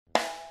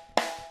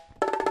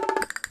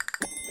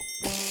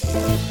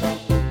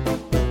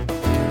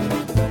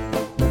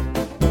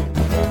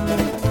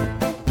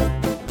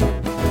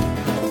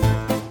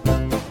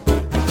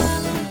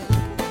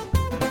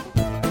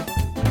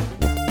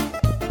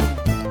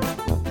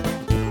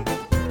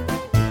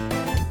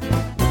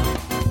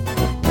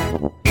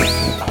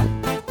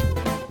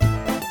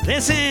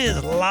This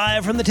is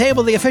Live from the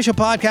Table, the official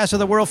podcast of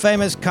the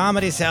world-famous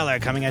Comedy Cellar,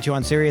 coming at you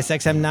on Sirius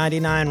XM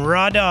 99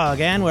 Raw Dog,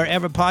 and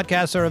wherever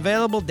podcasts are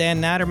available.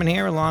 Dan Natterman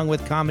here, along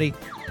with Comedy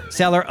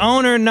Cellar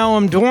owner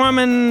Noam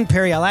Dorman,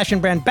 Periel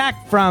Aschenbrand,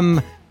 back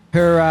from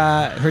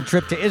her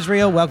trip to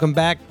Israel. Welcome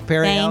back,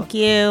 Periel. Thank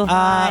you.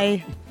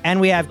 Hi.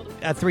 And we have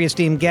three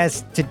esteemed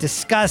guests to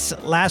discuss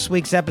last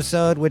week's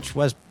episode, which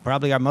was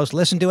probably our most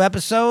listened to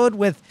episode,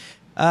 with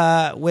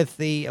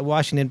the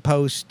Washington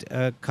Post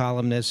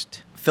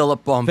columnist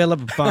Philip Bump.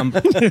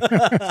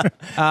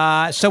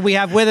 So we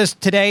have with us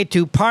today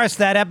to parse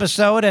that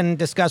episode and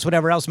discuss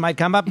whatever else might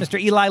come up, Mr.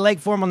 Eli Lake,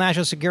 former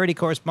national security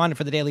correspondent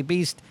for the Daily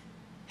Beast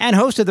and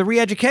host of the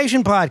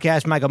Re-Education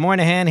podcast. Michael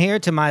Moynihan here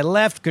to my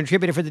left,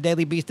 contributor for the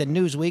Daily Beast and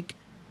Newsweek.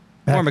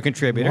 Former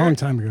contributor. A long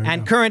time ago.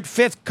 And current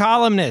fifth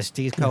columnist.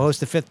 He's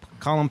co-host of the Fifth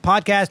Column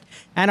podcast.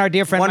 And our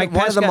dear friend Mike Pesca.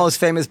 One of the most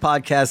famous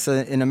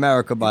podcasts in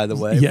America, by the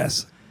way.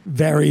 Yes.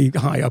 Very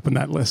high up on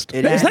that list.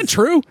 Is that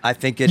true? I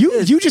think it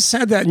is. You just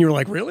said that and you were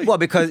like, really? Well,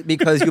 because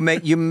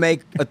you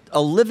make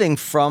a living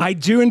from. I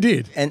do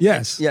indeed.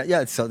 Yes.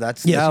 Yeah. So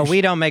that's. No,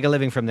 we don't make a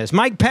living from this.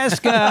 Mike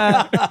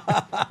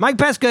Pesca. Mike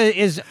Pesca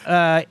is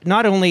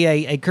not only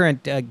a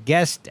current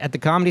guest at the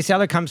Comedy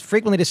Cellar, comes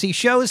frequently to see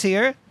shows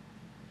here.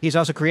 He's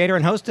also creator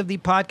and host of the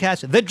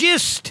podcast The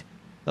Gist,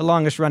 the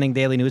longest-running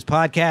daily news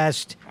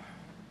podcast.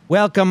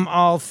 Welcome,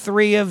 all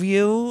three of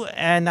you,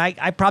 and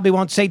I probably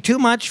won't say too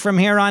much from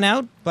here on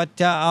out,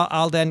 but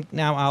I'll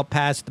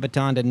pass the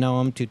baton to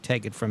Noam to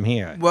take it from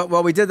here.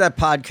 Well, we did that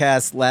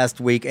podcast last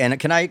week, and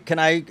can I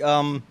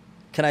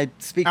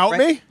speak? Out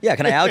me? Yeah,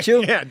 can I out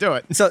you? Yeah, do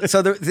it. So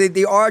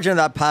the origin of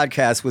that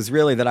podcast was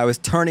really that I was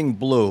turning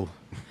blue,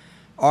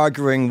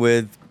 arguing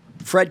with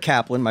Fred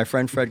Kaplan, my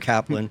friend Fred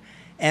Kaplan,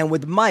 and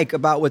with Mike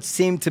about what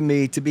seemed to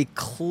me to be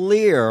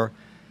clear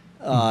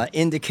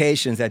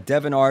indications that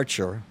Devon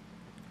Archer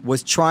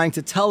was trying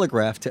to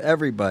telegraph to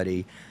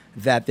everybody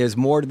that there's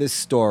more to this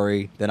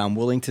story than I'm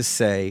willing to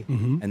say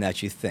and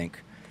that you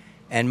think.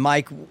 And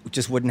Mike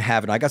just wouldn't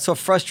have it. I got so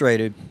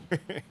frustrated.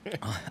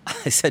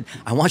 I said,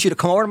 I want you to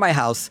come over to my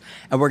house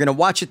and we're going to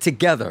watch it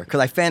together,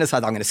 because I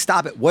fantasized, I'm going to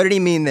stop it. What did he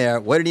mean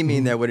there? What did he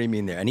mean there? What did he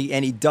mean there? And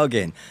he dug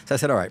in. So I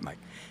said, all right, Mike,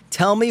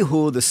 tell me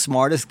who the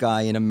smartest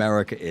guy in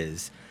America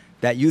is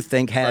that you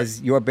think has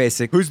your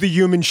basic... Who's the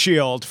human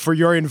shield for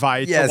your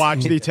invite to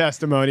watch the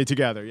testimony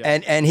together?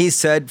 Yes. And he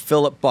said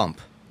Philip Bump.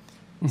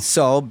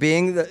 So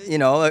being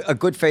a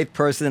good faith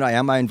person that I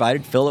am, I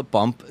invited Philip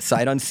Bump,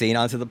 sight unseen,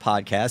 onto the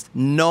podcast.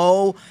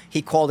 No,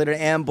 he called it an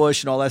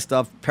ambush and all that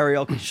stuff.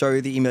 Periel can show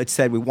you the email. It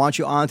said, we want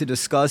you on to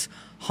discuss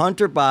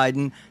Hunter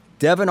Biden,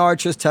 Devon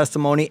Archer's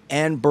testimony,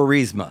 and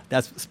Burisma.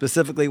 That's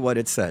specifically what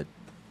it said.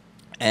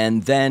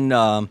 And then...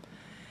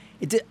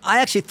 I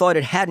actually thought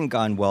it hadn't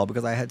gone well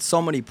because I had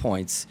so many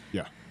points.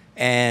 Yeah.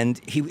 And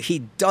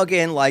he dug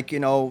in like,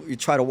 you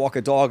try to walk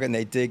a dog and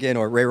they dig in,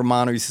 or Ray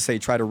Romano used to say,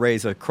 try to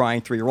raise a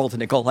crying 3-year-old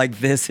and they go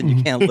like this and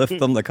you can't lift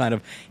them, the kind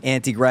of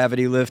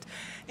anti-gravity lift.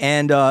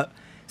 And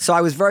so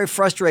I was very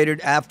frustrated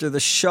after the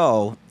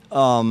show.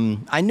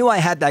 I knew I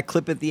had that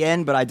clip at the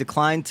end, but I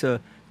declined to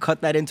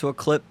cut that into a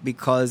clip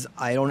because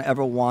I don't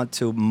ever want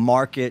to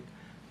market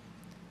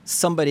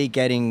somebody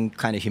getting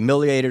kind of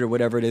humiliated or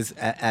whatever it is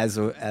as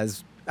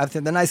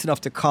after they're nice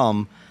enough to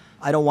come.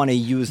 I don't want to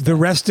use the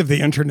rest of the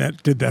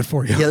internet did that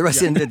for you. Yeah, the rest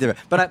of the internet did it.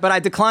 But I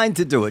declined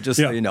to do it, just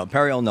so you know.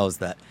 Periel knows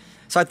that.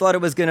 So I thought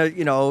it was going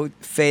to,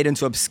 fade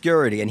into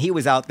obscurity. And he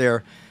was out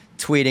there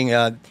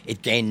tweeting,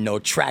 it gained no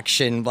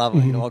traction, blah,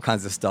 blah, all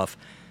kinds of stuff.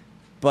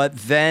 But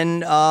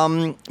then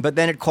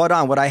it caught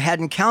on. What I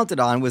hadn't counted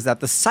on was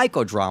that the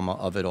psychodrama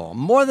of it all,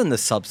 more than the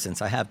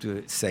substance, I have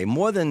to say,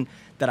 more than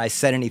that I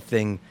said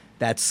anything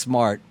that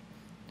smart,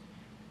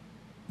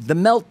 the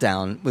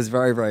meltdown was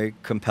very, very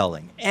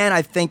compelling. And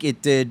I think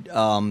it did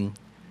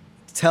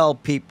tell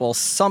people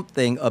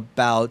something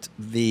about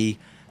the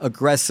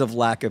aggressive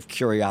lack of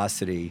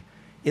curiosity,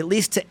 at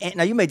least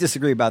now you may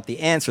disagree about the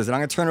answers, and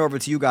I'm going to turn it over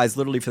to you guys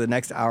literally for the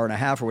next hour and a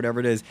half or whatever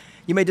it is.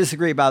 You may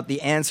disagree about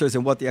the answers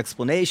and what the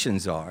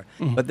explanations are,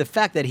 but the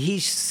fact that he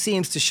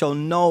seems to show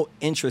no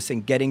interest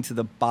in getting to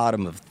the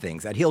bottom of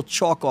things, that he'll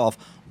chalk off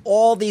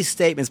all these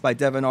statements by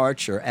Devon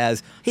Archer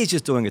as he's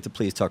just doing it to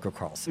please Tucker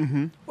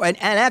Carlson. And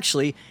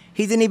actually,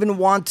 he didn't even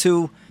want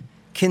to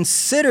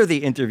consider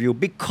the interview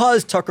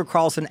because Tucker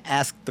Carlson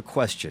asked the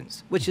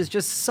questions, which is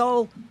just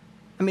so,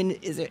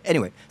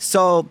 anyway.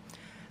 So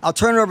I'll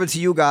turn it over to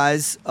you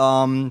guys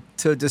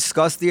to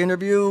discuss the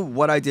interview,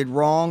 what I did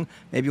wrong.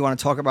 Maybe you want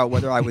to talk about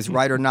whether I was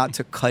right or not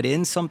to cut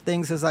in some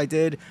things as I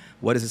did.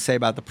 What does it say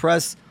about the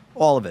press?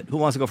 All of it. Who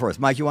wants to go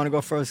first? Mike, you want to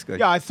go first? Good.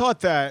 Yeah, I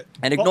thought that...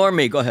 And ignore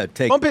me. Go ahead.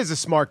 Bump is a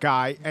smart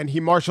guy, and he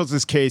marshals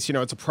his case.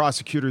 It's a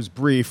prosecutor's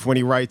brief when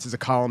he writes as a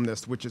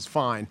columnist, which is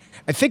fine.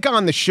 I think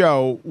on the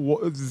show,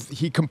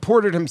 he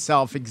comported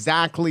himself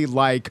exactly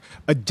like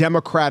a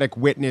Democratic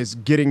witness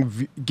getting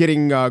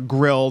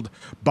grilled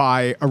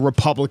by a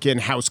Republican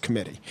House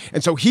committee.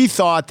 And so he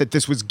thought that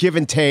this was give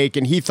and take,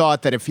 and he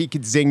thought that if he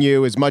could zing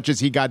you as much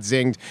as he got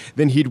zinged,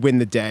 then he'd win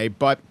the day.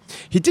 But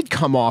he did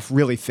come off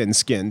really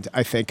thin-skinned,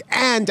 I think.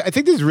 And I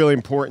think this is really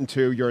important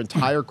to your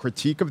entire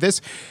critique of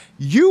this.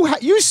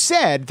 You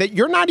said that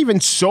you're not even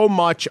so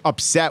much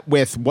upset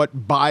with what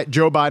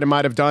Joe Biden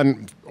might have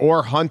done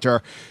or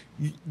Hunter.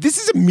 This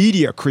is a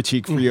media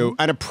critique for you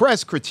and a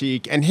press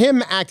critique, and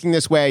him acting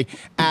this way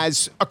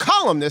as a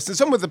columnist and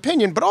someone with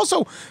opinion, but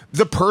also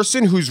the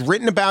person who's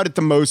written about it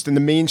the most in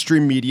the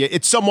mainstream media.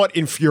 It somewhat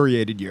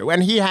infuriated you,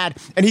 and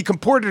he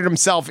comported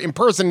himself in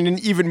person in an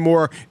even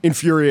more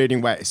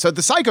infuriating way. So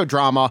the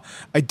psychodrama,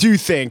 I do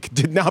think,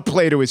 did not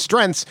play to his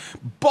strengths,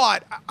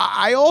 but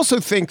I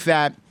also think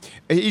that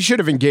he should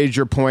have engaged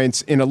your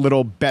points in a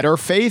little better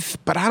faith,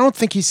 but I don't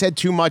think he said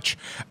too much.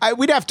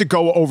 We'd have to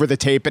go over the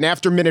tape, and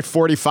after minute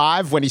 45,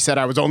 when he said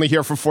I was only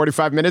here for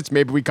 45 minutes,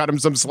 maybe we cut him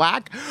some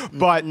slack.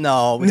 But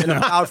no, in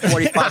about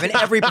 45, and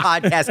every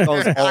podcast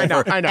goes over. I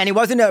know. And he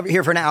wasn't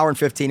here for an hour and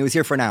 15. He was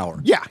here for an hour.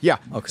 Yeah.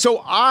 Okay.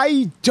 So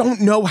I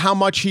don't know how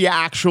much he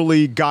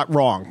actually got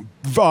wrong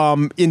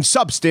in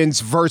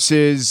substance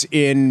versus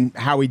in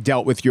how he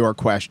dealt with your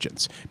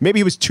questions. Maybe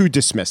he was too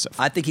dismissive.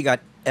 I think he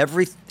got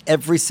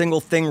every single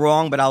thing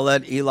wrong, but I'll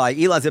let Eli.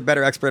 Eli's a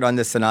better expert on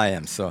this than I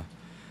am. So,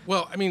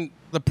 well, I mean,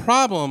 the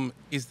problem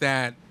is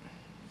that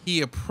he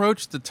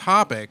approached the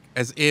topic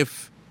as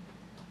if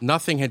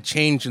nothing had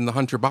changed in the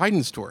Hunter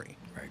Biden story.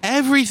 Right.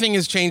 Everything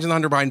has changed in the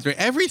Hunter Biden story.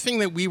 Everything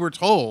that we were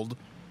told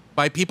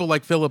by people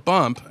like Philip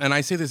Bump, and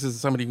I say this as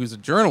somebody who's a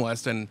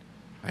journalist, and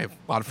I have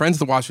a lot of friends at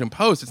the Washington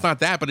Post. It's not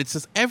that, but it's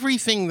just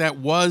everything that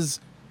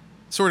was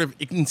sort of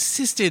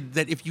insisted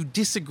that if you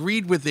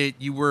disagreed with it,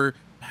 you were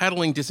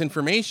peddling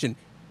disinformation.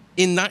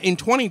 In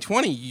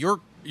 2020, your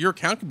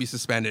account could be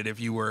suspended if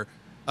you were,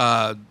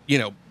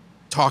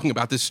 talking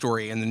about this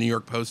story and the New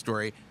York Post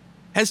story,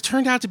 has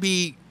turned out to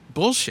be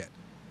bullshit.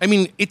 I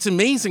mean, it's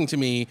amazing to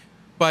me,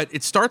 but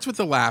it starts with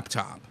the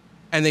laptop,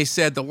 and they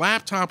said the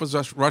laptop was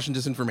Russian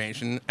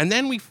disinformation, and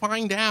then we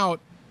find out,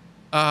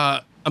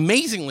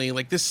 amazingly,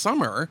 like this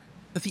summer,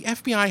 that the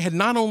FBI had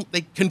not only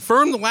they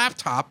confirmed the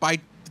laptop by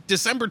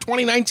December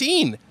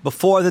 2019.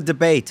 Before the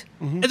debate.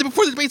 And then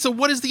before the debate, so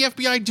what is the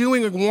FBI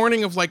doing? A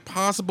warning of like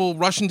possible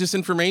Russian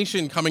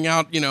disinformation coming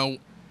out,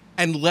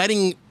 and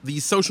letting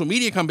these social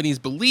media companies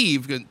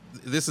believe,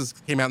 this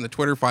came out in the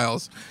Twitter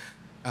files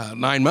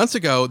 9 months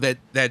ago, that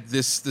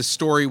this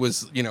story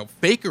was,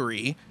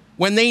 fakery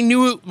when they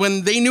knew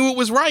it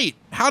was right.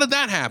 How did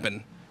that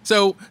happen?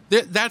 So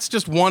that's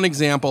just one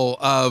example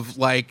of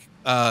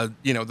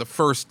the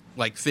first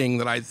thing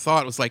that I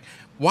thought was like,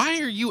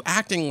 why are you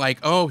acting like,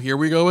 oh, here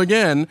we go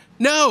again?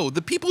 No,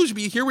 the people who should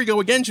be here we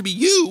go again should be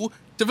you,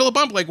 to Philip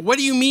Bump. Like, what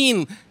do you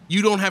mean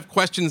you don't have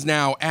questions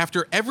now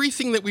after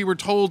everything that we were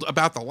told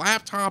about the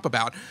laptop,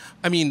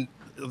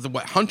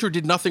 what Hunter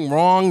did nothing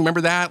wrong?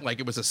 Remember that? Like,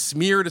 it was a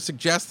smear to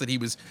suggest that he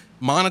was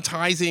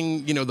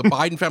monetizing, the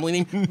Biden family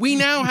name. We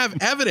now have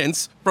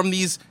evidence from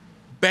these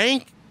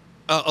bank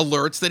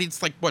alerts that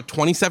it's like,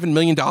 $27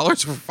 million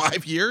for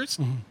 5 years?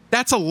 Mm-hmm.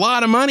 That's a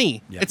lot of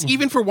money. Yeah. It's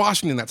even for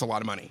Washington, that's a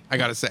lot of money, I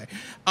gotta say.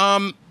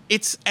 And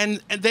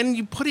then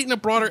you put it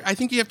in I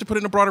think you have to put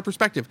it in a broader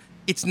perspective.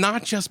 It's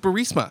not just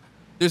Burisma.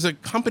 There's a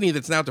company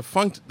that's now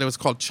defunct that was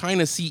called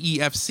China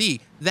CEFC.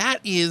 That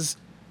is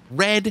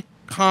red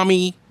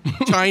commie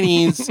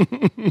Chinese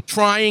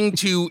trying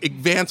to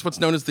advance what's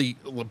known as the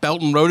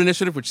Belt and Road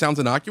Initiative, which sounds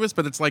innocuous,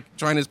 but it's like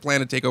China's plan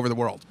to take over the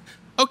world.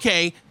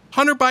 Okay,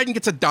 Hunter Biden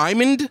gets a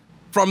diamond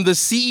from the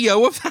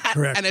CEO of that,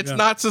 correct, and it's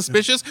not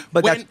suspicious.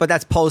 But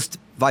that's post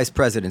vice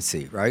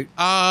presidency, right?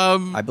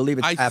 I believe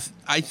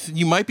it's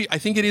you might be. I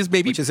think it is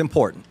maybe, which is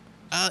important.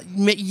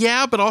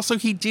 Yeah, but also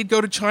he did go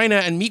to China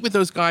and meet with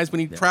those guys when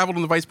he traveled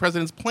on the vice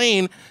president's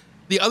plane.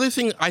 The other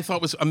thing I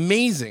thought was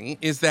amazing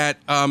is that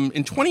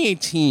in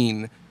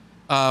 2018,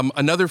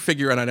 another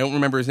figure, and I don't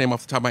remember his name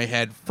off the top of my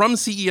head, from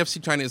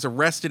CEFC China is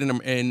arrested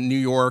in New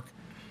York,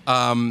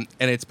 and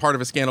it's part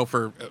of a scandal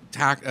for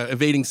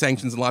evading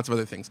sanctions and lots of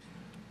other things.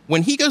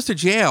 When he goes to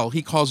jail,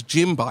 he calls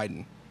Jim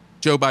Biden,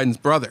 Joe Biden's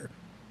brother,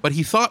 but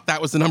he thought that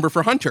was the number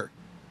for Hunter.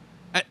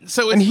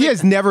 And he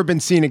has never been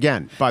seen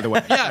again, by the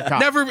way. Yeah,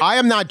 never. I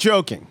am not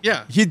joking.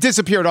 Yeah, he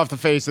disappeared off the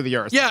face of the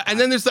earth. Yeah, and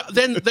then there's the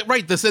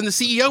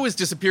CEO has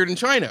disappeared in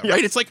China,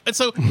 right? It's like,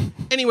 so.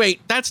 Anyway,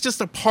 that's just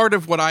a part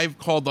of what I've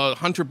called the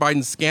Hunter Biden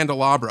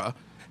scandalabra,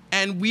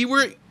 and we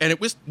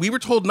were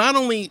told not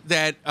only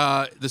that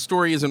the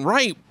story isn't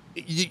right,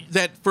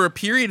 that for a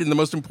period in the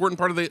most important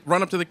part of the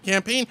run up to the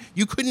campaign,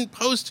 you couldn't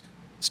post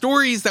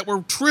stories that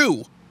were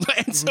true,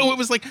 and so it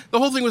was like the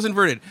whole thing was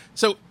inverted.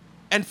 So.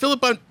 And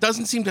Philip Bump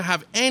doesn't seem to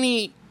have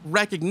any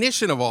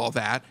recognition of all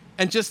that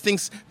and just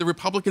thinks the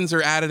Republicans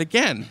are at it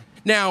again.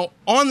 Now,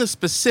 on the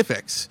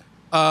specifics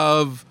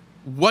of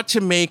what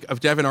to make of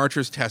Devin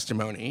Archer's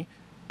testimony,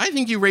 I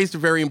think you raised a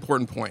very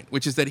important point,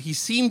 which is that he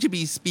seemed to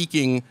be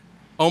speaking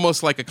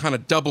almost like a kind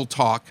of double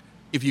talk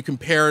if you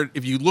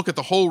look at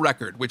the whole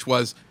record, which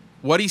was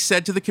what he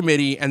said to the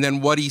committee and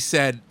then what he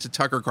said to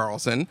Tucker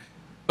Carlson.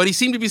 But he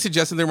seemed to be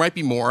suggesting there might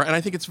be more, and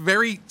I think it's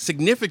very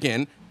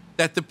significant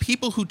that the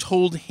people who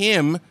told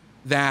him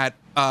that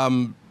that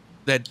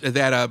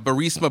a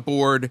Burisma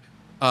board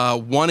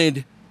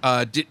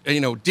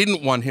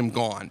didn't want him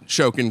gone,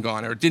 Shokin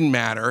gone, or it didn't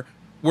matter,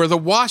 were the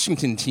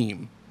Washington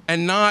team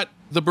and not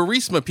the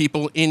Burisma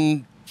people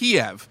in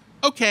Kiev.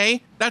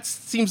 Okay, that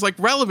seems like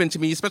relevant to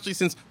me, especially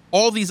since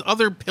all these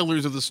other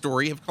pillars of the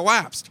story have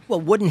collapsed.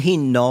 Well, wouldn't he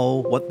know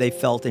what they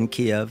felt in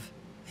Kiev?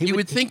 You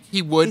would think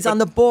he would. He's on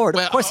the board.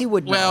 Of course he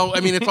would know. Well,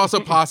 I mean, it's also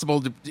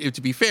possible,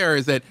 to be fair,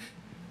 is that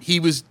he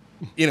was,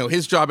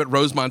 his job at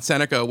Rosemont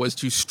Seneca was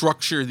to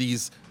structure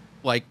these,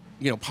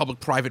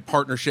 public-private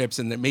partnerships,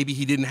 and that maybe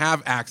he didn't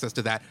have access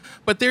to that.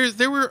 But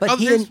there were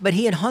others. But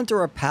he and Hunter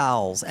are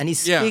pals, and he's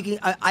speaking.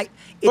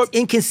 It's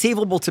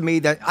inconceivable to me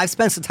that I've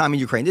spent some time in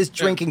Ukraine. There's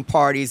drinking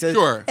parties.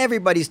 Sure.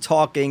 Everybody's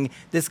talking.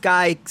 This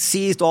guy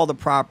seized all the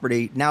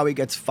property. Now he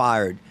gets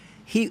fired.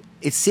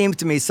 It seems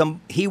to me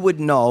he would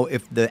know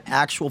if the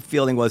actual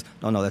feeling was,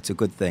 no, that's a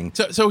good thing.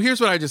 So here's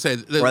what I just said.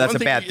 Or that's a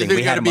bad thing.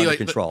 We had him under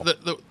control.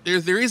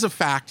 There is a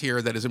fact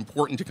here that is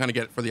important to kind of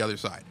get for the other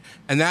side.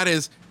 And that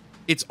is,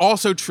 it's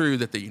also true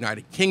that the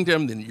United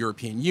Kingdom, the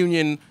European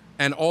Union,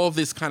 and all of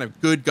this kind of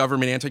good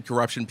government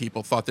anti-corruption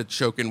people thought that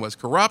Shokin was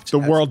corrupt. The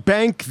World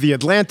Bank, the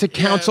Atlantic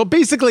Council,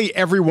 basically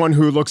everyone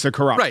who looks at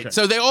corruption. Right.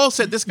 So they all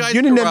said this guy's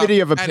unanimity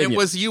corrupt, of opinion. and it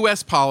was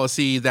U.S.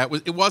 policy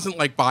it wasn't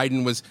like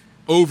Biden was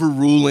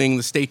overruling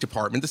the State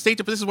Department. This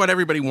is what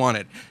everybody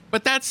wanted.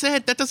 But that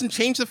said, that doesn't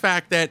change the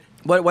fact that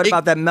what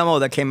about that memo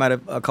that came out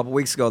a couple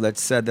weeks ago that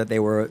said that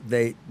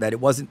it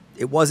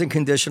wasn't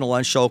conditional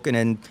on Shokin,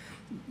 and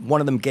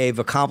one of them gave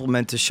a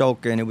compliment to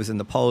Shokin. It was in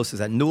the Post. Is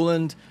that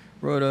Newland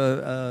wrote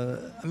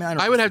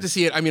I would have to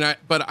see it.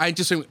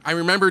 I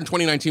remember in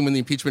 2019 when the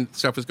impeachment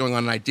stuff was going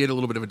on, and I did a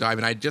little bit of a dive,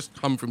 and I had just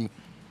come from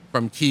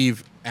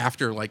Kyiv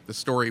after the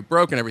story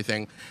broke and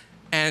everything.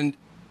 And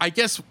I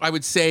guess I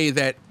would say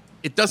that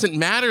it doesn't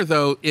matter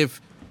though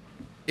if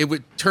it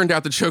turned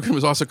out that Shokin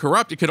was also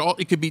corrupt. It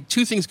could be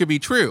two things could be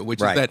true, which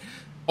is that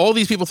all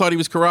these people thought he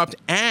was corrupt,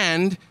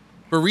 and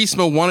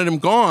Burisma wanted him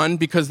gone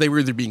because they were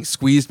either being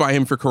squeezed by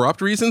him for corrupt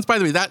reasons. By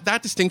the way,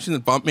 that distinction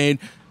that Bump made.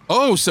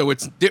 Oh, so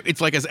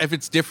it's like as if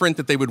it's different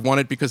that they would want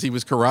it because he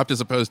was corrupt as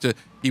opposed to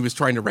he was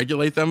trying to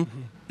regulate them.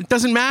 Mm-hmm. It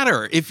doesn't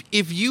matter if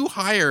you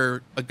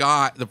hire a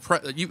guy,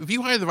 if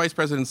you hire the vice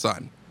president's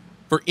son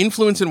for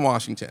influence in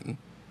Washington,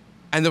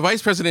 and the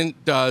vice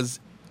president does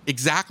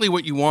exactly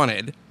what you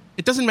wanted.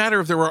 It doesn't matter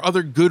if there were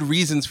other good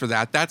reasons for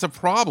that. That's a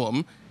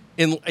problem.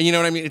 You know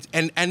what I mean?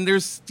 And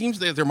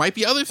there might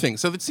be other things.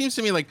 So it seems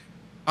to me like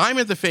I'm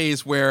at the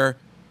phase where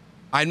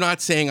I'm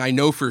not saying I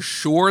know for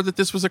sure that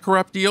this was a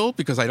corrupt deal,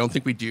 because I don't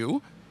think we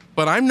do,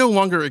 but I'm no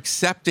longer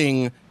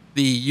accepting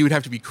you would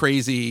have to be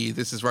crazy,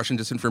 this is Russian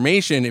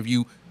disinformation, if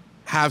you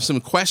have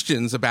some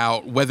questions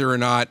about whether or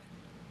not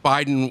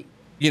Biden,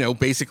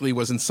 basically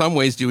was in some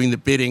ways doing the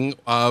bidding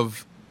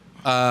of,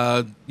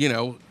 for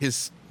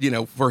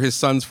his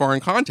son's foreign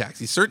contacts.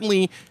 He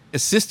certainly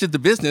assisted the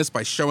business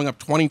by showing up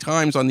 20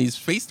 times on these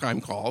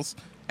FaceTime calls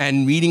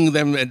and meeting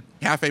them at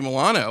Cafe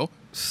Milano.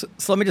 So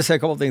let me just say a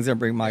couple of things and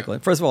bring Michael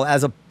in. First of all,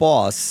 as a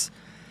boss,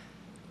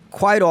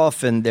 quite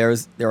often there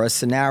are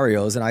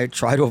scenarios, and I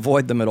try to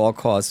avoid them at all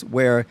costs,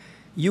 where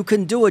you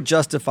can do a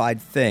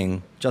justifiable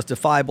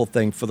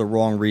thing for the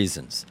wrong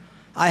reasons.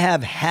 I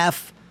have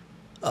half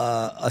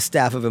a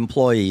staff of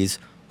employees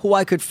who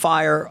I could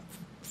fire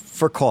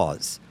for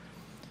cause.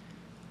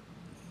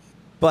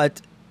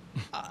 But,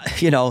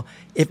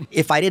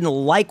 if I didn't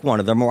like one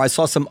of them, or I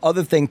saw some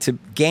other thing to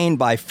gain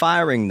by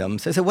firing them,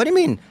 so I said, what do you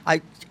mean?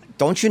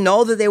 Don't you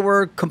know that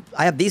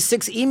I have these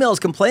 6 emails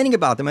complaining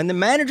about them, and the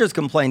managers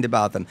complained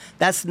about them.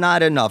 That's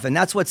not enough. And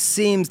that's what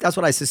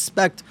I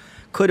suspect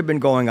could have been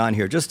going on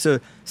here. Just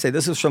to say,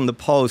 this is from the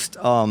Post.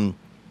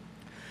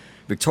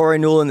 Victoria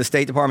Nuland, the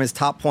State Department's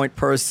top point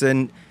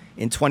person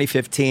in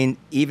 2015,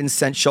 even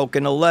sent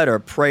Shokin a letter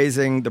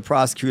praising the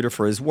prosecutor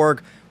for his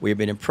work. We have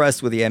been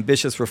impressed with the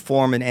ambitious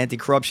reform and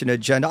anti-corruption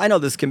agenda. I know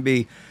this can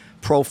be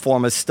pro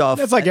forma stuff.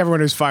 That's like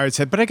everyone who's fired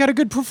said, but I got a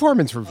good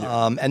performance review.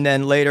 And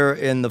then later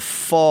in the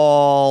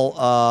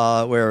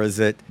fall, where is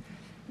it?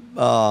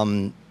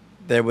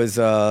 There was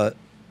a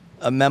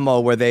memo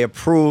where they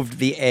approved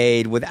the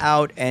aid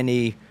without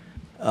any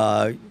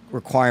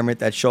requirement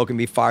that Shokin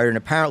be fired. And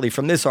apparently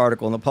from this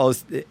article in the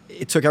Post,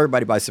 it took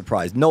everybody by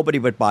surprise. Nobody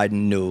but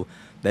Biden knew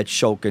that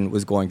Shokin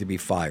was going to be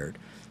fired,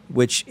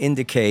 which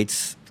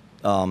indicates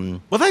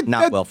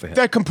not well for him.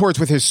 That comports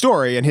with his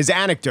story and his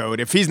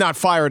anecdote. If he's not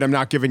fired, I'm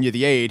not giving you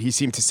the aid, he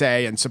seemed to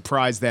say, and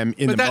surprise them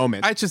in the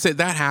moment. I should say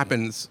that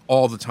happens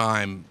all the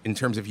time in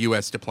terms of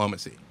U.S.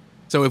 diplomacy.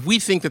 So if we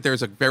think that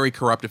there's a very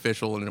corrupt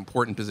official in an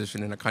important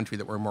position in a country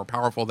that we're more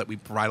powerful, that we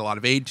provide a lot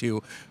of aid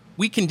to,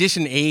 we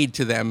condition aid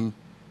to them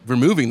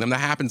removing them. That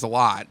happens a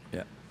lot.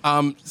 Yeah.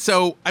 I'm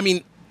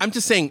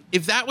just saying,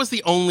 if that was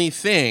the only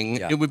thing,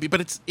 it would be.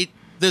 But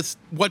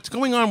what's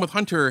going on with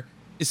Hunter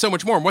is so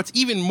much more. And what's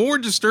even more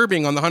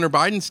disturbing on the Hunter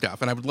Biden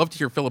stuff, and I would love to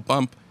hear Philip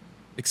Bump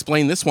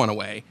explain this one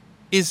away,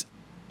 is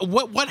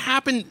what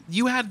happened.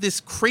 You had this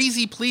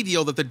crazy plea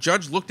deal that the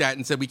judge looked at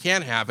and said, we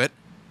can't have it.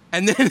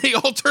 And then they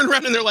all turn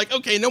around and they're like,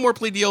 okay, no more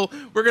plea deal.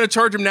 We're going to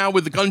charge him now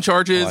with the gun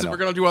charges, and we're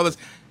going to do all this.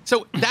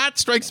 So that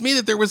strikes me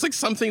that there was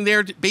something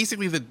there.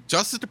 Basically, the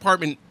Justice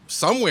Department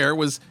somewhere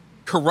was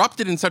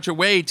corrupted in such a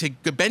way to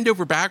bend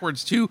over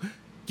backwards to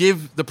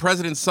give the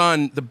president's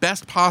son the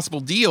best possible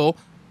deal.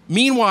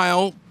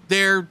 Meanwhile,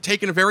 they're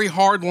taking a very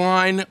hard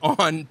line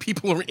on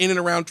people in and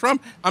around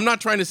Trump. I'm not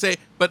trying to say,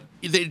 but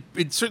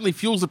it certainly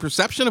fuels the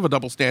perception of a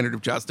double standard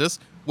of justice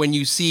when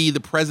you see the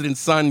president's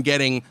son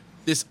getting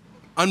this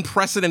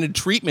unprecedented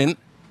treatment.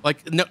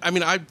 Like, no, I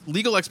mean,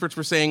 legal experts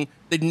were saying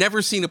they'd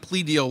never seen a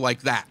plea deal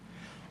like that.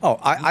 Oh,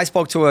 I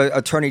spoke to an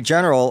attorney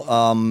general,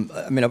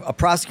 a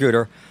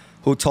prosecutor,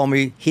 who told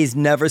me he's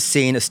never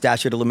seen a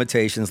statute of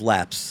limitations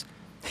lapse.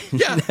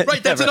 Yeah,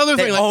 right. That's another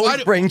thing. They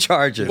always bring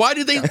charges. Why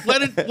did they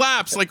let it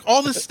lapse? Like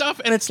all this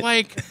stuff, and it's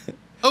like,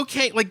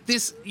 okay, like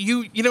this.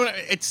 You know,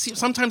 it's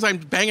sometimes I'm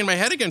banging my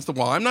head against the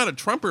wall. I'm not a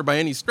Trumper by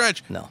any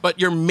stretch. No. But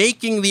you're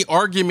making the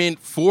argument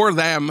for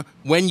them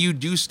when you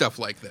do stuff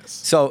like this.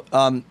 So,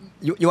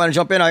 you want to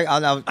jump in?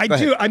 I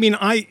do. I mean,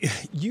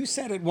 you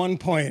said at one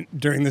point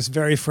during this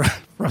very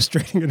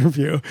frustrating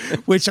interview,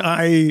 which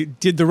I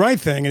did the right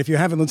thing. And if you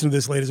haven't listened to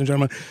this, ladies and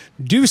gentlemen,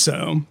 do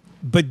so.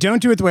 But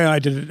don't do it the way I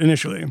did it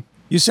initially.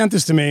 You sent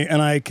this to me,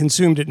 and I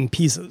consumed it in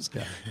pieces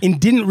and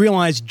didn't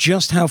realize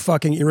just how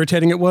fucking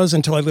irritating it was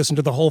until I listened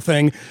to the whole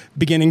thing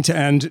beginning to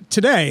end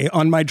today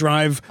on my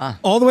drive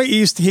all the way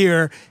east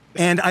here.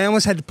 And I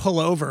almost had to pull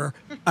over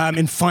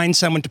and find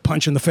someone to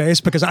punch in the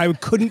face because I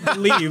couldn't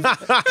believe.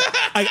 That's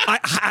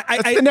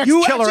the next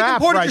you killer actually app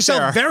comported right yourself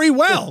there. very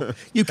well.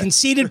 You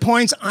conceded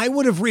points. I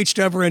would have reached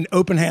over and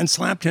open hand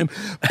slapped him.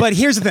 But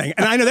here's the thing,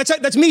 and I know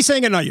that's me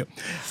saying it, not you.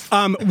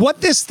 What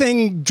this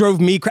thing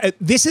drove me.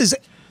 This is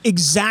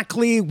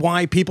exactly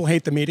why people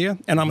hate the media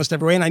in almost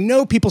every way. And I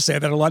know people say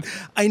that a lot.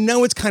 I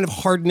know it's kind of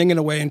hardening in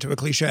a way into a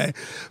cliche,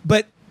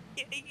 but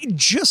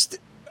just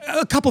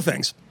a couple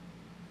things.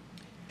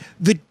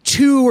 The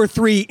 2 or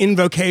 3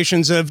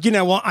 invocations of,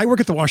 well, I work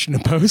at the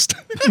Washington Post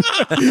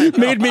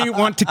made me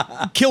want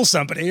to kill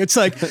somebody. It's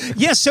like,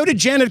 yes, so did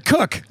Janet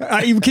Cook.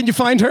 Can you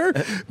find her?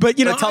 But,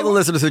 tell the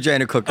listeners who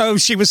Janet Cook is. Oh,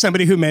 she was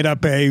somebody who made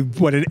up an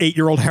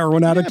 8-year-old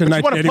heroin addict in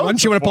 1981.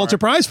 She won a Pulitzer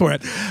Prize for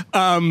it.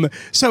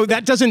 So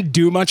that doesn't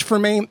do much for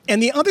me.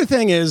 And the other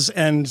thing is,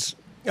 and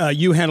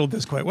you handled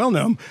this quite well,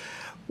 Noam,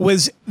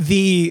 was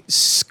the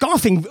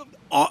scoffing,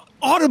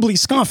 audibly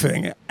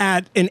scoffing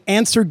at an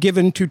answer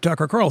given to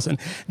Tucker Carlson.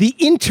 The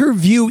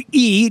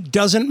interviewee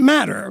doesn't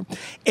matter.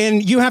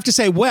 And you have to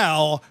say,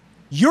 well,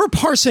 you're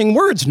parsing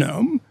words,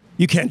 Noam.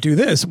 You can't do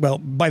this. Well,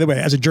 by the way,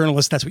 as a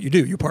journalist, that's what you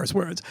do. You parse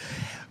words.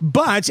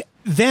 But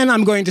then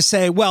I'm going to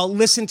say, well,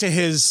 listen to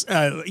his,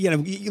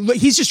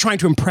 he's just trying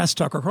to impress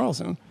Tucker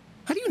Carlson.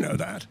 How do you know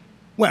that?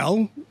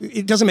 Well,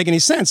 it doesn't make any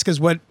sense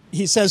because what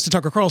he says to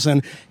Tucker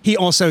Carlson, he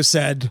also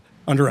said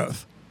under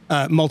oath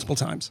multiple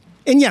times.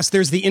 And yes,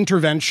 there's the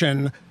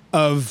intervention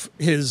of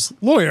his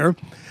lawyer,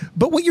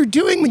 but what you're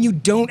doing when you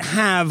don't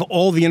have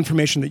all the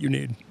information that you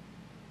need,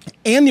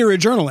 and you're a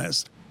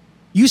journalist,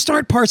 you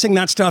start parsing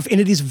that stuff, and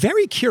it is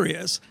very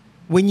curious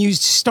when you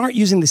start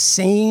using the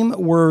same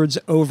words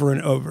over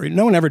and over.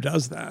 No one ever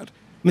does that.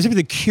 It's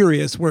the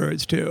curious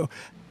words, too,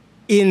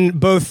 in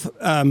both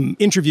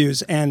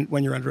interviews and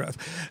when you're under oath.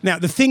 Now,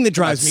 the thing that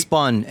drives me...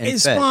 spun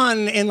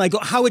and like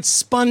how it's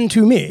spun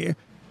to me,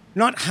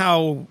 not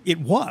how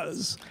it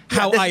was,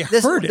 how I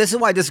heard it. This is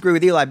why I disagree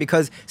with Eli,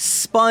 because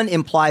spun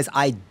implies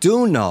I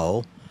do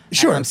know.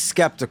 Sure. And I'm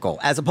skeptical,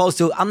 as opposed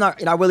to I'm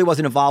not. I really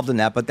wasn't involved in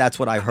that, but that's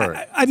what I heard.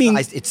 I mean,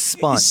 it's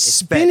spun.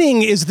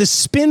 Spinning is the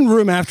spin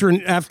room after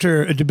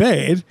a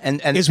debate,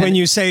 and when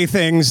you say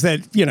things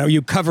that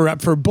you cover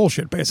up for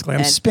bullshit. Basically,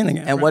 I'm spinning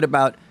it. And right? What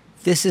about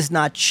this? Is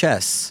not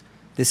chess.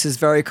 This is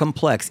very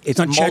complex. It's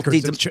not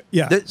checkers.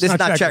 This is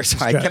not checkers.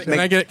 Sorry.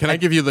 Can I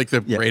give you like the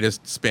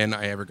greatest spin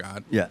I ever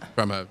got? Yeah.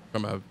 From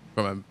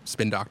a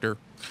spin doctor.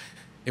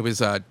 It was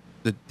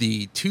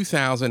the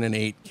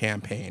 2008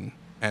 campaign,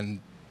 and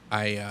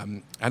I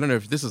don't know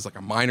if this is like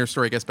a minor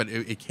story, I guess, but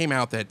it came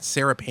out that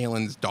Sarah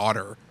Palin's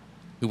daughter,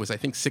 who was I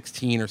think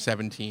 16 or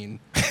 17,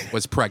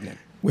 was pregnant.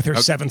 With her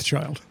 7th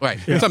child. Right,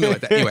 something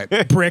like that. Anyway.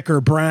 Brick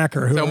or Brack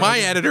or whoever. So my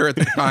editor at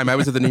the time, I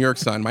was at the New York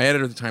Sun, my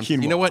editor at the time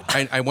said, you know what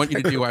I want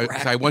you to do?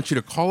 I want you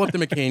to call up the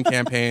McCain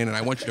campaign, and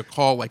I want you to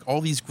call like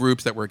all these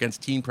groups that were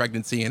against teen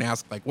pregnancy and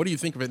ask, like, what do you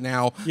think of it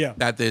now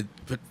that the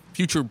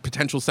future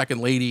potential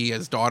second lady,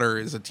 his daughter,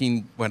 is a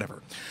teen,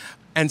 whatever.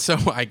 And so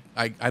I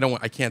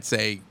can't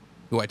say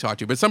who I talked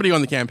to, but somebody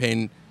on the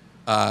campaign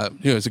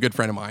is a good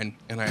friend of mine,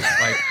 and I was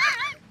like...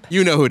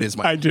 You know who it is,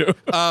 Mike. I do.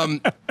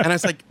 And I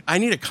was like, I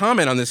need a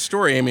comment on this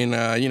story. I mean,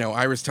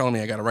 Ira's telling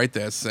me I got to write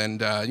this, and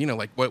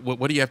like,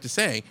 what do you have to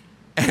say?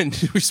 And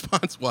the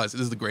response was,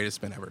 "This is the greatest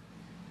spin ever.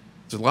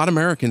 There's a lot of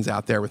Americans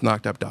out there with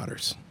knocked up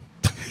daughters.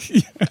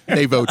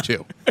 They vote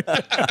too."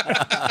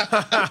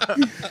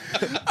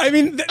 I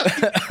mean,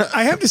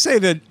 I have to say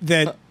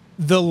that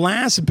the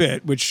last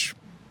bit, which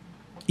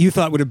you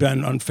thought would have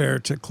been unfair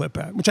to clip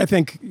at, which I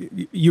think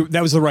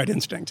that was the right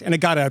instinct, and it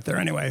got out there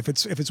anyway. If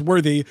it's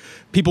worthy,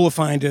 people will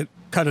find it.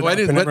 cut it Well, up.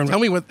 And everyone- tell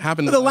me what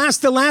happened. The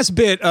last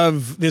bit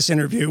of this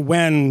interview,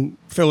 when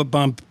Philip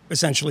Bump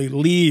essentially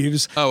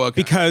leaves,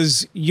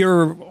 because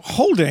you're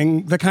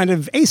holding the kind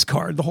of ace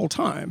card the whole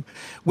time,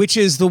 which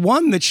is the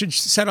one that should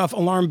set off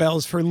alarm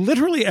bells for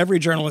literally every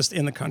journalist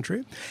in the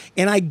country.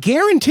 And I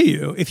guarantee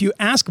you, if you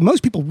ask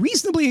most people,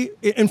 reasonably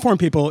informed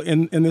people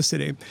in this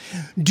city,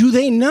 do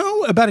they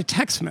know about a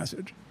text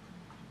message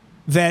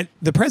that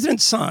the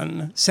president's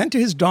son sent to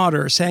his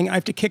daughter saying, I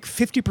have to kick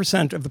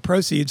 50% of the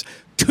proceeds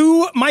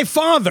to my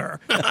father?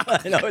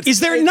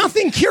 Is there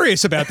nothing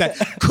curious about that?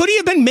 Could he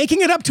have been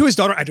making it up to his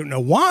daughter? I don't know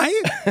why.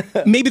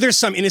 Maybe there's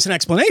some innocent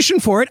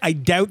explanation for it. I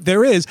doubt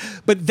there is.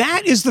 But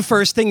that is the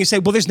first thing you say,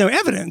 well, there's no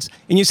evidence.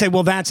 And you say,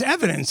 well, that's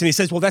evidence. And he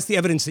says, well, that's the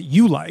evidence that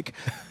you like.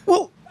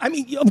 Well, I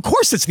mean, of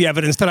course it's the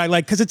evidence that I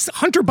like, because it's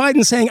Hunter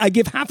Biden saying, I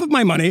give half of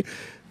my money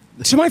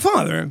to my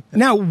father.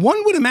 Now,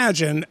 one would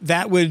imagine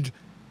that would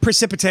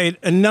precipitate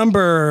a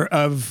number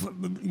of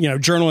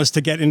journalists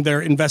to get in their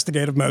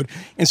investigative mode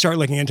and start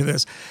looking into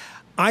this.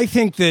 I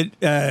think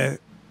that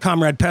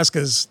Comrade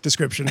Pesca's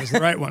description is the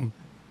right one,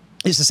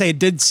 is to say it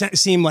did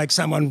seem like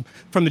someone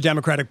from the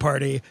Democratic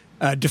Party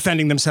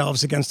defending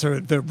themselves against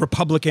the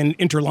Republican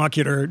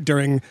interlocutor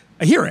during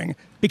a hearing,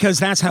 because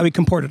that's how he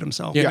comported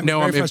himself. Yeah,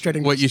 no, very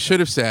frustrating. What you should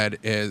have said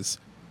is,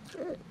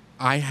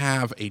 I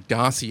have a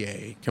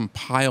dossier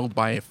compiled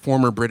by a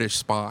former British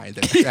spy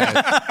that says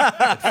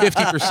that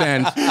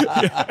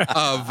 50%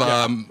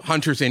 of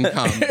Hunter's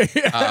income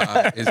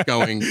is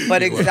going.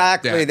 But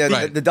exactly,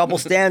 the double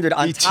standard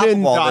on top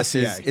of all this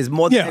is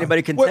more than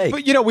anybody can take.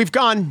 But we've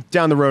gone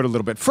down the road a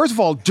little bit. First of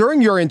all,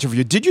 during your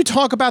interview, did you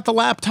talk about the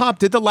laptop?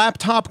 Did the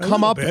laptop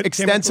come up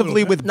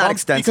extensively with Not Bump?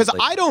 extensively.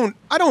 Because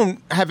I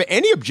don't have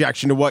any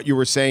objection to what you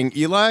were saying,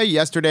 Eli.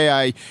 Yesterday,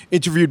 I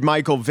interviewed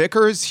Michael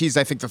Vickers. He's,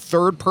 I think, the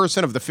third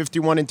person of the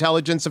 51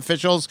 intelligence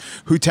officials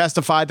who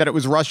testified that it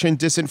was Russian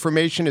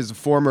disinformation, as a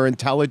former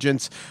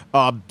intelligence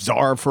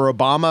czar for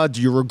Obama.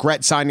 Do you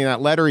regret signing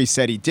that letter? He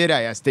said he did.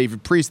 I asked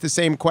David Priest the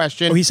same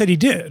question. Oh, he said he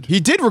did. He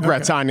did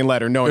regret signing a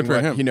letter, knowing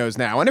what he knows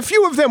now. And a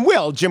few of them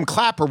will. Jim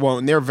Clapper won't,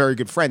 and they're very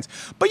good friends.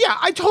 But yeah,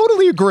 I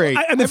totally agree.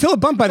 Philip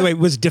Bump, by the way,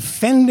 was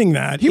defending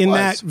that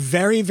that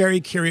very,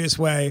 very curious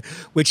way,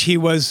 which he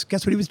was,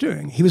 guess what he was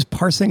doing? He was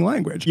parsing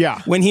language.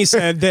 Yeah. When he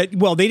said that,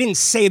 well, they didn't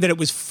say that it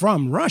was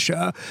from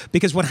Russia,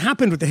 because what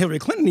happened with the Hillary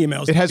Clinton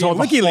emails, it has all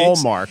the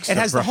hallmarks. It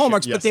has the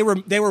hallmarks, but they were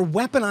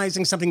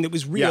weaponizing something that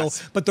was real,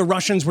 but the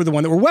Russians were the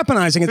one that were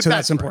weaponizing it, so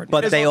that's important.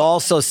 But they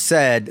also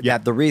said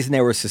that the reason they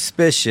were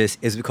suspicious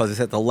is because it's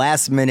at the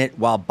last minute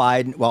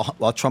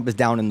while Trump is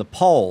down in the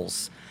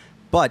polls.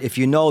 But if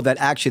you know that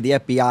actually the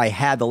FBI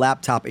had the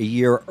laptop a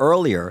year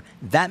earlier,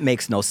 that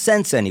makes no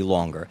sense any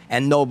longer,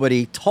 and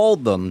nobody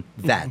told them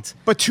that.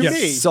 But to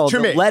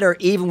me, letter,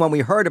 even when we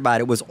heard about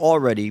it, was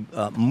already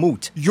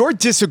moot. Your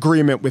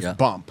disagreement with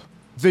Bump,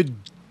 the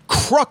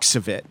crux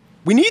of it,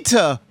 we need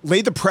to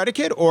lay the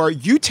predicate, or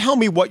you tell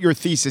me what your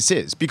thesis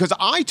is, because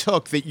I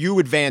took that you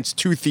advanced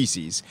two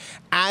theses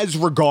as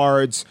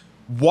regards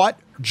what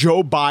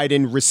Joe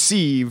Biden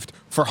received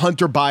for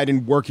Hunter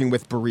Biden working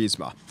with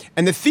Burisma.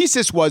 And the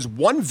thesis was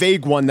one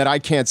vague one that I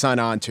can't sign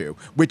on to,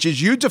 which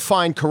is you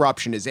define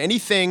corruption as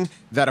anything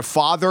that a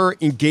father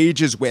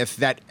engages with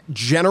that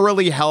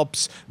generally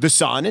helps the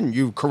son. And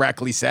you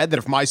correctly said that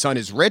if my son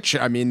is rich,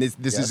 I mean,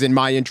 this is in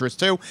my interest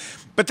too.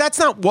 But that's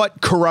not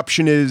what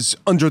corruption is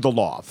under the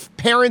law.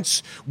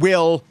 Parents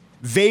will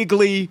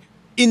vaguely,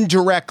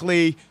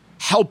 indirectly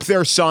help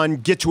their son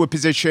get to a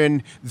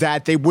position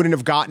that they wouldn't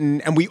have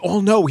gotten. And we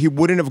all know he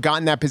wouldn't have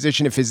gotten that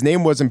position if his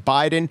name wasn't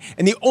Biden.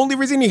 And the only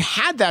reason he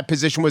had that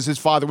position was his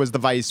father was the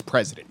vice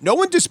president. No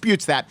one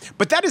disputes that,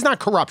 but that is not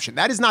corruption.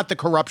 That is not the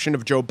corruption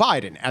of Joe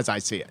Biden, as I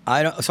see it.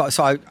 I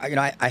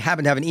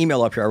happen to have an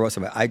email up here. I wrote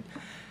something.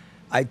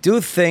 I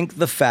do think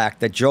the fact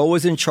that Joe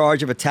was in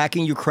charge of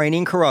attacking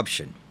Ukrainian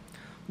corruption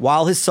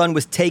while his son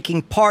was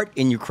taking part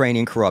in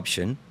Ukrainian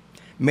corruption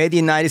made the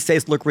United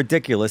States look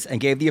ridiculous and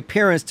gave the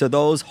appearance to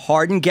those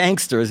hardened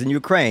gangsters in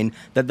Ukraine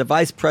that the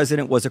vice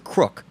president was a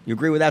crook. You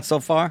agree with that so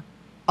far?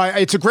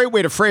 It's a great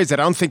way to phrase it.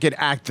 I don't think it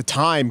at the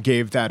time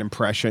gave that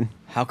impression.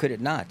 How could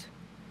it not?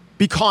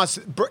 Because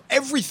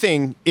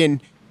everything in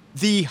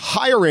the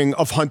hiring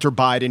of Hunter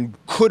Biden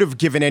could have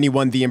given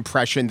anyone the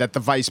impression that the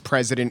vice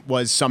president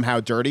was somehow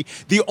dirty.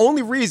 The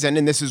only reason,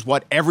 and this is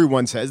what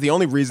everyone says, the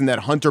only reason that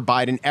Hunter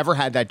Biden ever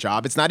had that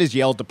job, it's not his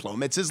Yale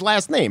diploma, it's his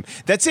last name.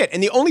 That's it.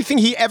 And the only thing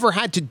he ever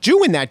had to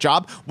do in that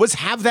job was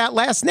have that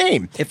last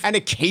name. And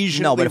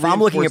occasionally, no, but if I'm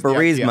looking at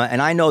Burisma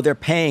and I know they're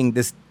paying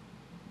this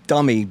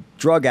dummy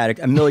drug addict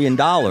 $1 million,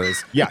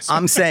 yes,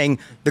 I'm saying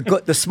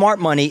the smart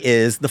money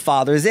is the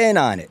father's in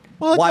on it.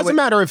 Well, it doesn't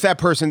matter if that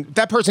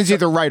person's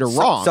either right or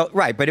wrong.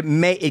 Right, but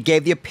it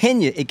gave the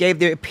opinion, it gave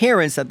the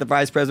appearance that the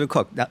vice president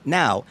cooked.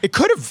 Now it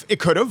could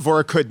have, or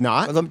it could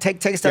not. Well, let me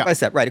take a step by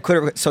step. Right, it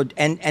could have. So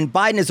and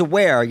Biden is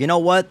aware. You know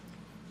what?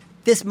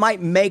 This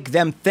might make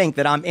them think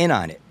that I'm in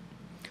on it.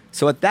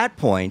 So at that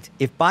point,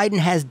 if Biden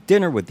has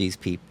dinner with these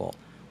people,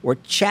 or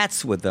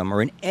chats with them,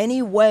 or in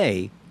any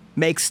way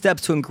makes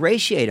steps to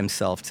ingratiate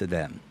himself to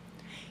them,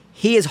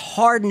 he is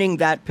hardening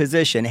that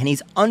position and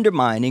he's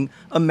undermining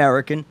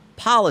American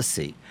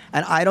policy.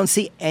 And I don't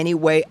see any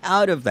way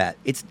out of that.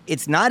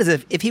 It's not as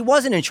if he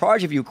wasn't in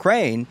charge of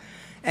Ukraine,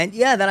 and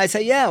then I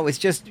say, it was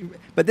just,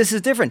 but this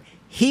is different.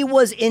 He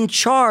was in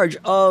charge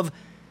of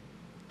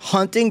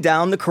hunting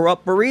down the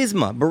corrupt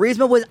Burisma.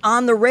 Burisma was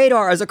on the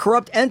radar as a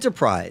corrupt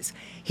enterprise.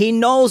 He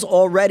knows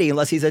already,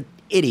 unless he's an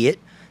idiot,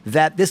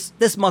 that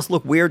this must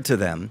look weird to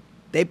them.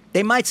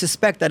 They might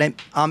suspect that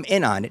I'm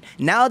in on it.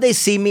 Now they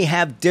see me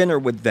have dinner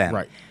with them.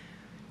 Right.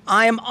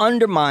 I am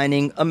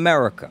undermining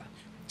America.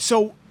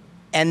 So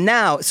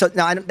now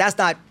that's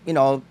not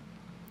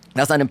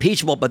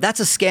impeachable, but that's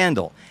a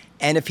scandal.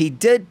 And if he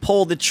did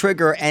pull the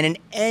trigger and in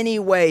any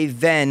way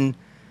then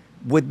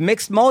with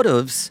mixed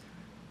motives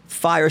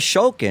fire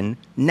Shokin,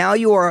 now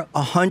you are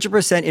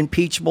 100%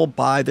 impeachable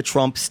by the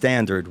Trump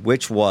standard,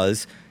 which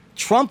was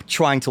Trump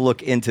trying to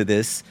look into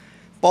this,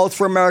 both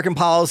for American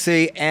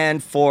policy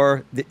and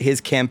for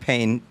his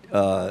campaign,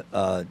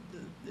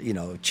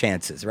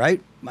 chances,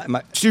 right?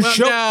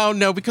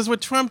 No, because what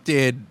Trump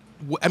did,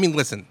 I mean,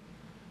 listen,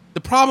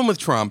 the problem with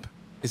Trump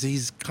is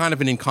he's kind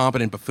of an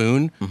incompetent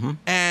buffoon,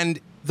 and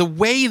the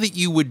way that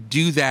you would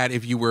do that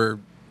if you were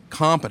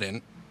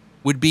competent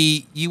would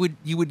be you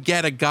would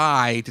get a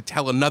guy to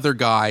tell another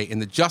guy in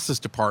the Justice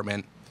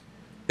Department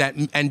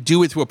and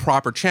do it through a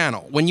proper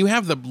channel. When you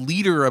have the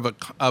leader of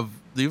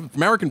the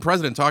American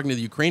president talking to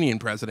the Ukrainian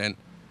president,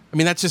 I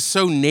mean that's just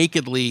so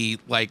nakedly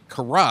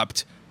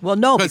corrupt. Well,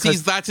 no, because he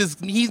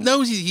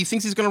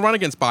thinks he's going to run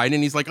against Biden,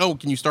 and he's like, oh,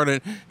 can you start an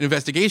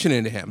investigation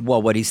into him?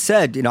 Well, what he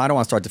said, I don't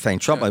want to start defending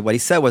Trump. What he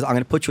said was, I'm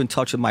going to put you in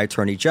touch with my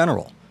attorney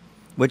general,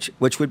 which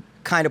would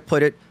kind of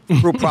put it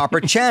through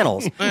proper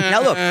channels.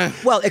 Now,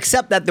 look,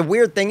 except that the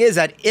weird thing is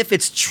that if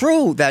it's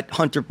true that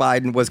Hunter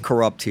Biden was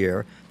corrupt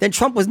here, then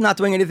Trump was not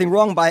doing anything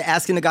wrong by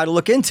asking the guy to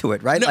look into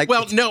it, right?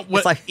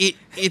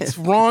 It's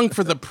wrong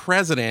for the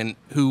president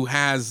who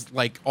has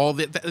all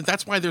the.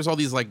 That's why there's all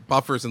these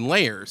buffers and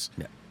layers.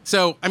 Yeah.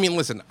 So, I mean,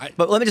 listen,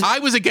 I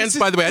was against,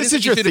 by the way, I didn't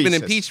think he should have been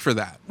impeached for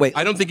that. Wait.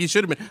 I don't think he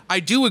should have been. I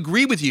do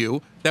agree with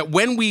you that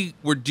when we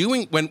were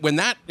when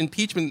that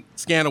impeachment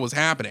scandal was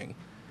happening,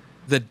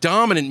 the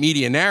dominant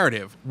media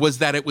narrative was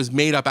that it was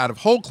made up out of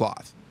whole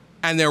cloth.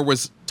 And there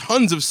was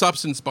tons of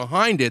substance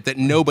behind it that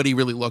nobody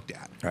really looked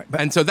at. Right.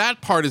 And so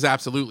that part is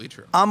absolutely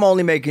true. I'm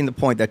only making the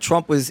point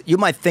that you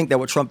might think that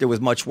what Trump did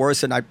was much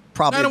worse, and I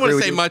probably I don't want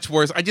agree to say with you. much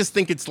worse. I just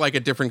think it's a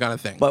different kind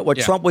of thing. But what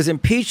Trump was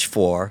impeached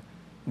for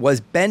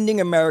was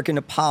bending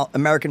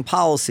American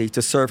policy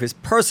to serve his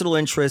personal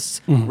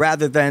interests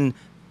rather than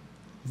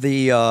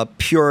the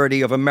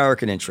purity of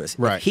American interests.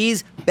 Right. If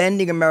he's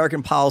bending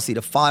American policy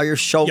to fire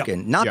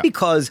Shokin, not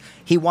because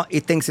he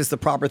thinks it's the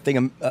proper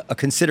thing, a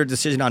considered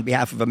decision on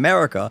behalf of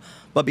America,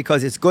 but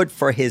because it's good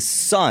for his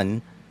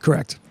son.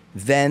 Correct.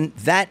 Then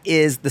that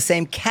is the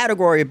same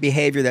category of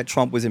behavior that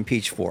Trump was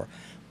impeached for.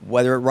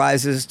 Whether it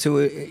rises to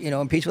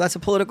impeachment, that's a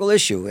political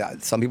issue.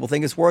 Some people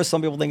think it's worse.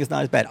 Some people think it's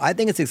not as bad. I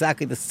think it's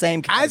exactly the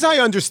same. As I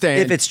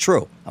understand, if it's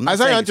true,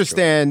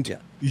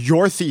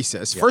 your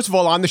thesis. First of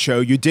all, on the show,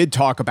 you did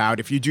talk about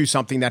if you do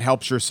something that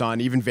helps your son,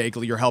 even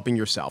vaguely, you're helping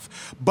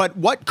yourself. But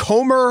what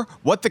Comer,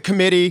 what the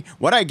committee,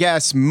 what I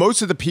guess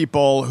most of the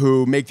people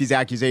who make these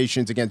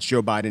accusations against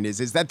Joe Biden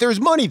is that there's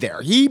money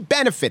there. He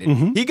benefited.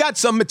 He got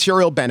some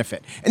material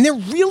benefit, and there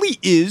really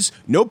is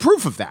no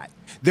proof of that.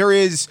 There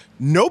is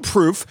no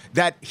proof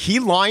that he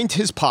lined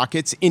his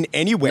pockets in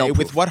any way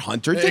with what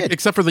Hunter did.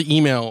 Except for the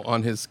email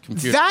on his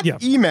computer.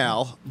 That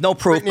email... No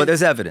proof, but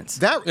there's evidence.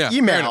 That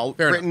email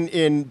written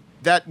in...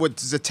 That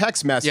was a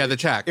text message. Yeah, the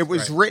text. It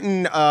was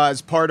written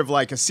as part of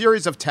a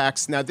series of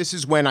texts. Now, this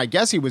is when I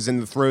guess he was in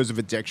the throes of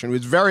addiction. He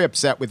was very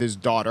upset with his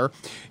daughter.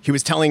 He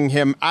was telling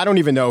him, I don't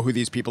even know who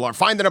these people are.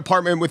 Find an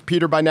apartment with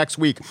Peter by next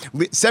week.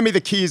 Send me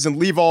the keys and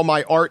leave all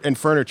my art and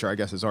furniture. I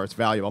guess his art's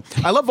valuable.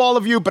 I love all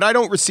of you, but I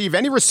don't receive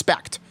any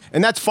respect.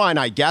 And that's fine,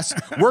 I guess.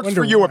 Works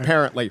for you,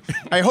 apparently.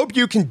 I hope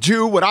you can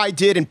do what I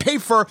did and pay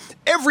for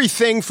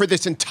everything for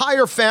this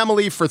entire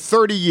family for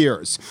 30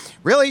 years.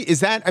 Really?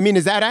 Is that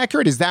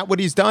accurate? Is that what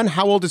he's done?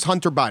 How old is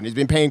Hunter Biden? He's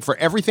been paying for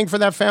everything for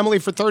that family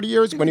for 30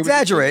 years? When he was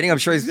exaggerating. I'm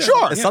sure he's...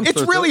 Sure.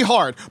 It's really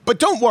hard. But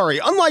don't worry.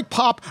 Unlike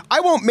Pop, I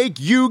won't make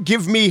you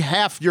give me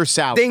half your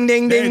salary. Ding,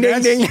 ding, ding,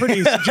 ding, ding. That's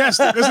pretty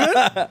suggestive, isn't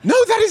it?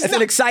 No, that is It's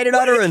an excited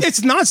utterance.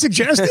 It's not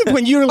suggestive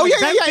when you're like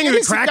that thing the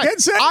crackhead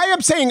said? I am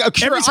saying...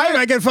 Every time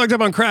I get fucked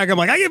up on crack, I'm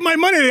like, I give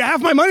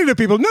half my money to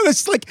people. No,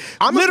 that's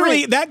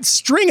literally that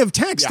string of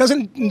text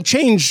doesn't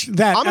change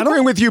that. I'm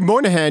agreeing with you,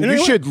 Moynihan.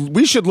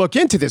 We should look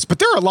into this, but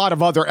there are a lot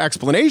of other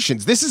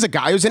explanations. This is a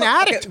guy who's an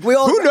addict.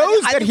 Who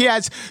knows that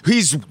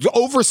he's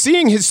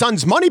overseeing his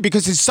son's money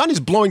because his son is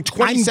blowing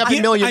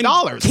 $27 million.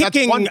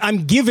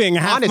 I'm giving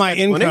half my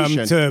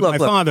income to my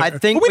father. I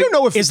think we don't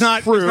know if it's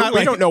not true.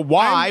 We don't know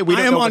why.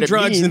 I am on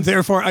drugs, and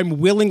therefore I'm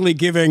willingly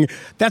giving.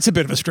 That's a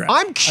bit of a stretch.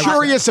 I'm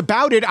curious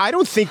about it. I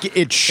don't think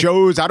it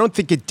shows. I don't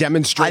think it it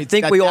demonstrates. I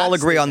think we all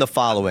agree on the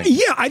following.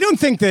 Yeah, I don't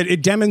think that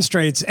it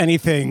demonstrates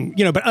anything,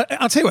 but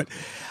I'll tell you what.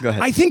 Go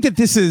ahead. I think that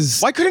this is...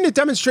 Why couldn't it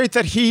demonstrate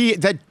that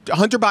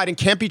Hunter Biden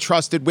can't be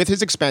trusted with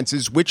his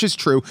expenses, which is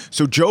true?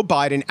 So Joe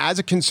Biden, as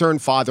a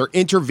concerned father,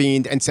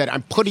 intervened and said,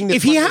 "I'm putting this."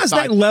 If he has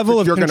that level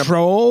of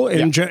control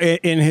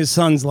in his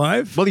son's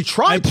life, well, he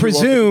tried. I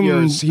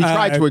presume he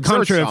tried to exert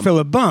contra some.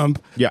 Philip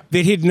Bump,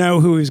 that he'd know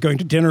who he was going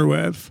to dinner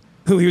with,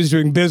 who he was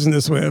doing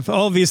business with,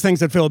 all of these things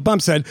that Philip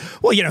Bump said.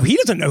 Well, he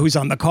doesn't know who's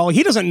on the call.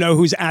 He doesn't know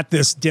who's at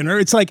this dinner.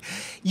 It's like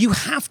you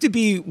have to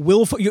be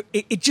willful.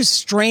 It just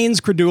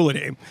strains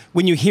credulity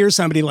when you hear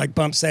somebody like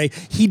Bump say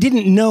he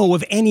didn't know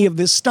of any of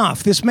this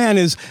stuff. This man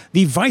is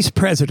the vice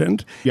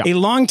president, a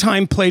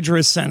longtime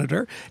plagiarist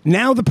senator,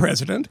 now the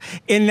president,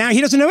 and now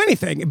he doesn't know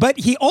anything. But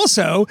he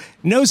also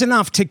knows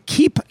enough to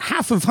keep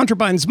half of Hunter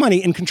Biden's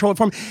money and control it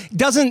for him.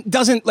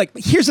 Doesn't like.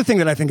 Here's the thing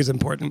that I think is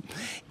important: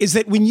 is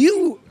that when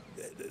you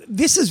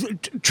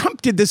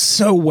Trump did this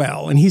so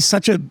well, and he's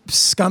such a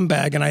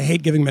scumbag, and I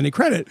hate giving him any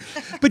credit,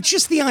 but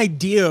just the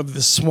idea of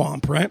the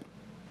swamp, right?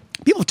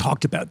 People have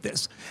talked about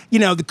this,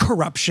 the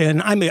corruption.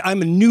 I'm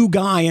a new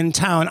guy in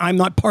town. I'm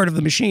not part of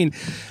the machine.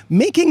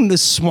 Making the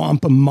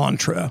swamp a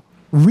mantra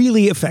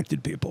really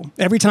affected people.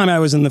 Every time I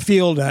was in the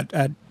field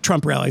at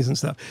Trump rallies and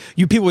stuff,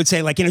 people would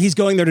say, he's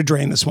going there to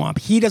drain the swamp.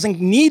 He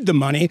doesn't need the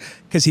money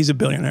because he's a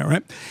billionaire,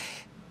 right?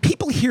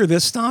 People hear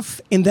this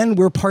stuff, and then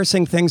we're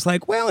parsing things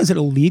like, well, is it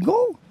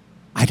illegal?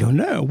 I don't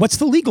know. What's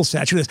the legal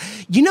statute of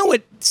this? You know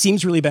what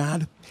seems really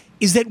bad?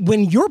 Is that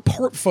when your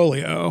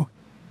portfolio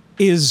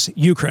is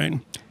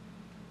Ukraine,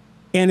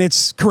 and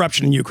it's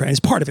corruption in Ukraine,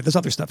 it's part of it. There's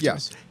other stuff too.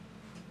 Yes.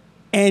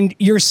 And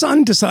your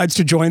son decides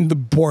to join the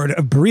board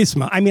of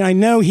Burisma. I mean, I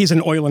know he's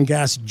an oil and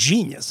gas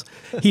genius.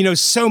 He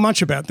knows so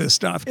much about this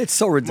stuff. It's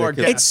so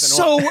ridiculous. It's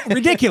so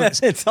ridiculous.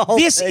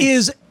 This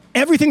is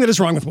everything that is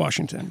wrong with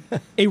Washington.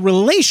 A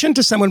relation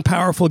to someone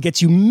powerful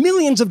gets you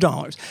millions of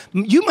dollars.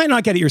 You might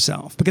not get it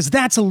yourself because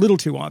that's a little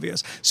too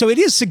obvious. So it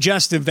is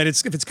suggestive that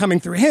if it's coming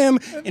through him,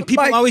 and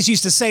people always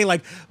used to say,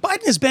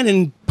 Biden has been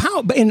in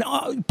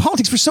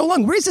politics for so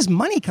long. Where's this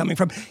money coming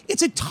from?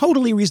 It's a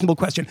totally reasonable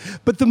question.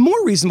 But the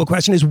more reasonable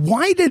question is,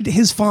 why did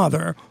his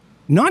father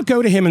not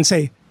go to him and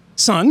say,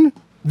 son,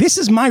 this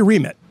is my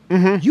remit.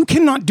 Mm-hmm. You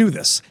cannot do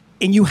this.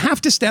 And you have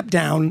to step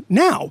down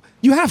now.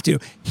 You have to.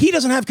 He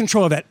doesn't have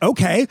control of that.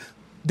 Okay.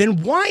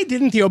 Then why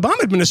didn't the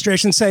Obama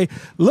administration say,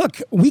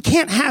 look, we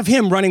can't have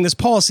him running this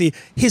policy.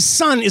 His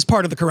son is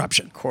part of the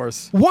corruption. Of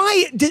course.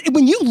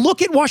 When you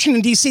look at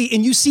Washington, D.C.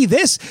 and you see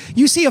this,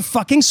 you see a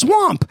fucking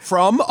swamp.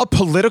 From a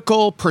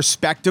political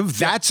perspective,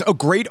 that's a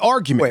great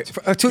argument.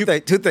 Wait, two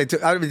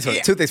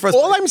things. First,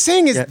 all I'm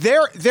saying is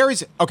there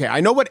is, okay, I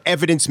know what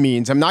evidence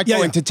means. I'm not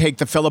going to take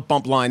the Philip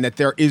Bump line that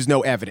there is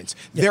no evidence.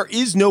 Yeah. There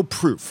is no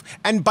proof.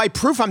 And by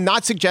proof, I'm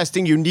not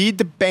suggesting you need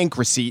the bank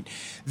receipt.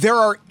 There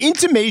are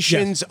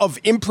intimations of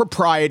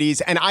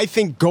improprieties, and I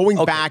think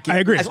going back, I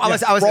agree. It's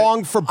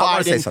wrong for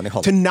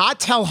Biden to not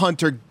tell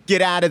Hunter,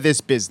 get out of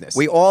this business.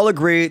 We all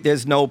agree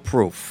there's no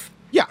proof.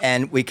 Yeah.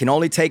 And we can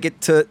only take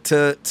it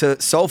to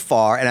so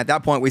far, and at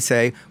that point we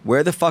say,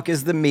 where the fuck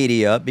is the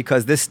media?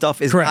 Because this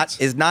stuff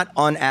is not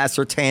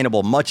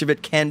unascertainable. Much of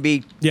it can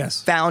be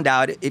found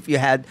out if you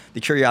had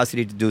the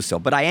curiosity to do so.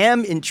 But I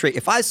am intrigued.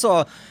 If I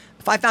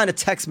found a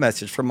text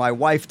message from my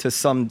wife to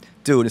some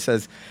dude that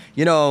says,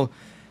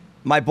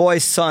 my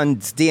boy's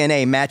son's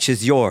DNA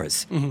matches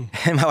yours.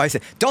 Mm-hmm. And my wife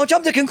said, don't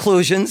jump to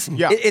conclusions.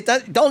 Yeah.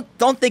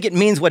 Don't think it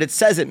means what it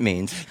says it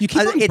means. You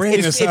keep on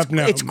bringing this up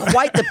now. It's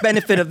quite the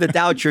benefit of the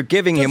doubt you're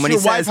giving him when he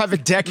says, have a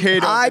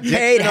decade I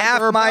paid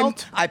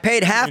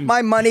half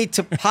my money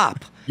to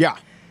Pop. Yeah.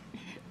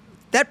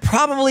 That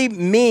probably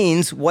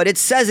means what it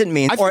says it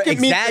means, or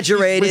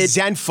exaggerated. He's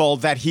resentful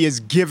that he has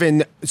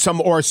given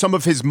some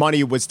of his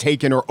money was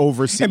taken or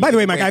overseen. And by the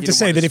way, Mike, I have to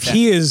say that if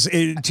he is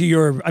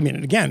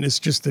again, it's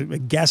just a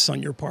guess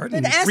on your part,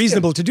 and it's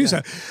reasonable to do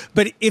so.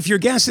 But if your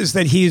guess is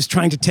that he's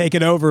trying to take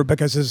it over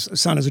because his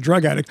son is a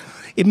drug addict,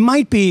 it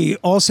might be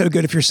also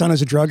good if your son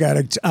is a drug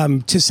addict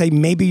to say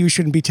maybe you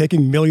shouldn't be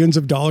taking millions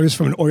of dollars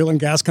from an oil and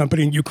gas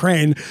company in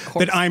Ukraine.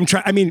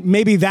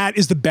 Maybe that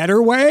is the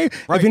better way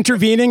of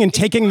intervening and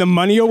taking the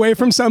money away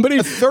from somebody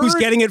who's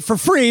getting it for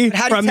free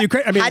from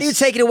Ukraine. How do you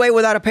take it away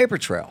without a paper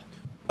trail?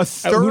 A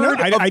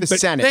third of the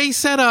Senate. They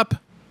set up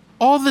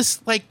all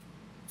this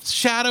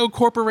shadow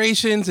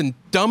corporations and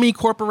dummy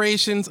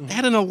corporations. They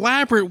had an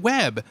elaborate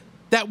web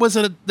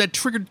that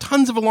triggered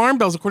tons of alarm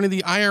bells, according to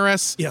the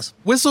IRS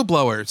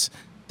whistleblowers.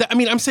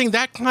 I'm saying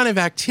that kind of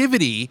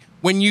activity,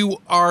 when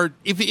you are,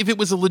 if it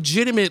was a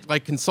legitimate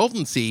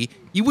consultancy,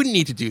 you wouldn't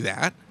need to do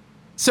that.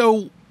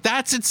 So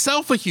that's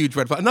itself a huge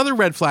red flag. Another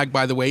red flag,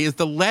 by the way, is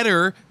the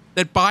letter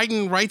that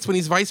Biden writes when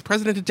he's vice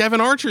president to Devin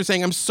Archer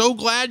saying, I'm so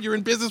glad you're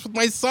in business with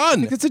my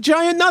son. It's a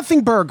giant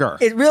nothing burger.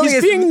 It really He's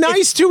is. being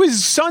nice to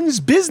his son's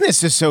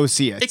business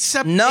associates.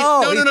 Except he's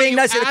being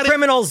nice to the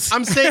criminals.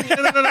 I'm saying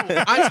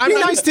no. I'm Be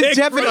nice to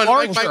Devin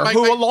Archer,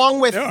 who, along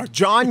with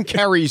John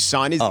Kerry's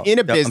son, is in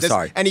a business,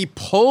 and he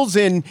pulls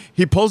in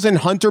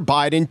Hunter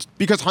Biden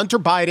because Hunter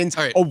Biden's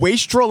a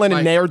wastrel and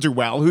a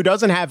ne'er-do-well who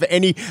doesn't have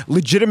any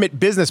legitimate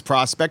business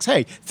prospects.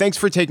 Hey, thanks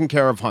for taking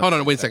care of Hunter. Hold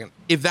on, wait a second.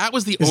 If that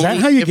was the Is only,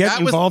 that how you get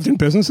involved in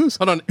businesses?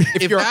 Hold on.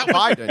 If you're that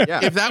Biden,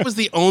 yeah. If that was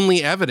the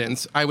only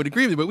evidence, I would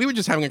agree with you. But we were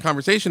just having a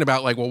conversation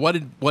about like, well, what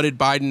did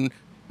Biden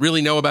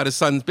really know about his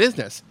son's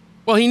business?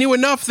 Well, he knew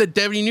enough that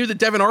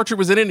Devin Archer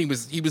was in it.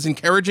 He was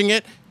encouraging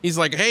it. He's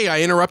like, hey,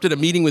 I interrupted a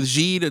meeting with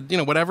Xi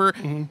to whatever.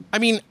 Mm-hmm. I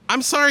mean,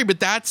 I'm sorry, but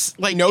that's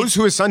like knows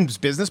who his son's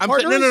business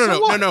partner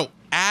is. No.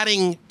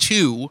 Adding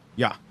to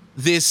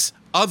this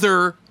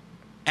other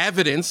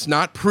evidence,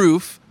 not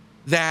proof,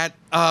 that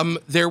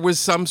there was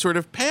some sort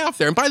of payoff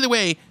there. And by the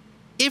way,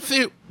 if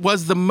it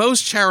was the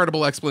most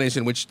charitable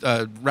explanation, which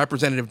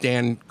Representative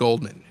Dan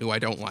Goldman, who I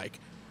don't like,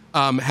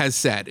 has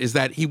said, is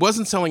that he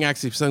wasn't selling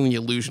access, he was selling the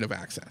illusion of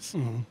access.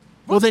 Mm-hmm.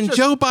 Well, then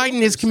Joe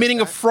Biden is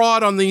committing a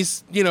fraud on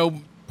these,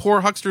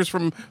 poor hucksters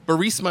from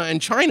Burisma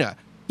and China.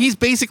 He's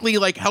basically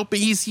like helping.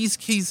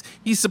 He's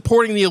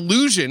supporting the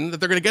illusion that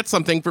they're going to get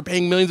something for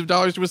paying millions of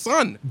dollars to his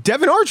son.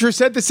 Devin Archer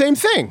said the same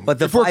thing.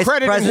 But if we're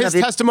crediting his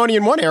testimony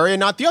in one area,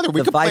 not the other,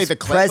 we could play the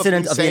clip of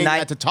him saying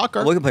that to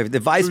Tucker. We can play. The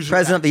vice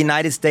president of the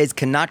United States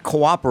cannot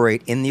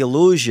cooperate in the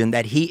illusion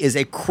that he is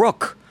a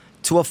crook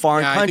to a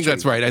foreign country. I think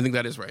that's right. I think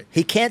that is right.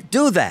 He can't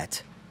do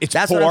that.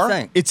 That's poor. What I'm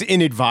saying. It's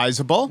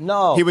inadvisable.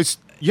 No, he was.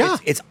 Yeah,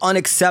 it's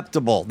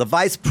unacceptable. The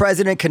vice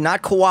president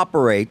cannot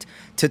cooperate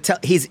to tell.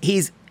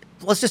 He's.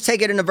 Let's just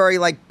take it in a very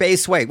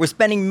base way. We're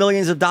spending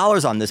millions of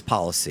dollars on this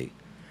policy.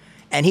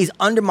 And he's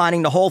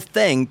undermining the whole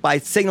thing by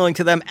signaling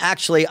to them,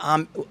 actually,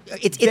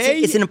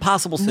 it's an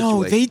impossible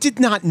situation. No, they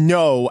did not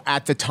know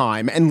at the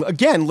time. And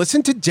again,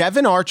 listen to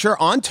Devin Archer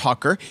on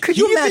Tucker. Could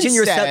you imagine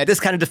this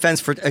kind of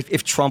defense for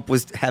if Trump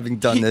was having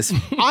done this?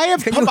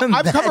 I've come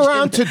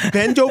around to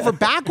bend over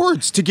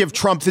backwards to give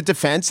Trump the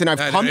defense, and I've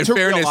come to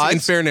realize. In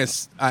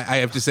fairness, I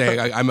have to say,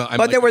 I'm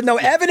but there was no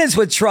evidence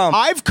with Trump.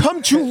 I've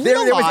come to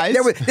realize.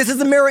 This is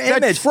the mirror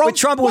image. With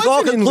Trump, it was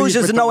all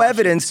conclusions and no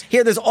evidence.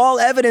 Here, there's all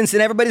evidence,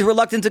 and everybody's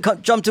reluctant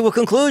to jump to a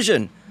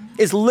conclusion.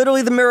 It's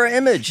literally the mirror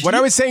image. What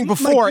I was saying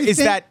before is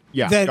that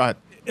go ahead.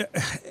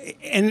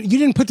 And you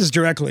didn't put this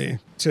directly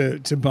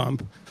to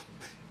Bump,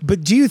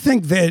 but do you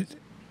think that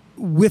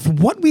with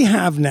what we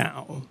have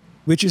now,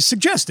 which is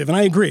suggestive, and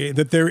I agree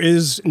that there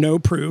is no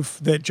proof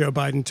that Joe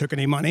Biden took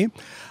any money,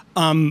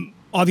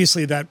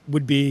 obviously that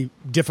would be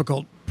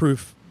difficult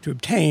proof to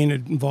obtain.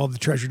 It involved the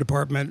Treasury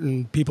Department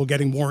and people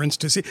getting warrants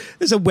to see.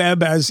 There's a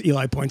web, as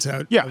Eli points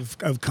out,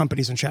 of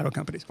companies and shadow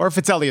companies. Or if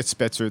it's Elliot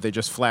Spitzer, they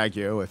just flag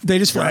you. They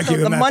just flag you.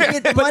 The money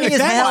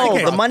is held.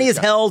 The money is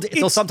held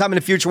until sometime in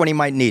the future when he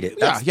might need it.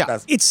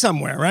 It's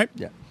somewhere, right?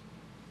 Yeah.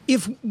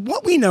 If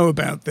what we know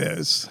about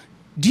this,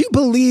 do you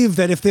believe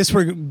that if this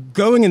were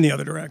going in the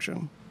other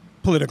direction,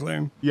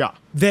 politically,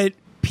 that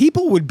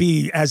people would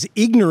be as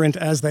ignorant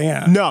as they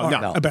are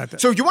about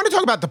this? So you want to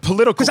talk about the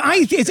political?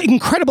 Because it's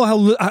incredible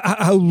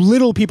how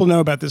little people know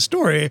about this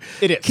story.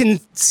 It is.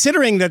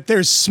 Considering that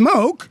there's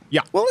smoke.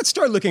 Yeah. Well, let's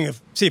start looking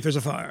see if there's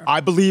a fire. I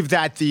believe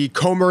that the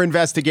Comer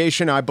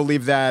investigation, I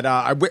believe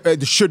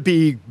that should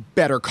be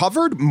better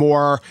covered,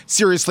 more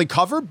seriously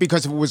covered,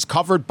 because if it was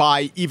covered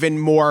by even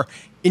more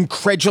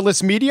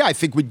incredulous media, I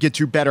think we'd get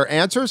to better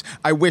answers.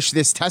 I wish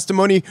this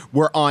testimony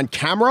were on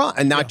camera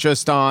and not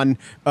just on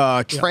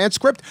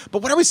transcript.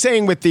 But what I was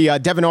saying with the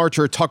Devin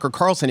Archer, Tucker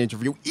Carlson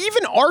interview,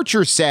 even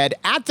Archer said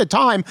at the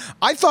time,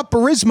 I thought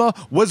Burisma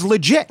was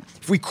legit.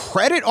 If we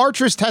credit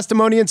Archer's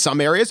testimony in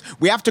some areas,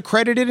 we have to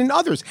credit it in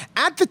others.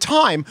 At the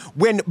time,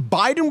 when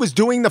Biden was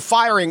doing the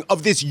firing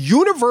of this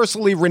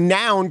universally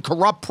renowned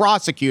corrupt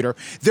prosecutor,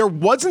 there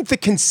wasn't the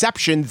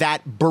conception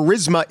that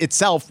Burisma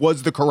itself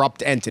was the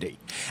corrupt entity.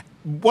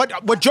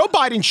 What Joe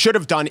Biden should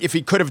have done, if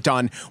he could have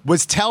done,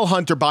 was tell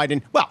Hunter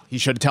Biden, well, he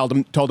should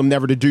have told him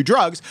never to do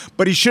drugs,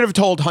 but he should have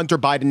told Hunter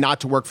Biden not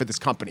to work for this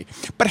company.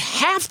 But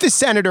half the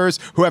senators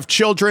who have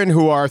children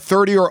who are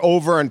 30 or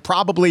over, and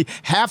probably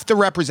half the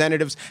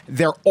representatives,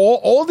 they're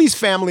all these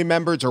family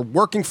members are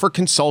working for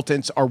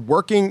consultants, are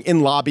working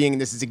in lobbying,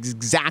 and this is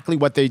exactly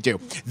what they do.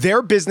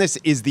 Their business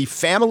is the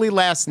family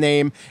last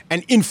name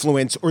and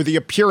influence, or the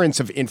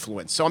appearance of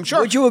influence. So I'm sure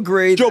Would you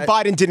agree Joe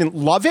Biden didn't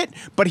love it,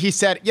 but he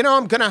said,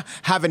 I'm going to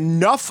have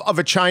enough of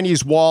a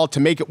Chinese wall to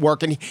make it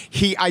work. And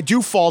I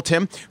do fault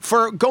him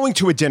for going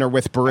to a dinner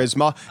with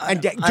Burisma and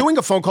doing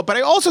a phone call. But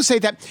I also say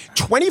that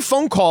 20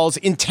 phone calls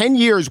in 10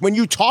 years, when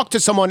you talk to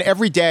someone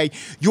every day,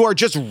 you are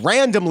just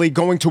randomly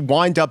going to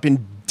wind up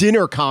in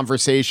dinner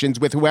conversations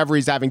with whoever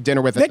he's having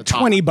dinner with at the time.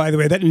 20, by the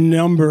way, that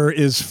number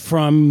is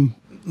from...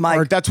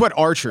 Mike, that's what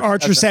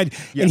Archer said,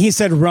 and he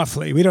said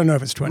roughly. We don't know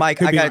if it's 20.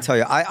 Mike, I got to tell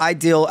you, I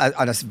deal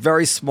on a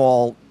very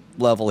small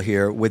level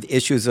here with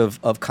issues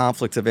of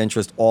conflicts of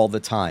interest all the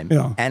time.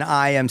 Yeah. And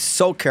I am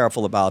so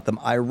careful about them.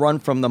 I run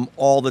from them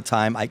all the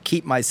time. I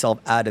keep myself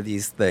out of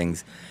these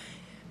things.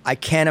 I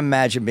can't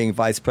imagine being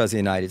vice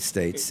president of the United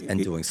States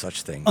and doing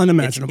such things.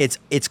 Unimaginable.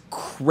 It's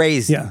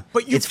crazy. Yeah.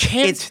 But you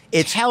can't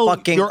it's tell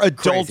fucking your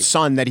adult crazy.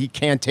 son that he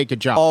can't take a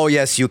job. Oh,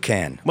 yes, you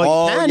can. Well, you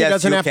oh, can. He yes,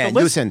 doesn't you have to can.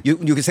 listen. You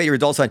can say to your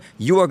adult son,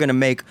 you are going to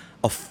make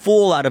a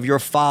fool out of your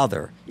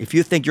father if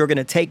you think you're going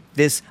to take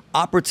this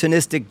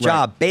opportunistic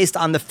job based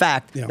on the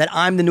fact that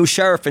I'm the new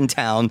sheriff in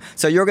town.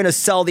 So you're going to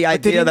sell the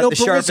idea that the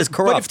sheriff is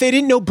corrupt. But if they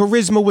didn't know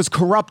Burisma was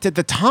corrupt at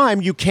the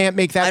time, you can't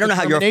make that I don't know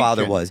how your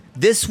father was.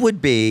 This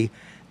would be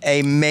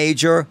a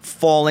major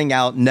falling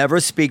out, never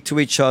speak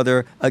to each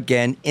other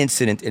again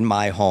incident in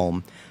my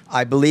home.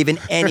 I believe in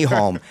any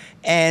home,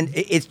 and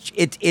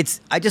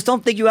it's. I just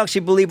don't think you actually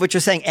believe what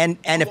you're saying. And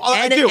if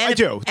I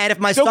do. And if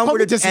my Don't son call were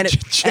me to and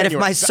if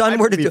my son I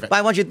were to do, believe it.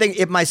 I want you to think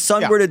if my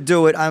son were to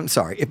do it. I'm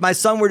sorry. If my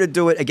son were to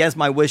do it against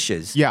my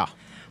wishes,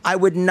 I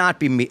would not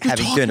be You're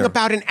having talking dinner.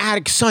 about an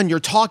addict son. You're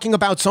talking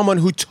about someone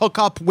who took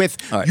up with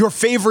your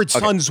favorite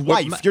son's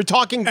wife. You're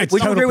talking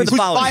Would you agree with the who's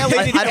following?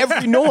 violated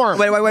every norm.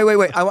 Wait.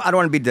 I don't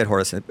want to be dead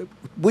horse.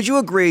 Would you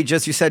agree?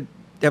 Just you said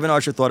Devin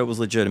Archer thought it was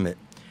legitimate.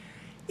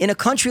 In a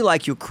country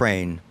like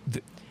Ukraine,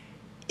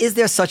 is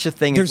there such a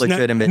thing as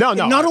legitimate? No.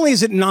 Not only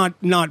is it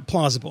not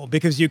plausible,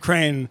 because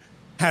Ukraine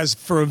has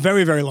for a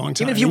very, very long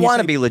time. Even if you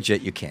want to be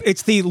legit, you can't.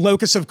 It's the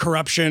locus of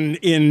corruption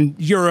in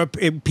Europe.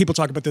 People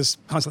talk about this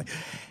constantly.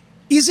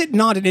 Is it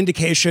not an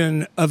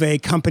indication of a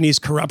company's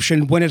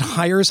corruption when it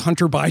hires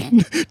Hunter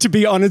Biden to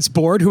be on its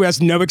board, who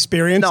has no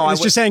experience? No, and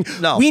it's just saying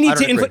we need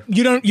to input.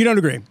 You don't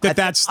agree that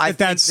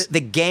that's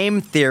the game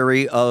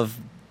theory of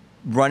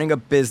running a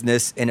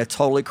business in a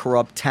totally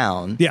corrupt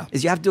town.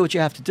 Is you have to do what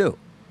you have to do.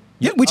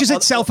 Yeah, which is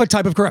itself a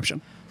type of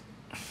corruption.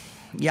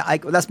 Yeah,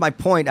 that's my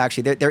point,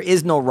 actually. There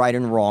is no right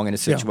and wrong in a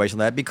situation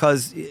like that,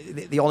 because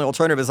the only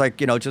alternative is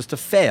just to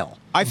fail.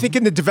 I think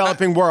in the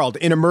developing world,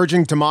 in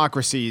emerging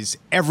democracies,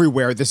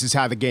 everywhere, this is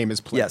how the game is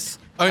played. Yes.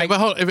 Okay,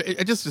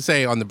 but just to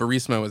say on the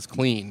Burisma was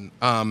clean.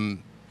 I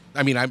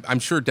mean, I'm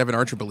sure Devin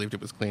Archer believed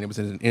it was clean. It was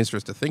in his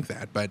interest to think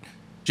that. But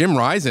Jim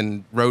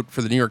Risen wrote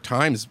for the New York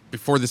Times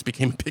before this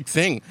became a big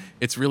thing.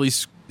 It's really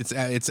it's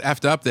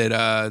effed up that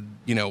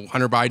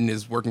Hunter Biden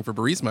is working for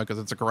Burisma because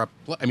it's a corrupt.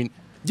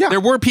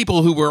 There were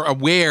people who were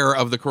aware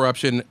of the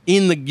corruption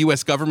in the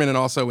U.S. government and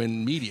also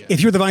in media.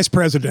 If you're the vice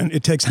president,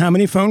 it takes how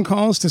many phone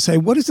calls to say,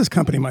 what is this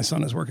company my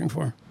son is working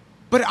for?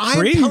 But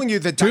I'm telling you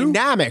the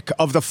dynamic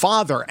of the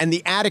father and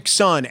the addict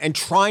son and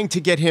trying to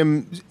get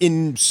him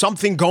in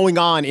something going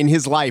on in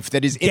his life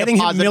that is getting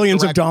him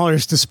millions of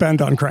dollars to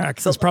spend on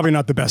crack is probably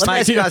not the best. Can I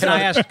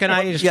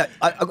ask? Yeah,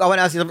 I want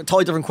to ask you a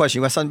totally different question.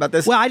 You want something about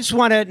this? Well, I just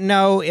want to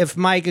know if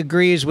Mike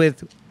agrees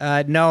with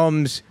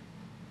Noam's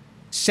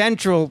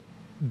central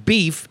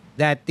beef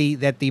that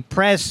the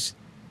press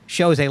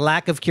shows a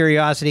lack of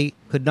curiosity,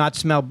 could not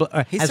smell,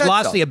 has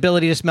lost the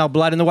ability to smell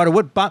blood in the water.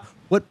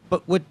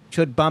 What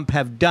should Bump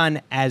have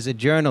done as a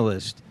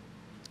journalist?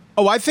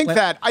 Oh, I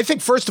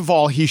think first of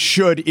all, he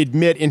should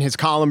admit in his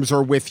columns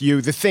or with you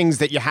the things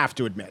that you have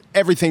to admit.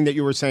 Everything that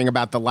you were saying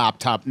about the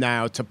laptop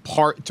now, to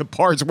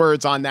parse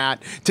words on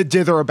that, to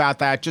dither about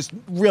that, just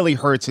really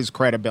hurts his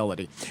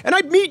credibility. And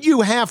I'd meet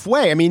you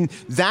halfway. I mean,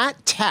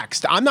 that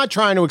text, I'm not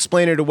trying to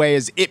explain it away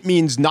as it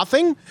means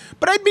nothing,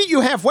 but I'd meet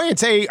you halfway and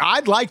say,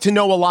 I'd like to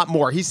know a lot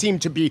more. He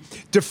seemed to be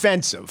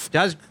defensive.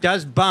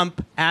 Does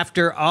Bump,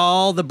 after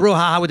all the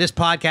brouhaha with this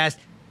podcast,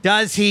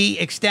 does he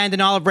extend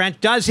an olive branch?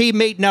 Does he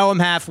meet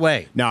Noam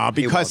halfway? No,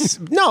 because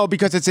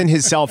it's in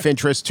his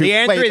self-interest to. The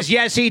answer is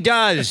yes, he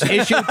does.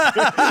 Issue 2.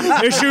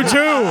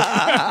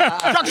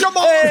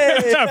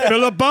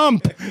 Philip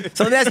Bump.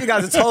 So let me ask you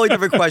guys a totally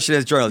different question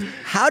as journalists.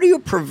 How do you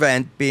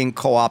prevent being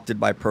co-opted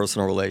by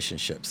personal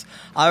relationships?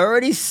 I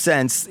already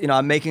sense,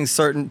 I'm making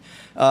certain,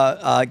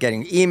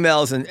 getting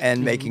emails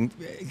and making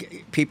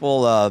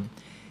people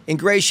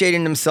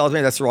ingratiating themselves.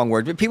 Maybe that's the wrong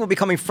word, but people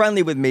becoming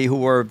friendly with me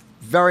who are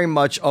very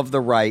much of the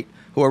right,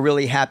 who are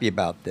really happy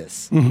about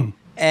this. Mm-hmm.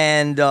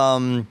 And,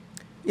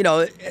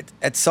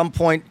 at some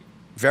point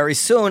very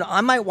soon,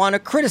 I might want to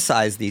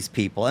criticize these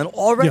people. And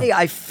already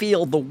I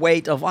feel the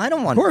weight of, I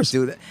don't want to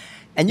do that.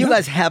 And you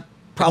guys have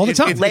probably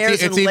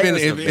layers and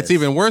layers of this. It's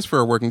even worse for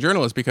a working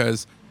journalist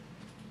because,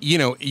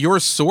 your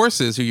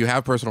sources who you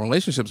have personal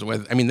relationships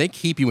with, they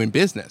keep you in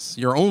business.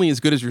 You're only as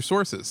good as your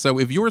sources. So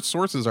if your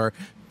sources are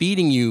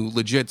feeding you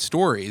legit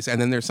stories and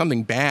then there's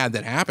something bad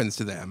that happens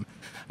to them,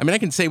 I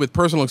can say with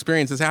personal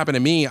experience, this happened to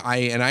me. I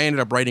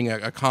ended up writing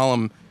a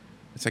column.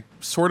 It's like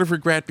sort of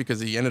regret because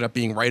he ended up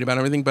being right about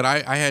everything. But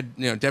I had,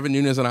 Devin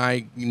Nunes and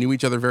I knew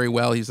each other very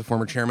well. He's the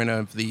former chairman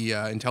of the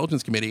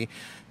Intelligence Committee.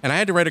 And I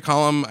had to write a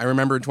column, I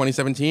remember in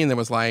 2017, that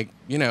was like,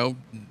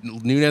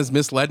 Nunes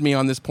misled me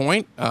on this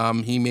point.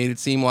 He made it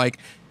seem like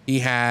he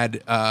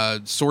had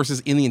sources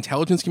in the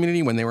intelligence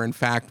community when they were in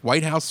fact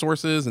White House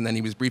sources. And then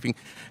he was briefing.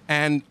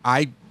 And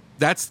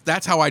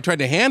that's how I tried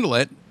to handle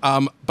it.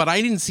 But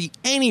I didn't see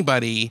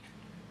anybody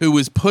who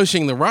was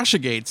pushing the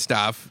Russiagate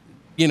stuff,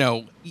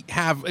 no.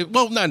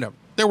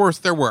 There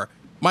were.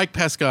 Mike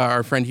Pesca,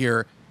 our friend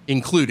here,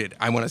 included,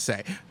 I want to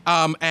say.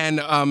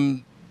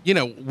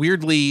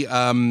 Weirdly,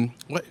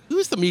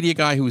 who's the media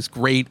guy who was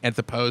great at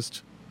the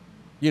Post?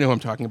 You know who I'm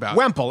talking about.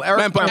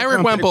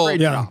 Eric Wemple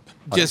Yeah.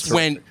 just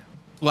went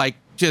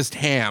just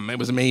ham. It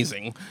was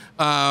amazing.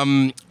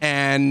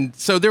 And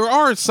so there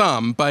are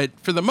some, but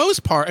for the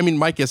most part, I mean,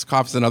 Mike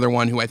Iskoff is another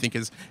one who I think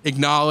has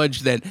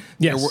acknowledged that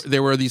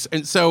there were these.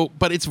 And so,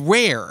 but it's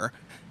rare.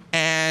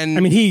 And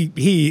I mean,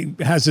 he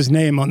has his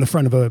name on the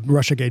front of a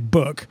Russiagate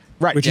book,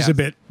 right? Which is a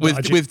bit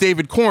dodgy. with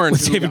David Korn,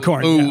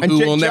 who And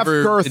will Jeff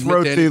never Girth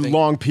wrote the anything.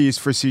 long piece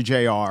for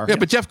CJR. Yeah,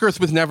 but Jeff Girth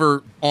was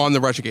never on the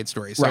Russiagate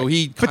story, so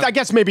right. But I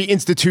guess maybe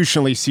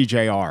institutionally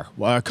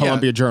CJR,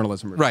 Columbia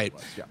Journalism Review. Right.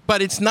 Yeah.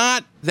 But it's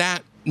not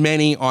that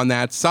many on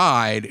that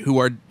side who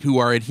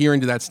are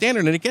adhering to that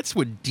standard, and it gets to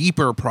a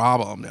deeper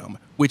problem,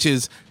 which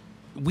is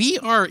we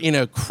are in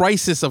a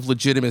crisis of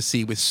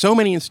legitimacy with so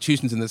many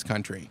institutions in this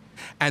country.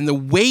 And the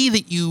way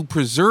that you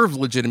preserve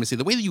legitimacy,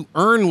 the way that you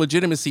earn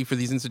legitimacy for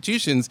these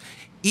institutions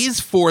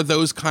is for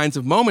those kinds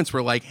of moments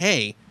where, like,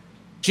 hey,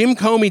 Jim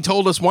Comey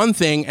told us one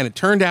thing and it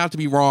turned out to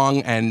be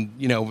wrong, and,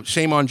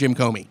 shame on Jim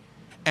Comey.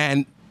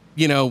 And,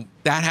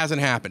 that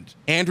hasn't happened.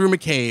 Andrew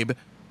McCabe,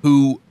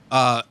 who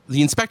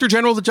the Inspector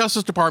General of the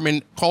Justice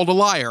Department called a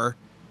liar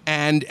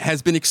and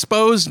has been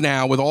exposed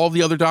now with all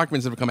the other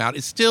documents that have come out,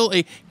 is still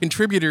a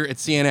contributor at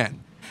CNN.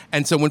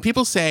 And so when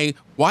people say,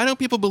 why don't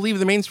people believe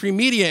the mainstream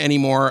media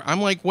anymore?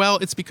 I'm like, well,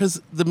 it's because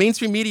the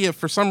mainstream media,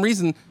 for some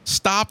reason,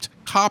 stopped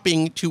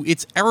copying to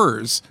its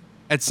errors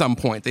at some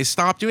point. They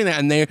stopped doing that,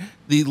 and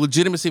the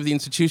legitimacy of the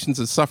institutions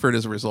has suffered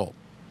as a result.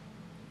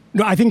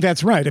 No, I think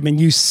that's right. I mean,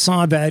 you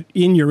saw that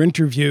in your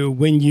interview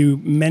when you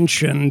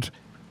mentioned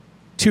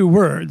two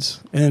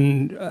words.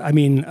 And I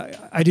mean,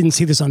 I didn't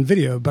see this on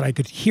video, but I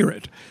could hear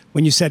it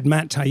when you said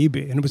Matt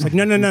Taibbi. And it was like,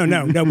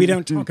 no, we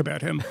don't talk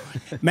about him.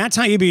 Matt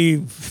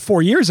Taibbi,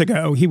 4 years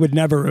ago, he would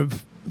never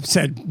have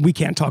said, we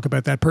can't talk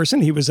about that person.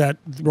 He was at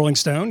Rolling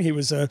Stone. He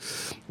was a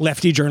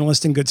lefty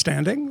journalist in good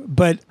standing.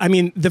 But I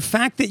mean, the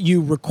fact that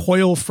you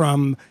recoil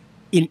from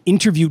an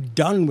interview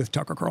done with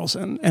Tucker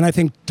Carlson, and I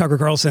think Tucker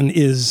Carlson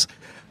is...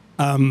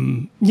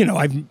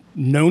 I've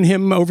known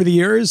him over the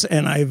years,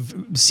 and I've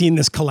seen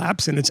this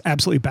collapse, and it's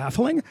absolutely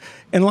baffling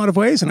in a lot of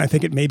ways. And I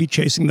think it may be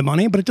chasing the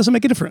money, but it doesn't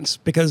make a difference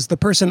because the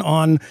person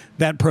on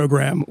that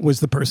program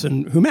was the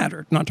person who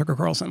mattered, not Tucker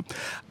Carlson.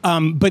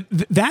 But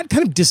that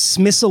kind of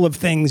dismissal of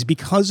things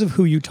because of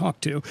who you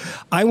talk to.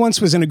 I once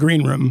was in a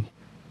green room,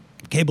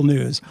 cable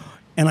news,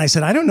 and I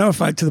said, I don't know if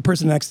to the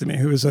person next to me,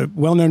 who is a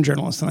well-known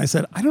journalist, and I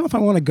said, I don't know if I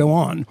want to go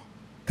on,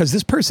 because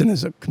this person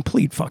is a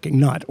complete fucking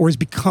nut or is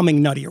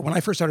becoming nuttier. When I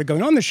first started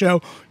going on the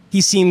show,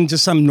 he seemed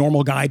just some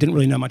normal guy, didn't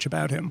really know much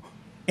about him.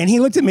 And he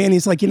looked at me and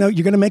he's like, you're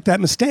going to make that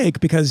mistake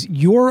because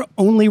you're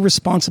only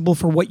responsible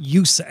for what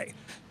you say.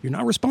 You're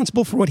not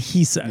responsible for what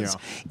he says.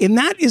 Yeah. And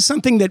that is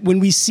something that when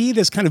we see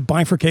this kind of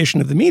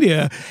bifurcation of the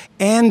media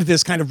and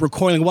this kind of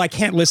recoiling, well, I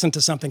can't listen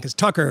to something because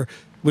Tucker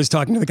was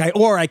talking to the guy,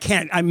 or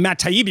I'm Matt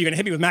Taibbi, you're going to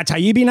hit me with Matt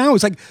Taibbi now?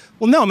 It's like,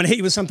 well, no, I'm going to hit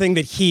you with something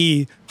that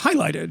he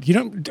highlighted. You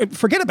don't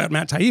forget about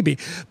Matt Taibbi.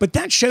 But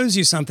that shows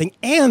you something,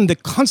 and the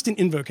constant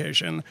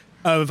invocation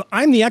of,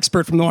 I'm the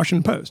expert from the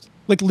Washington Post.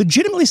 Like,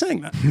 legitimately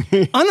saying that.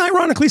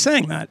 Unironically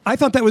saying that. I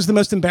thought that was the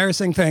most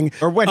embarrassing thing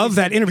of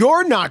that interview.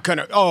 You're not going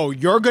to,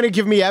 you're going to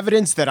give me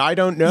evidence that I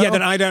don't know? Yeah,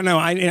 that I don't know.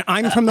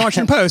 I'm from the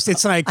Washington Post.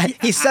 It's like...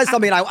 he says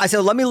something, I said,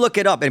 let me look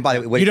it up. And by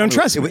the way, you don't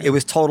trust me. It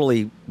was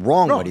totally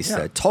wrong what he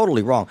said.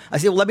 Totally wrong. I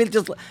said, well, let me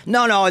just...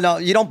 No,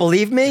 you don't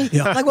believe me?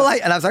 Yeah.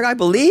 Like, and I was like, I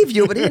believe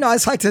you, but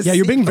it's like to... Yeah,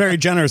 you're being very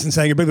generous in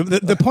saying it, but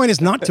the point is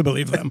not to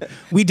believe them.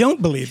 We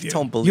don't believe you.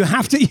 Don't believe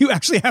you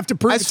actually have to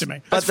prove it to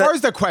me. As far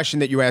as the question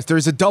that you asked,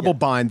 there's a double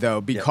bind,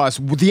 though, because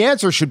the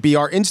answer should be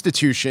our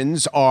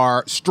institutions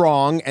are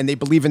strong and they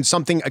believe in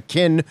something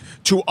akin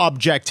to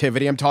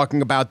objectivity. I'm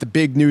talking about the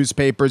big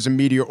newspapers and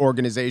media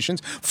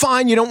organizations.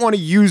 Fine, you don't want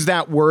to use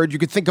that word. You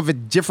could think of a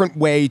different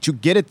way to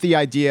get at the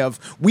idea of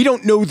we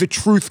don't know the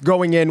truth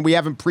going in. We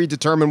haven't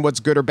predetermined what's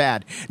good or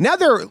bad. Now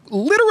there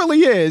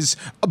literally is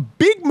a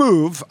big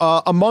move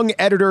among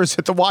editors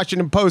at the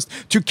Washington Post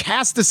to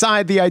cast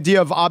aside the idea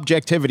of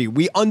objectivity.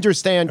 We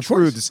understand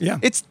truths. Yeah.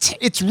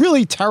 It's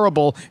really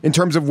terrible in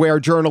terms of where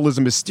journalism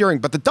is steering.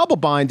 But the double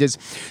bind is,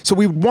 so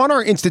we want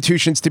our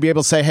institutions to be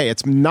able to say, hey,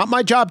 it's not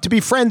my job to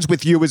be friends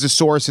with you as a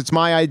source. It's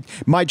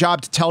my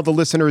job to tell the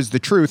listeners the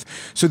truth.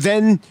 So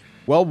then,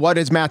 well, what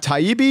is Matt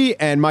Taibbi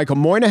and Michael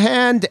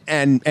Moynihan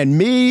and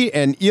me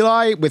and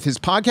Eli with his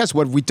podcast?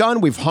 What have we done?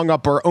 We've hung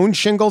up our own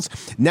shingles.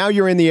 Now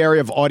you're in the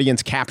area of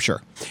audience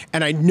capture.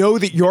 And I know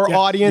that your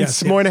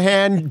audience,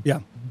 Moynihan,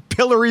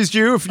 pillories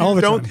you if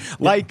you don't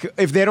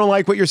if they don't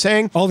like what you're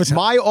saying. All the time.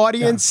 My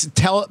audience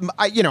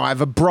I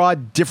have a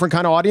broad, different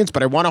kind of audience,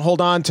 but I want to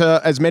hold on to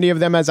as many of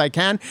them as I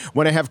can.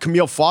 When I have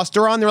Camille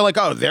Foster on, they're like,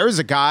 oh, there's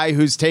a guy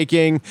who's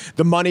taking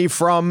the money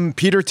from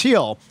Peter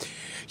Thiel.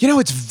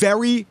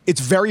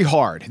 It's very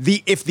hard.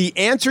 If the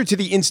answer to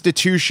the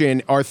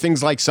institution are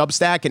things like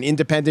Substack and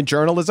independent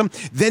journalism,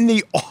 then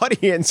the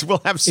audience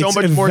will have so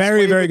much more.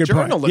 Very, very good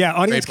journalism. point. Yeah,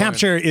 audience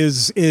capture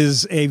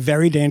is a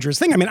very dangerous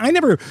thing. I mean, I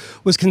never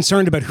was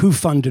concerned about who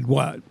funded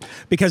what,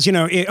 because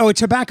a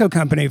tobacco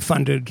company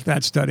funded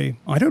that study.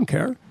 I don't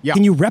care. Yeah.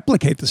 Can you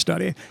replicate the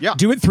study? Yeah.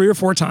 Do it 3 or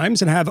 4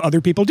 times and have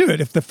other people do it.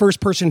 If the first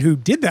person who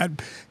did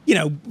that,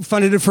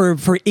 funded it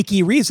for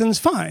icky reasons,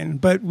 fine.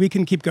 But we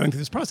can keep going through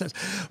this process.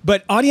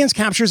 But audience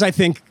captures, I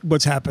think,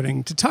 what's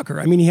happening to Tucker.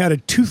 I mean, he had a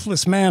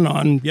toothless man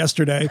on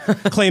yesterday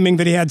claiming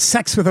that he had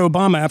sex with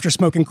Obama after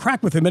smoking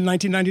crack with him in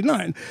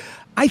 1999.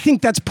 I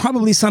think that's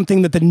probably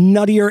something that the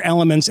nuttier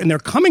elements, and they're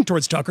coming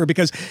towards Tucker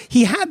because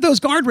he had those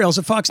guardrails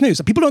at Fox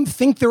News. People don't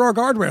think there are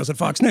guardrails at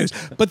Fox News,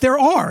 but there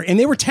are, and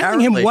they were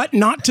telling him what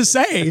not to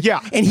say. Yeah.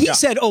 And he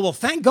said, "Oh, well,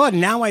 thank God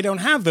now I don't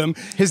have them."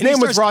 His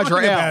name was Roger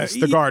Ailes,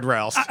 the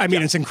guardrails. I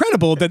mean, it's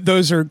incredible that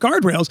those are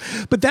guardrails,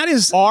 but that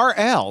is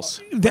R.L.'s.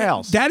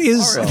 That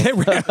is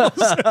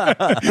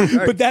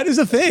but that is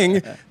a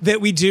thing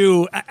that we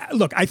do.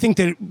 Look, I think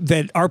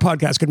that our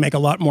podcast could make a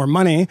lot more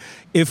money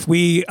if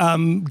we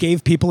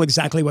gave people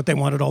exactly what they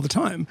wanted all the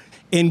time.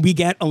 And we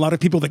get a lot of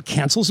people that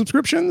cancel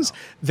subscriptions,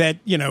 that,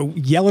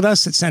 yell at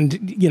us, that send,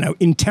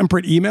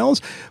 intemperate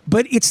emails.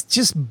 But it's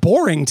just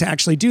boring to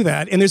actually do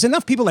that. And there's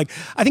enough people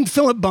I think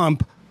Philip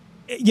Bump,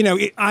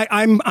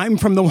 I'm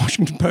from the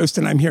Washington Post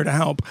and I'm here to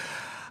help.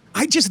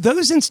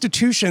 Those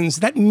institutions,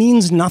 that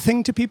means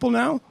nothing to people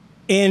now.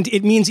 And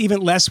it means even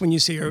less when you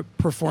see a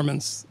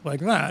performance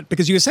like that,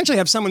 because you essentially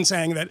have someone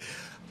saying that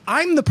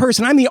I'm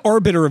the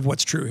arbiter of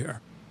what's true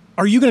here.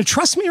 Are you going to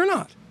trust me or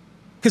not?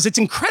 Because it's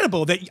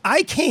incredible that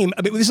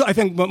this is, I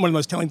think, one of the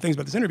most telling things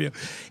about this interview,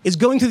 is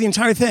going through the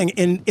entire thing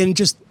and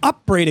just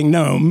upbraiding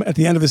Noam at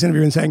the end of this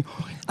interview and saying,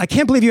 "I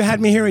can't believe you had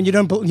me here and you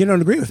don't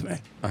agree with me.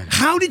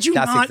 How did you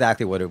not?" That's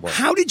exactly what it was.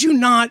 How did you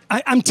not?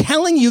 I'm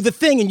telling you the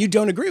thing and you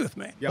don't agree with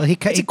me. Well, he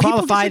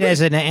qualified as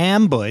an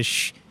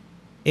ambush.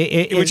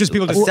 It was just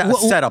people a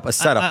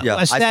setup. Yeah,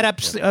 a setup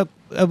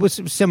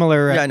was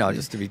similar. Yeah, I know.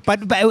 Just to be.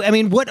 But I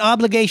mean, what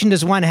obligation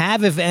does one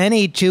have, if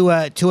any, to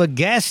a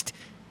guest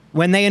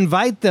when they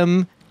invite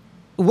them?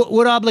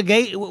 What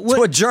obligate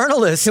to a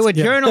journalist to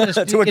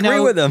agree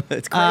with them?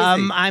 It's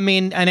crazy. I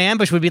mean, an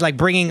ambush would be like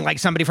bringing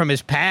somebody from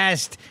his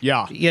past,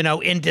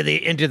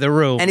 into the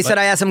room. And he said,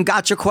 "I asked him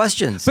gotcha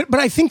questions." But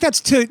I think that's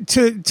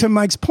to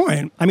Mike's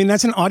point. I mean,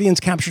 that's an audience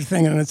capture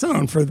thing on its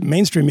own for the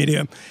mainstream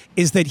media,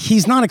 is that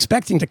he's not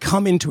expecting to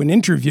come into an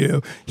interview.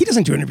 He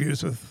doesn't do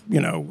interviews with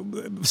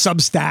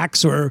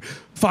Substacks or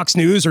Fox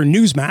News or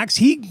Newsmax.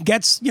 He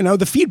gets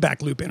the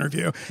feedback loop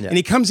interview, and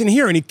he comes in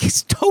here and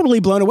he's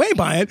totally blown away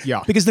by it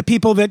because the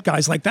people that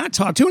guys like that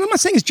talk to, and I'm not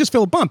saying it's just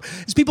Philip Bump,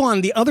 it's people on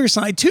the other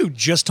side too,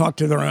 just talk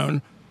to their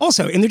own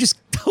also, and they're just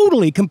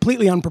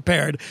completely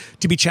unprepared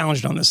to be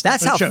challenged on this.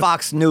 That's how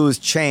Fox News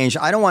changed.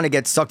 I don't want to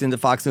get sucked into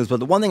Fox News,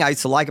 but the one thing I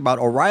used to like about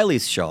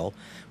O'Reilly's show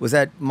was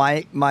that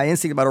my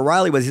instinct about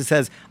O'Reilly was he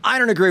says, "I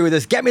don't agree with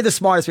this. Get me the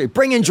smartest way.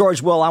 Bring in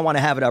George Will. I want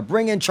to have it up.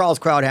 Bring in Charles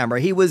Krauthammer."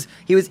 He was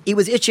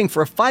itching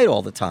for a fight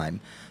all the time.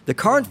 The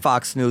current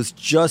Fox News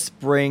just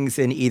brings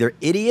in either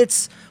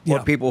idiots or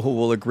people who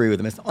will agree with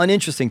them. It's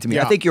uninteresting to me.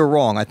 I think you're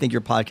wrong. I think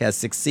your podcast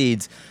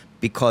succeeds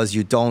because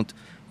you don't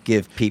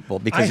give people,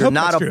 because you're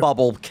not a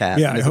bubble cat.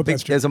 Yeah, I hope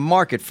that's true. There's a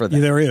market for that.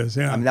 Yeah, there is,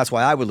 yeah. I mean, that's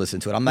why I would listen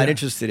to it. I'm not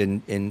interested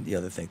in the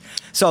other things.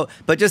 So,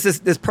 but just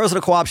this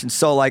personal co-option.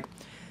 So,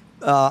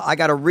 I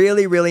got a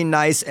really, really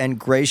nice and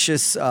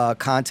gracious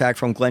contact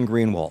from Glenn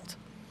Greenwald,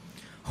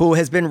 who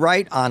has been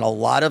right on a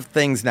lot of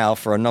things now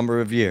for a number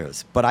of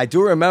years. But I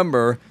do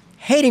remember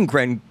hating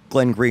Glenn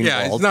Greenwald.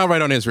 Yeah, he's not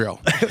right on Israel.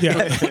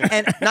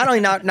 And not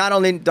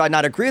only do I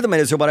not agree with him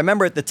in Israel, but I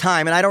remember at the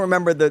time, and I don't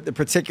remember the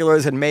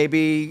particulars, and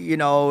maybe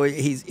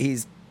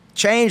he's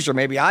changed, or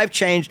maybe I've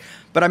changed,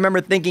 but I remember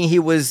thinking he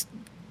was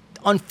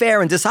unfair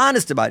and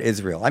dishonest about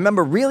Israel. I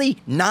remember really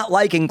not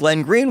liking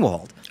Glenn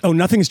Greenwald. Oh,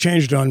 nothing's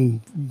changed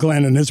on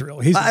Glenn and Israel.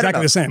 He's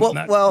exactly the same.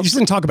 Well, he just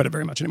didn't talk about it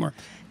very much anymore.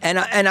 And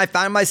I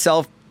found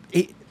myself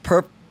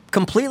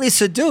completely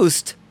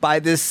seduced by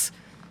this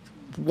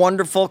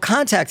wonderful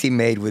contact he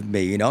made with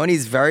me, and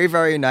he's very,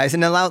 very nice.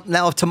 And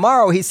now if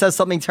tomorrow he says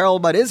something terrible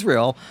about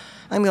Israel,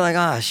 I'm like,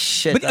 oh,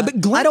 shit.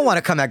 But Glenn, I don't want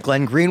to come at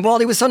Glenn Greenwald.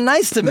 He was so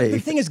nice to me. The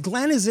thing is,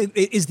 Glenn is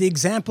the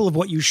example of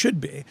what you should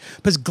be.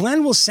 Because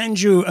Glenn will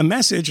send you a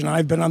message, and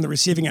I've been on the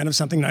receiving end of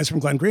something nice from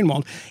Glenn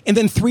Greenwald, and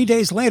then 3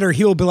 days later,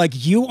 he will be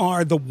like, you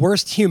are the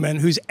worst human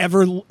who's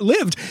ever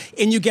lived,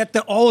 and you get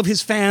all of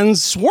his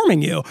fans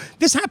swarming you.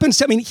 This happens.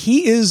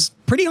 He is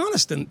pretty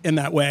honest in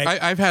that way.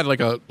 I've had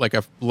like a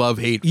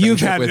love-hate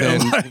friendship with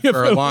him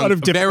for a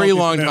very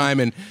long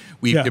time, and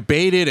we've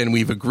debated and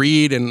we've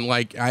agreed, and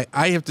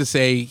I have to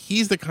say,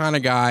 he's the kind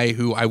of guy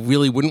who I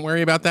really wouldn't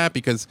worry about that,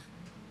 because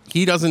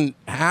he doesn't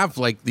have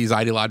these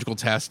ideological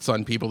tests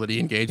on people that he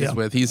engages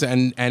with.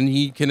 And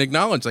he can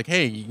acknowledge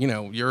hey,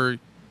 you're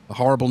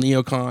horrible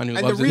neocon who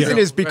And loves the reason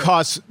it. is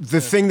because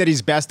the thing that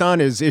he's best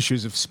on is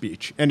issues of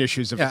speech and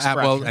issues of expression.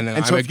 Well,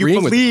 and so I'm if you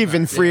agreeing with believe him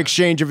in on that, free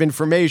exchange of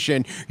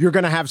information, you're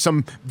going to have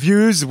some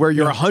views where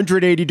you're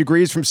 180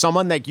 degrees from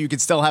someone that you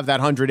could still have that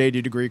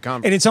 180-degree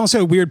conversation. And it's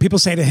also weird. People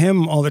say to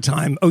him all the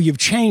time, "Oh, you've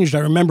changed. I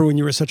remember when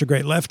you were such a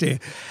great lefty."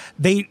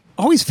 They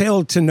always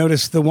fail to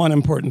notice the one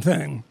important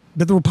thing,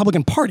 that the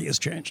Republican Party has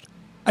changed.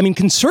 I mean,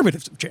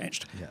 conservatives have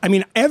changed. Yeah. I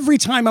mean, every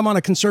time I'm on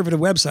a conservative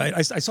website,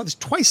 I saw this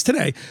twice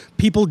today,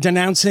 people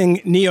denouncing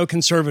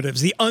neoconservatives,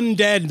 the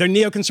undead, the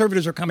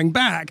neoconservatives are coming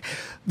back.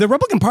 The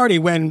Republican Party,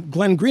 when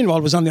Glenn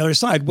Greenwald was on the other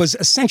side, was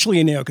essentially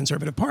a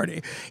neoconservative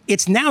party.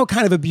 It's now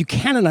kind of a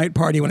Buchananite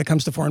party when it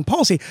comes to foreign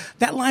policy.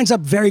 That lines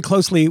up very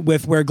closely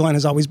with where Glenn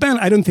has always been.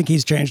 I don't think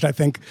he's changed. I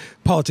think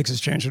politics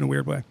has changed in a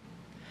weird way.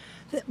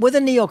 Were the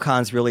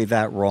neocons really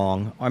that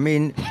wrong? I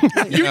mean,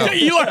 when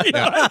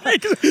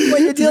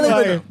you're dealing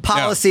with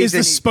policies, is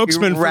the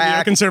spokesman for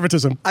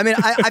neoconservatism. I mean,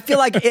 I feel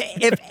like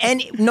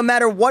no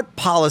matter what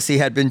policy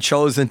had been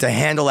chosen to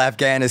handle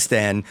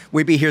Afghanistan,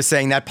 we'd be here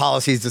saying that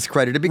policy is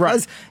discredited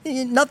because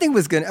nothing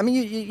was going to. I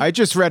mean, I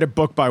just read a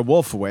book by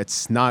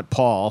Wolfowitz, not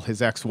Paul,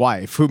 his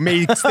ex-wife, who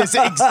makes this.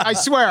 I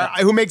swear,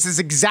 who makes this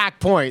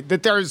exact point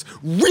that there's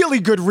really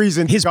good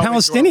reason. His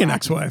Palestinian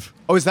ex-wife.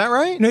 Oh, is that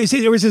right? No,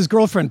 it was his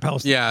girlfriend,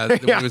 Palestinian.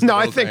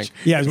 I think.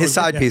 His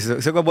side piece.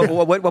 So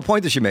what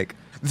point does she make?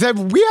 That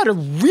we had a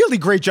really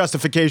great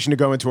justification to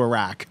go into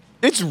Iraq.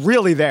 It's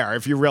really there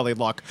if you really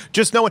look.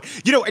 Just knowing,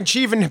 and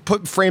she even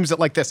frames it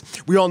like this.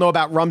 We all know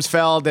about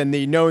Rumsfeld and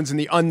the knowns and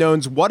the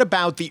unknowns. What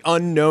about the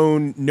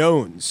unknown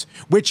knowns?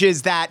 Which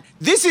is that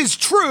this is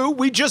true.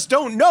 We just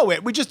don't know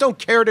it. We just don't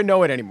care to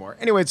know it anymore.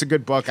 Anyway, it's a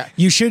good book.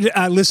 You should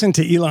listen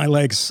to Eli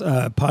Lake's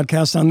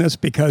podcast on this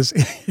because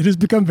it has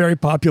become very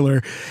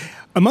popular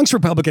amongst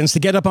Republicans to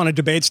get up on a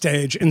debate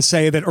stage and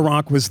say that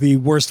Iraq was the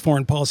worst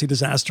foreign policy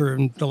disaster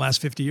in the last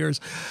 50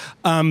 years.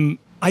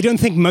 I don't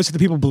think most of the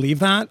people believe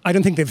that. I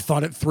don't think they've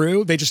thought it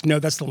through. They just know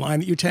that's the line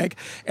that you take.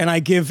 And I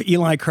give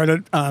Eli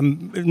credit.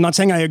 Not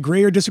saying I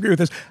agree or disagree with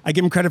this. I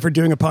give him credit for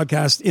doing a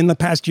podcast in the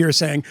past year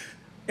saying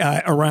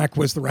Iraq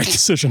was the right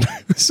decision.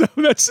 So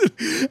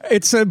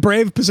it's a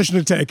brave position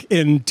to take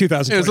in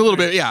 2000. It was a little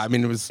bit, I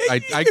mean, it was. I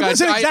tried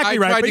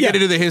to get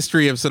into the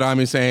history of Saddam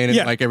Hussein and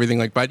like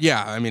everything but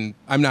I mean,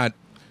 I'm not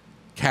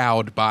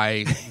cowed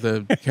by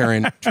the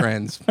current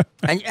trends.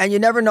 And you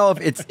never know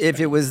if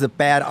it was a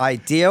bad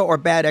idea or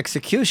bad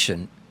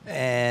execution.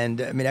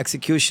 And I mean,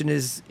 execution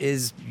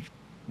is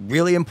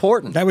really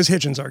important. That was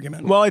Hitchens'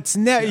 argument. Well,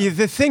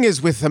 the thing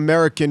is with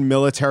American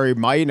military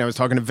might, and I was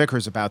talking to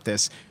Vickers about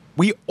this,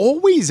 we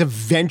always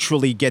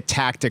eventually get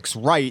tactics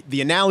right.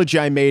 The analogy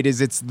I made is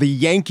it's the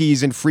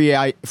Yankees and free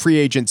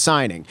agent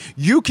signing.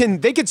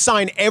 They could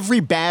sign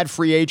every bad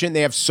free agent.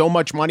 They have so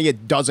much money,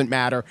 it doesn't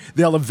matter.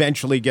 They'll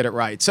eventually get it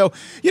right. So,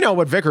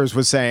 what Vickers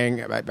was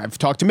saying, I've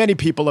talked to many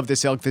people of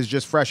this ilk. This is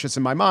just freshest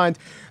in my mind.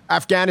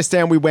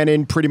 Afghanistan, we went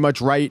in pretty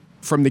much right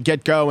from the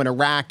get-go. In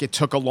Iraq, it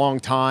took a long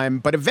time.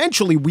 But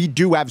eventually, we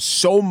do have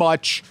so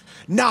much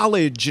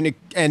knowledge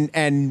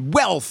and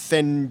wealth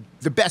and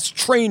the best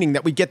training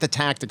that we get the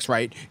tactics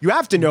right. You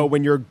have to know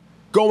when you're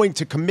going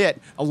to commit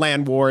a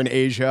land war in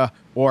Asia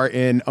or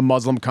in a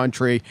Muslim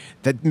country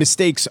that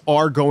mistakes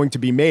are going to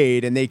be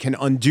made and they can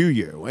undo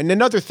you. And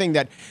another thing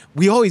that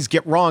we always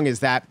get wrong is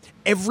that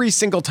every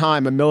single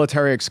time a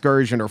military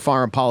excursion or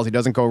foreign policy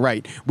doesn't go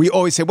right, we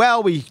always say,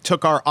 well, we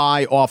took our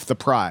eye off the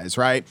prize,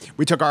 right?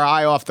 We took our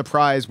eye off the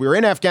prize. We were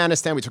in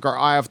Afghanistan. We took our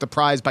eye off the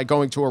prize by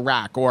going to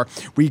Iraq. Or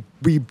we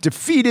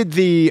defeated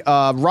the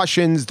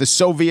Russians, the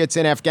Soviets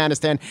in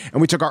Afghanistan,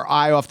 and we took our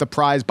eye off the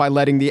prize by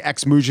letting the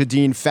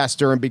ex-Mujahideen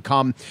fester and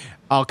become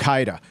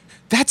Al-Qaeda.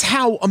 That's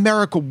how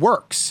America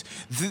works.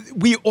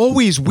 We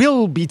always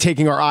will be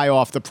taking our eye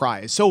off the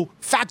prize. So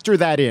factor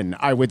that in,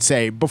 I would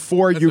say,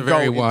 before you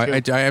go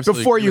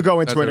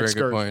into an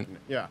excursion.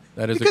 Yeah,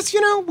 that is because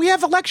we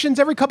have elections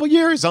every couple of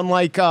years.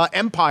 Unlike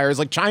empires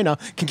like China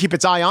can keep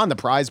its eye on the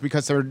prize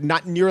because they're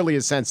not nearly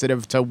as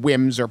sensitive to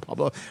whims or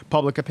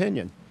public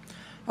opinion.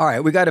 All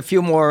right, we got a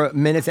few more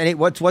minutes.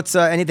 What's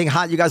anything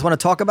hot you guys want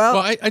to talk about?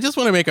 Well, I just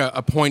want to make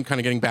a point, kind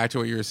of getting back to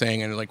what you were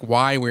saying and like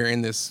why we're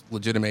in this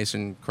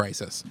legitimation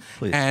crisis.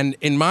 Please. And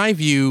in my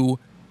view,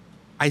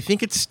 I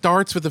think it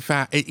starts with the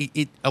fact.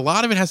 A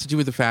lot of it has to do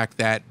with the fact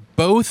that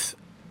both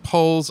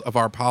poles of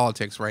our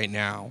politics right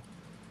now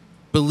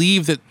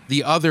believe that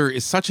the other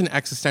is such an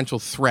existential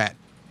threat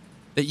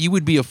that you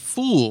would be a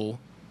fool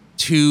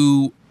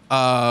to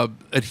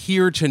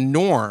adhere to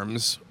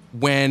norms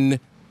when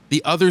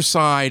the other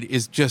side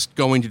is just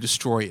going to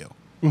destroy you.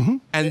 Mm-hmm.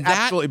 And I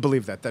absolutely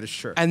believe that. That is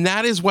true. And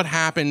that is what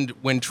happened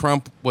when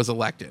Trump was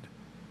elected,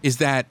 is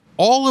that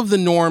all of the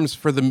norms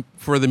for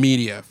the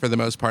media, for the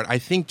most part, I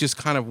think just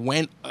kind of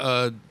went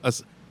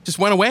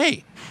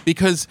away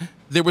because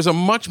there was a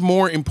much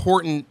more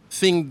important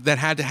thing that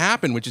had to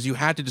happen, which is you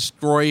had to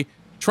destroy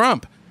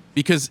Trump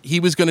because he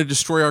was going to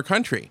destroy our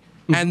country.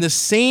 Mm-hmm. And the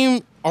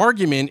same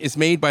argument is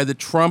made by the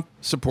Trump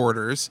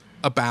supporters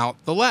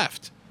about the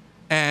left.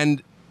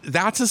 And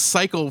that's a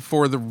cycle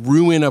for the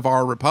ruin of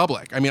our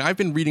republic. I mean, I've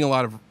been reading a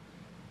lot of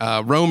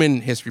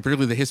Roman history,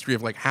 particularly the history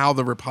of like how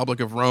the Republic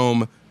of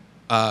Rome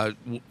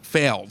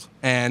failed,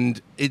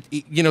 and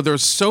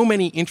there's so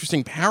many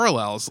interesting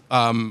parallels.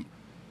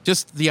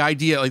 Just the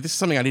idea, like this is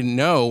something I didn't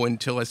know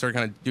until I started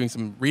kind of doing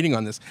some reading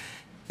on this.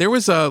 There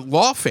was a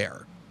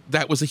lawfare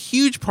that was a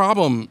huge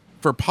problem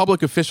for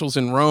public officials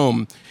in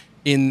Rome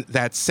in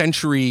that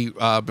century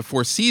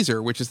before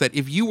Caesar, which is that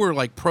if you were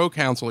like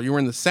proconsul, you were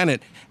in the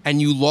Senate,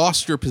 and you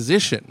lost your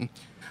position,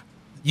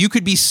 you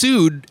could be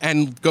sued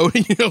and go,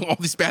 all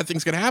these bad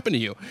things could happen to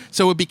you.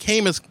 So it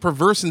became a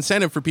perverse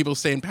incentive for people to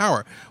stay in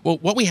power. Well,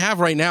 what we have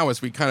right now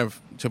is we kind of,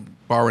 to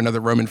borrow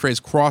another Roman phrase,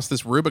 cross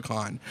this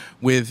Rubicon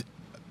with,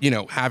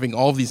 having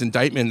all of these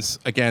indictments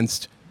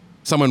against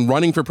someone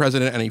running for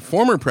president and a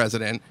former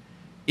president.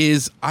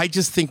 I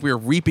just think we're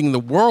reaping the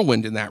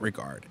whirlwind in that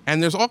regard.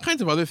 And there's all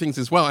kinds of other things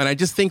as well. And I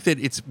just think that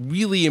it's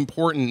really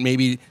important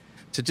maybe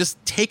to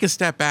just take a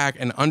step back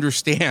and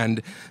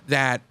understand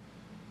that,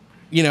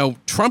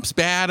 Trump's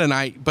bad,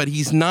 but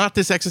he's not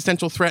this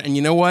existential threat. And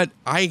you know what?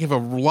 I have a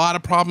lot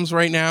of problems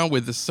right now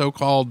with the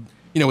so-called,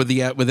 with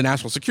the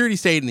national security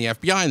state and the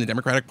FBI and the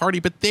Democratic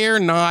Party, but they're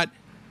not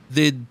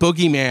the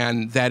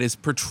boogeyman that is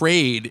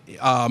portrayed,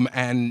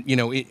 among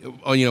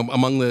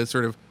the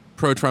sort of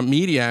pro-Trump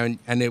media,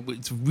 and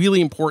it's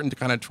really important to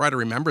kind of try to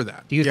remember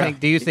that. Do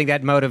you think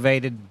that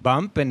motivated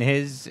Bump and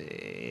his?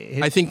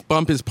 I think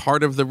Bump is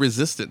part of the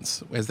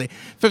resistance.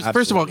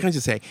 First of all, can I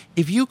just say,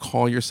 if you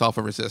call yourself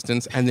a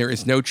resistance and there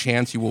is no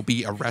chance you will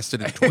be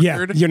arrested and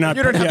tortured, you're not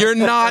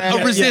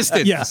a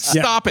resistance.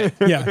 Stop it.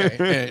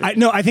 Yeah.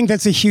 I think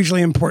that's a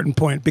hugely important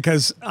point,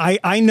 because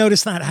I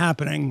noticed that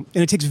happening,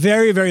 and it takes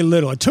very, very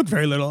little. It took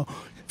very little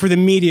for the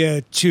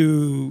media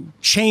to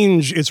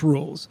change its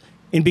rules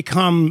and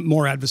become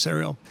more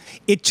adversarial.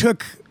 It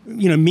took,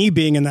 me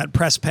being in that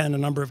press pen a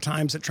number of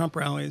times at Trump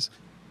rallies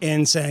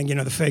and saying,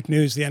 the fake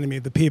news, the enemy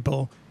of the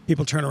people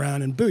turn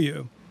around and boo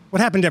you.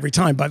 What happened every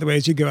time, by the way,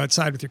 is you go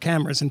outside with your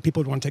cameras and people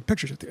would want to take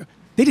pictures with you.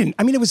 They didn't.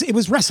 I mean, it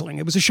was wrestling.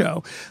 It was a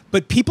show.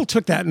 But people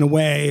took that in a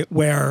way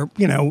where,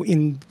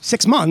 in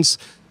 6 months,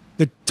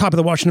 the top of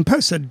the Washington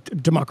Post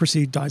said,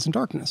 democracy dies in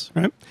darkness,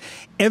 right?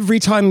 Every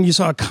time you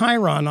saw a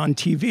chyron on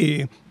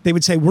TV, they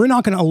would say, we're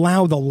not going to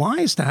allow the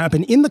lies to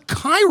happen. In the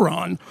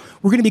chyron,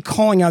 we're going to be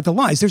calling out the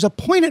lies. There's a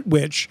point at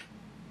which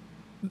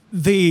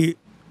the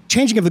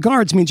changing of the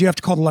guards means you have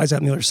to call the lies out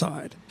on the other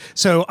side.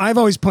 So I've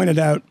always pointed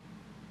out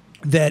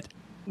that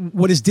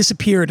what has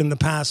disappeared in the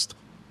past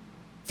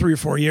 3 or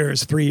 4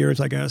 years, 3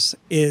 years, I guess,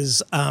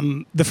 is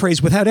the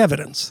phrase without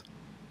evidence.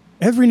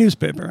 Every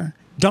newspaper,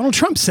 Donald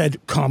Trump said,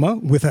 comma,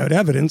 without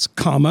evidence,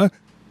 comma.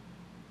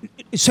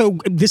 So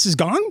this is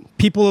gone?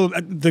 People,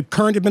 the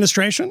current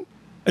administration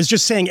is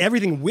just saying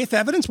everything with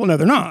evidence? Well, no,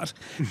 they're not.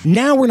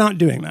 Now we're not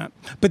doing that.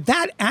 But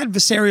that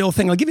adversarial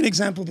thing, I'll give you an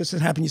example of this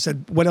that happened. You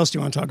said, what else do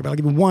you want to talk about? I'll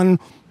give you one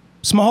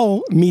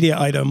small media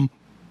item.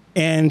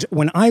 And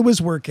when I was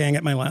working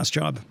at my last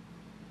job,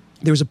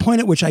 there was a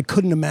point at which I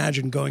couldn't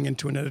imagine going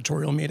into an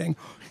editorial meeting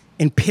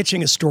and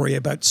pitching a story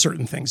about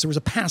certain things. There was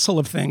a passel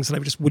of things that I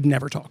just would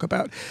never talk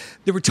about.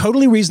 They were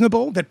totally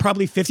reasonable, that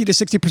probably 50 to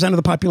 60% of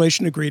the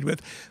population agreed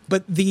with.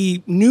 But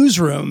the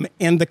newsroom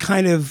and the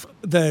kind of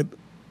the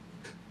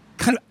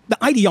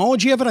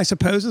ideology of it, I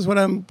suppose, is what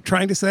I'm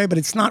trying to say, but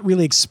it's not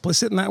really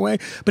explicit in that way.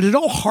 But it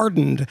all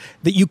hardened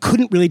that you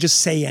couldn't really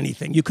just say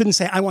anything. You couldn't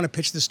say, I want to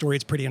pitch this story,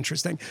 it's pretty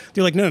interesting.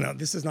 They're like, no,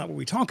 this is not what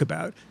we talk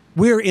about.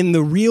 We're in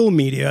the real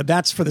media.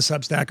 That's for the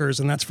Substackers,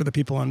 and that's for the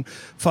people on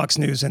Fox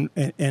News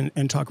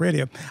and talk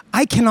radio.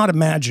 I cannot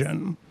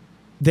imagine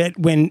that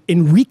when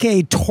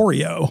Enrique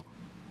Torrio,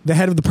 the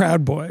head of the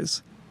Proud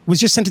Boys, was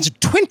just sentenced to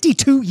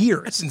 22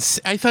 years.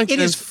 I think it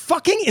is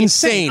fucking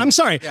insane. I'm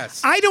sorry.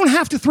 Yes. I don't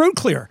have to throat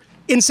clear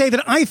and say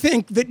that I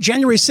think that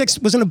January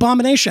 6th was an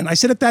abomination. I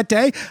said it that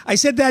day. I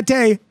said that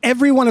day,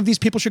 every one of these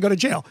people should go to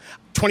jail.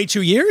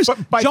 22 years?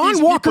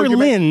 John Walker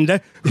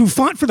Lind, who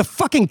fought for the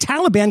fucking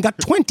Taliban, got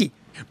 20.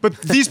 But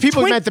these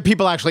people meant the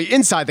people actually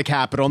inside the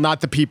Capitol,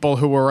 not the people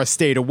who were a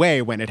state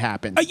away when it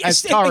happened. Yeah,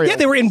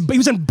 they were he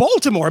was in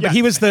Baltimore, but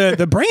he was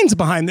the brains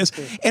behind this.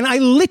 And I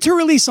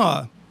literally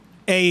saw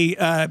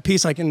a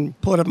piece, I can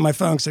pull it up on my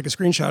phone, take a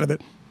screenshot of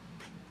it.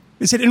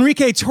 It said,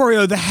 Enrique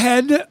Torrio, the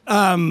head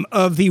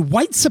of the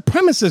white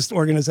supremacist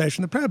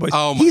organization, the Proud Boys.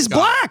 Oh my He's God.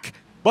 Black.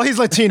 Well, he's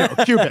Latino,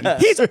 Cuban. By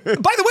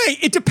the way,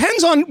 it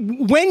depends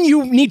on when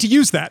you need to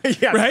use that,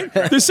 right?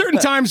 There's certain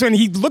times when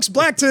he looks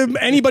black to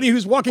anybody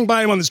who's walking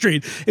by him on the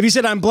street. If he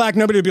said, I'm black,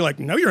 nobody would be like,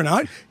 no, you're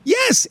not.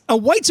 Yes, a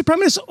white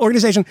supremacist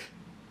organization,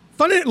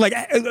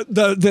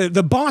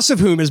 the boss of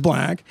whom is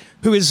black,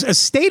 who is a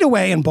state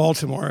away in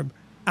Baltimore,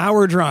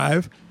 hour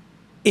drive,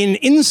 in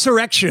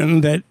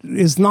insurrection that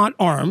is not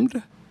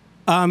armed,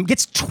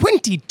 gets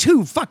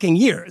 22 fucking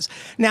years.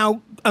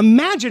 Now,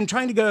 imagine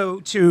trying to go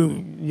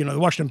to, the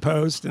Washington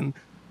Post and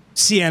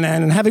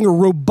CNN and having a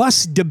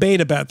robust debate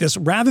about this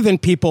rather than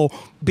people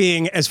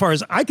being, as far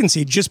as I can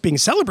see, just being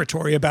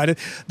celebratory about it.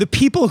 The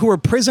people who are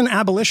prison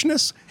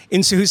abolitionists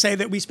and who say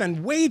that we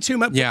spend way too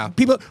much. Yeah.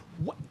 People,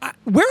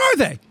 where are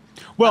they?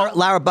 Well,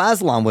 Lara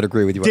Bazelon would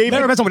agree with you. David-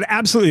 Lara Bazelon would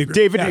absolutely agree.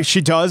 David,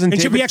 she does, and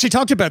David, we actually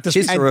talked about this.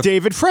 She's before. and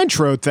David French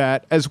wrote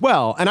that as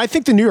well. And I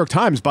think the New York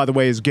Times, by the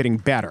way, is getting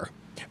better.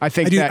 I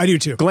think I do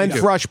too. Glenn Yeah.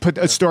 Thrush put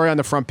a story on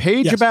the front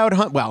page Yes.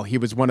 about well, he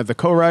was one of the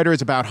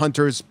co-writers about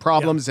Hunter's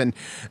problems, and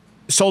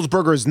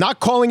Sulzberger is not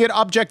calling it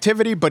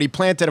objectivity, but he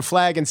planted a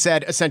flag and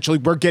said, essentially,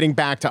 we're getting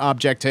back to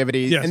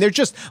objectivity. Yes. And there's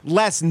just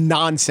less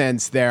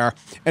nonsense there.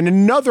 And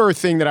another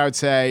thing that I would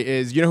say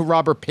is, you know who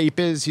Robert Pape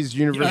is? He's a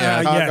University of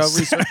Chicago yes.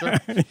 researcher.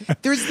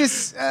 There's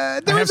this,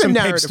 there have is a some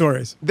Pape narrative.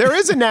 stories. There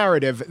is a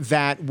narrative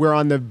that we're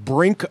on the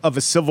brink of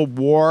a civil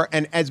war.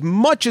 And as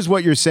much as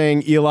what you're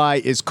saying,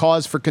 Eli, is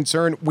cause for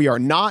concern, we are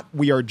not.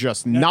 We are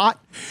just not.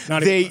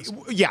 Not They, even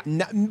close. yeah,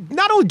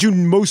 not only do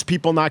most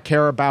people not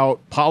care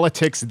about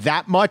politics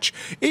that much,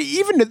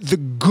 even the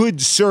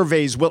good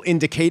surveys will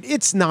indicate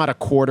it's not a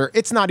quarter,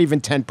 it's not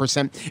even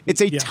 10%. It's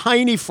a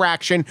tiny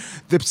fraction.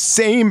 The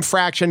same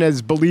fraction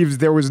as believes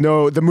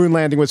the moon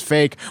landing was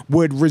fake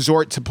would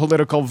resort to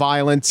political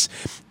violence.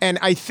 And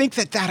I think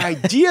that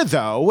idea,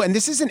 though, and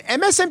this isn't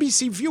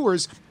MSNBC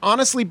viewers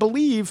honestly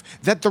believe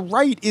that the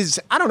right is,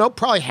 I don't know,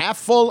 probably half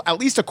full, at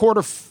least a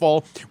quarter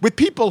full, with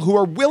people who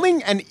are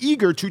willing and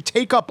eager to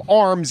take up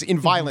arms in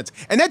violence.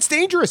 And that's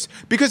dangerous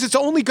because it's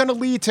only going to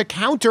lead to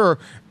counter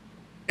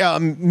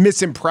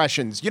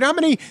misimpressions. You know how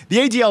many, the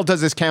ADL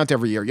does this count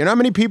every year. You know how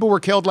many people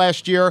were killed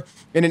last year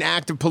in an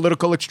act of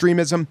political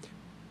extremism?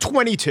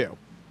 22.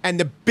 And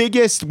the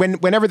biggest,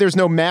 whenever there's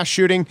no mass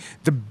shooting,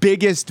 the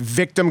biggest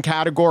victim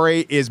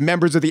category is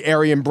members of the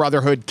Aryan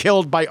Brotherhood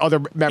killed by other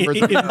members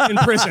in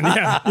prison.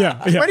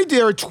 Yeah.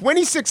 There are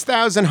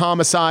 26,000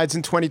 homicides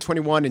in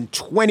 2021 and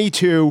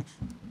 22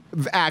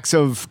 acts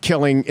of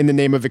killing in the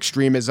name of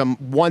extremism,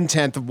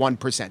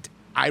 0.1%.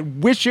 I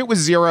wish it was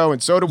zero,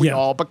 and so do we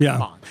all, but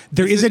come on.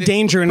 There is a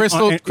danger in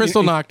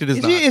Crystal knocked it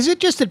as not. Is it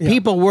just that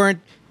people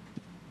weren't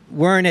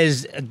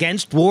as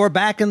against war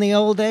back in the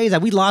old days?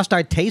 Have we lost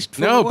our taste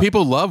for war? No,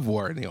 people love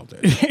war in the old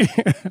days.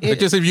 It's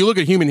just if you look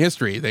at human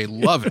history, they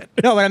love it.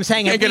 No, what I'm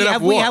saying, Can't get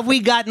enough war. have we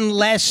gotten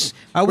less?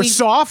 Are We're we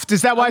soft?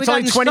 Is that why Are it's we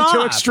only gotten 22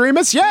 soft?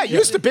 extremists? Yeah, it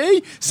used to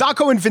be.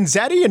 Sacco and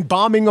Vanzetti and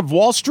bombing of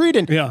Wall Street,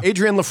 and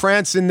Adrienne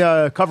LaFrance in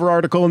the cover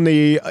article in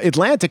the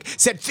Atlantic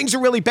said things are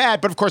really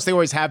bad, but of course they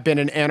always have been,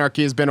 and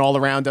anarchy has been all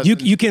around us.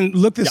 You can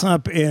look this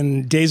up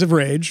in Days of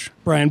Rage,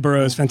 Brian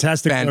Burroughs'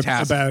 fantastic book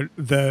about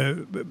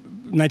the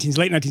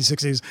late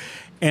 1960s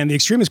and the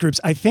extremist groups.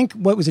 I think,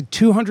 what was it,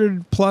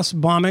 200 plus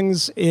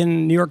bombings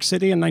in New York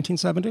City in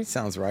 1970?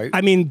 Sounds right.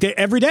 I mean,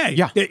 every day.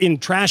 Yeah. In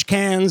trash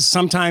cans,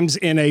 sometimes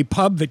in a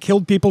pub that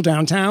killed people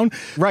downtown.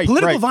 Right,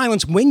 Political right.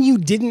 violence when you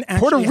didn't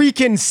actually... Puerto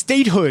Rican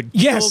statehood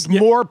killed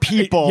more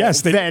people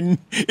than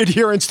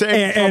adherents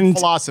to Trump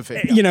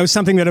philosophy. You know,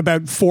 something that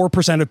about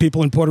 4% of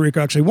people in Puerto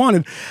Rico actually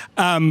wanted.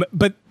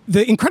 But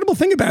the incredible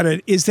thing about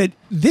it is that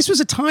this was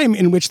a time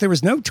in which there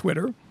was no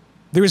Twitter.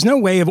 There was no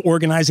way of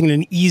organizing in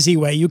an easy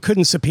way. You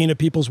couldn't subpoena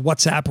people's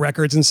WhatsApp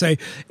records and say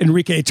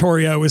Enrique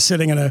Torrio was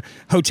sitting in a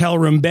hotel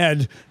room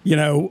bed, you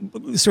know,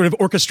 sort of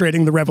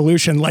orchestrating the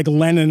revolution like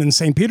Lenin in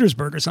St.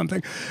 Petersburg or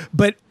something.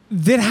 But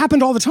that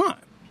happened all the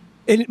time.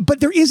 But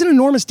there is an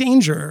enormous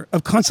danger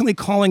of constantly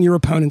calling your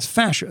opponents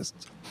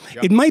fascists.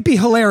 Yep. It might be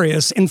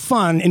hilarious and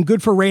fun and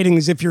good for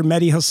ratings if you're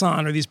Mehdi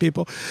Hassan or these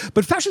people,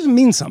 but fascism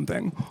means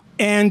something.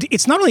 And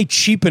it's not only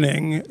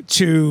cheapening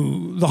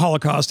to the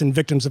Holocaust and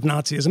victims of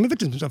Nazism and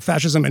victims of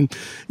fascism in,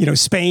 you know,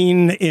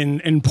 Spain,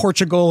 in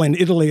Portugal, and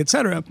Italy, et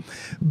cetera,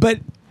 but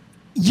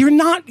you're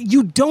not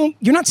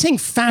saying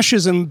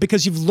fascism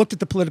because you've looked at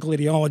the political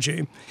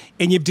ideology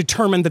and you've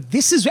determined that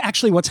this is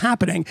actually what's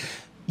happening.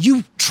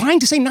 You're trying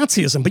to say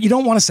Nazism, but you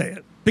don't want to say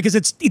it because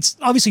it's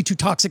obviously too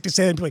toxic to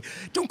say it. Like,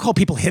 don't call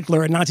people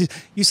Hitler and Nazis.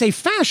 You say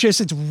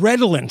fascist, it's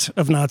redolent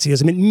of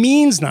Nazism. It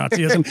means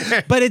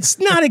Nazism, but it's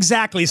not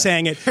exactly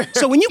saying it.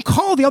 So when you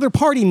call the other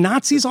party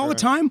Nazis all the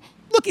time,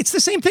 look, it's the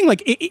same thing.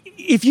 Like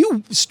if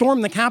you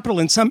storm the Capitol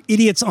and some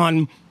idiots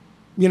on,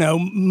 you know,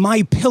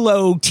 My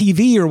Pillow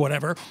TV or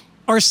whatever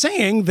are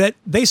saying that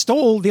they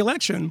stole the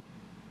election,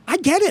 I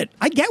get it.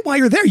 I get why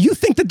you're there. You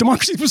think that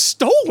democracy was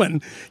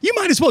stolen. You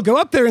might as well go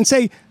up there and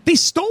say, they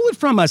stole it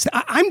from us.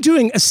 I'm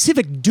doing a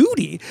civic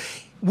duty.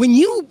 When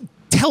you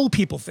tell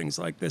people things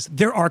like this,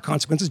 there are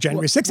consequences.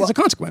 January 6th is a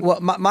consequence. Well,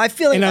 my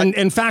feeling...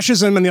 And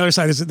fascism on the other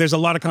side, there's a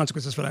lot of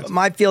consequences for that.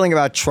 My feeling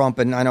about Trump,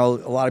 and I know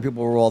a lot of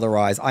people will roll their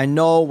eyes, I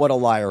know what a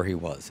liar he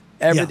was.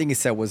 Everything he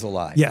said was a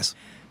lie. Yes.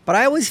 But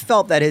I always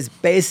felt that his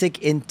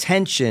basic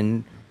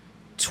intention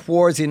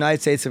towards the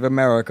United States of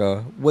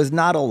America was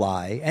not a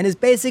lie, and his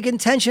basic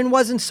intention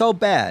wasn't so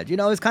bad. You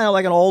know, it's kind of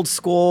like an old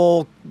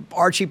school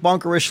Archie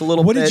Bunkerish a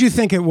little bit. What did you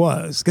think it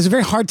was? Because it's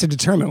very hard to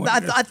determine.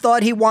 I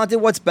thought he wanted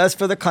what's best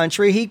for the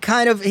country. He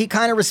kind of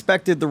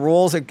respected the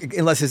rules,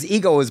 unless his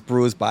ego was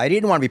bruised by it. He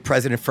didn't want to be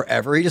president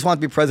forever. He just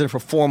wanted to be president for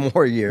 4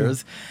 more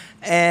years.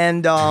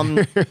 And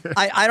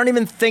I don't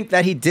even think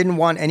that he didn't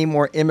want any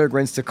more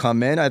immigrants to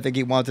come in. I think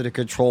he wanted to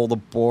control the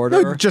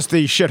border. No, just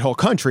the shithole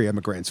country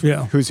immigrants,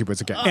 whose he was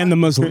against. And the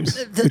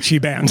Muslims, which he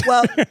banned.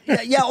 Well,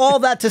 yeah, all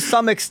that to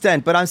some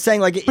extent. But I'm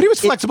saying, like... But he was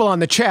flexible on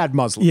the Chad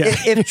Muslims. Yeah.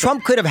 If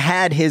Trump could have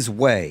had his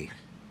way,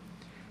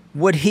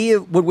 would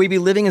we be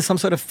living in some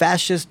sort of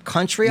fascist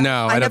country?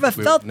 No, I never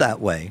felt that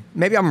way.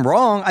 Maybe I'm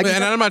wrong.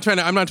 And I'm not trying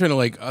to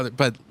like,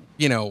 but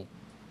you know,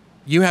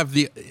 you have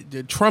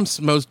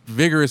Trump's most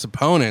vigorous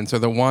opponents are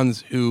the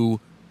ones who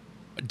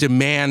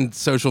demand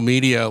social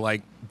media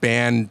like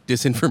ban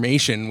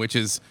disinformation, which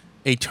is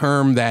a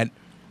term that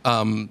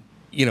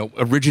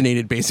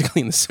originated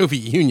basically in the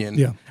Soviet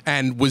Union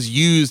and was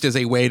used as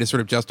a way to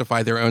sort of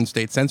justify their own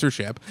state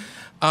censorship.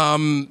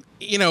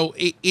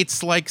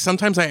 It's like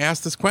sometimes I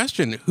ask this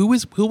question: who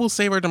will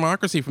save our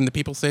democracy from the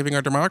people saving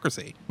our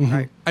democracy? Mm-hmm.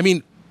 Right. I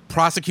mean,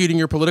 prosecuting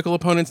your political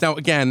opponents. Now,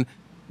 again,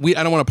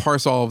 I don't want to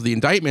parse all of the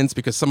indictments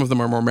because some of them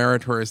are more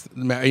meritorious.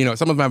 Some of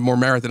them have more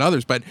merit than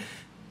others, but.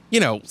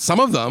 Some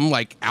of them,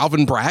 like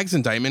Alvin Bragg's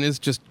indictment, is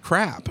just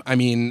crap. I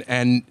mean,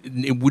 and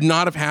it would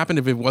not have happened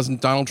if it wasn't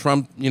Donald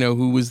Trump,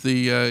 who was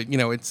the,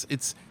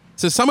 it's.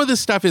 So some of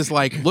this stuff is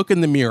like, look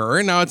in the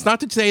mirror. Now, it's not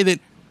to say that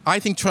I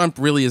think Trump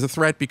really is a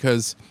threat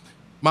because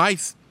my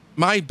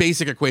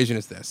basic equation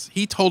is this.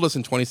 He told us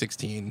in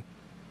 2016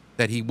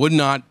 that he would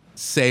not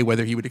say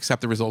whether he would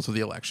accept the results of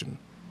the election.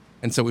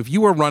 And so if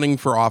you are running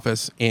for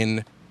office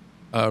in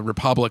a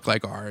republic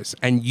like ours,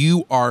 and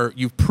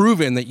you've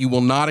proven that you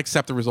will not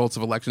accept the results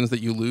of elections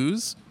that you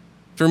lose,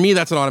 for me,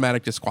 that's an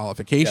automatic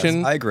disqualification.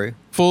 Yes, I agree.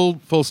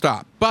 Full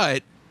stop.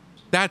 But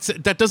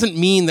that doesn't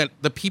mean that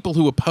the people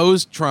who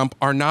opposed Trump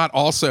are not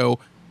also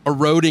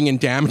eroding and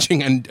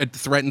damaging and a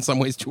threat in some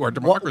ways to our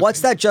democracy.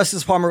 What's that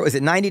Justice Department? Is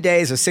it 90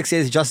 days or 60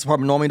 days? The Justice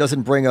Department normally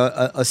doesn't bring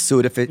a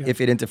suit if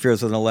it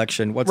interferes with an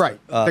election.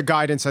 The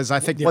guidance says, I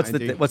think, what's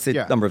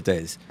the number of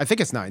days? I think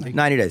it's 90.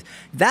 90 days.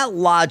 That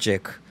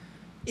logic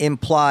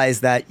implies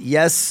that,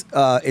 yes,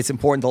 it's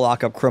important to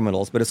lock up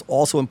criminals, but it's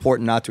also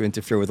important not to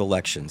interfere with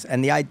elections.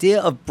 And the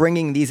idea of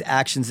bringing these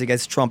actions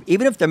against Trump,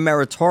 even if they're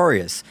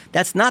meritorious,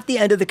 that's not the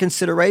end of the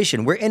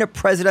consideration. We're in a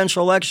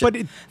presidential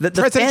election. But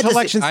the presidential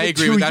elections I in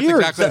agree 2 with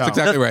years. That's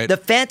exactly right. The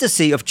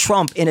fantasy of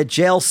Trump in a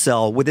jail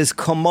cell with his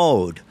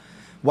commode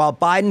while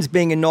Biden's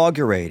being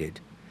inaugurated,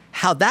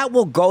 how that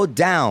will go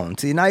down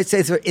to the United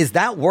States, is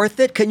that worth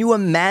it? Can you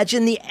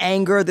imagine the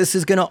anger this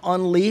is going to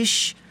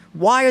unleash?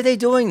 Why are they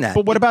doing that?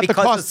 But what about because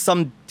the cost? Of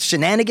some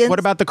shenanigans? What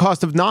about the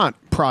cost of not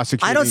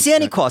prosecuting? I don't see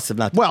any cost of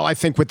not. Well, I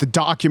think with the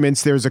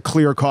documents, there's a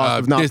clear cost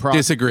of not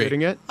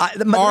prosecuting it.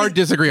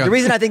 Disagree on the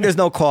reason I think there's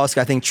no cost,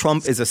 I think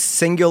Trump is a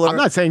singular guy. I'm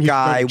not saying you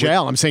go to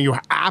jail. I'm saying you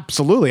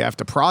absolutely have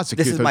to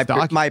prosecute those documents.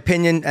 This is my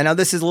opinion. I know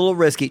this is a little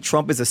risky.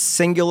 Trump is a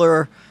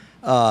singular,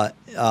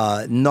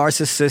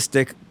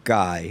 narcissistic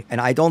guy,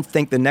 and I don't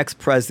think the next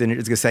president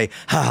is going to say,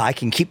 I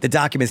can keep the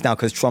documents now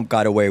because Trump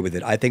got away with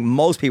it. I think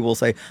most people will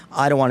say,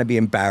 I don't want to be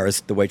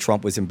embarrassed the way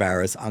Trump was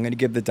embarrassed. I'm going to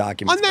give the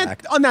documents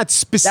back. On that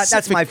specific...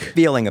 That's my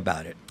feeling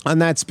about it. On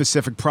that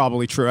specific,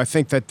 probably true. I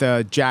think that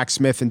the Jack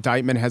Smith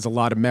indictment has a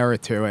lot of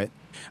merit to it.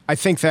 I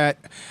think that,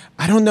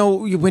 I don't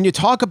know, when you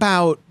talk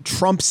about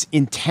Trump's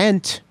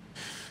intent...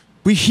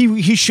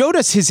 He showed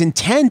us his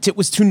intent. It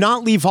was to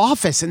not leave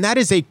office, and that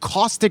is a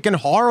caustic and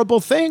horrible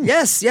thing.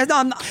 Yes.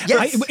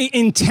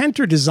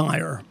 Intent or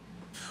desire?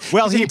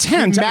 Well, he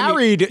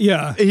married.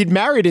 He'd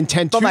married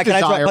intent to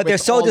desire. But they're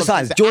so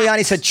dishonest.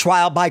 Giuliani said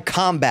trial by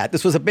combat.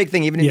 This was a big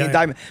thing, even in the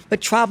indictment. But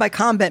trial by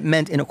combat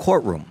meant in a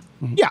courtroom.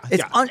 Yeah,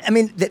 I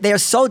mean, they are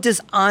so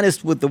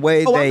dishonest with the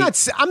way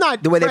I'm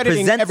not the way they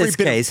present every this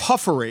bit case. Of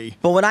puffery.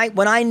 But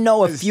when I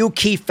know a few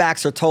key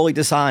facts are totally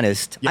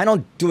dishonest, I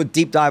don't do a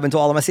deep dive into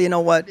all of them. I say, you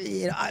know what,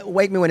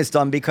 wake me when it's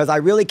done, because I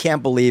really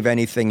can't believe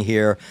anything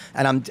here,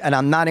 and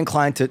I'm not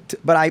inclined to.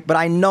 But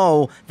I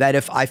know that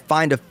if I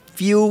find a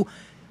few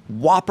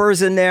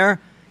whoppers in there,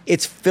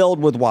 it's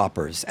filled with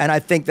whoppers. And I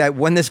think that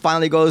when this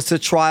finally goes to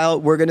trial,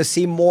 we're going to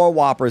see more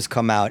whoppers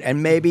come out,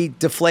 and maybe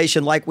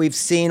deflation like we've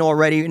seen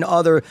already in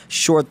other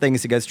short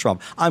things against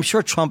Trump. I'm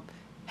sure Trump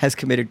has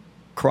committed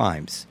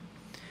crimes,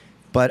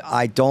 but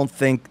I don't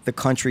think the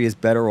country is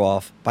better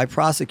off by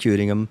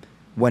prosecuting him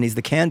when he's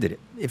the candidate.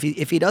 If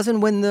he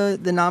doesn't win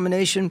the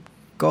nomination,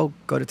 go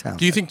to town.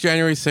 Do you think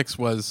January 6th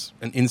was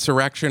an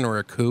insurrection or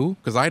a coup?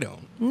 Because I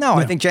don't. No,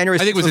 I think January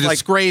 6th it was a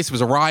disgrace. It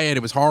was a riot.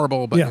 It was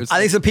horrible. But I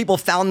think some people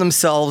found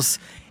themselves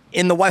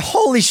in the White.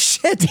 Holy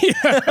shit!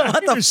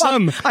 What the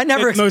fuck? I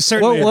never. Most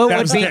certainly.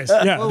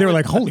 They were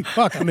like, "Holy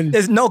fuck!" I mean,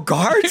 there's no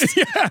guards.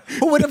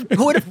 Who would have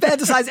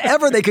fantasized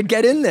ever they could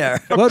get in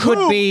there? What would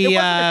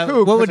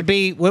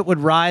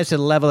rise to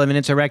the level of an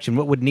insurrection?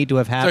 What would need to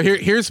have happened? So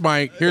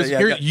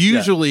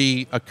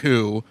usually a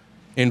coup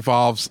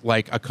involves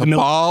like a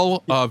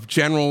cabal of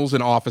generals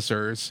and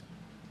officers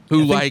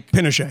who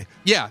Pinochet.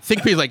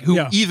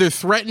 Who either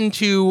threaten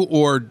to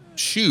or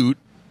shoot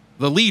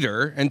the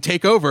leader and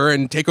take over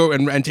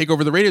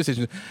the radio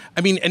station.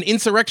 I mean, an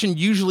insurrection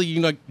usually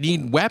you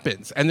need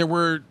weapons, and there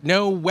were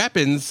no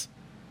weapons.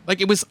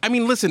 It was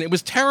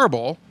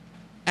terrible.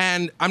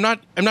 And I'm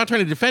not trying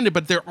to defend it,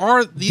 but there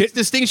are these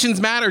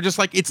distinctions matter. Just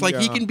like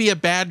he can be a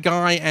bad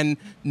guy and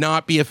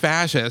not be a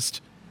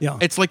fascist. Yeah.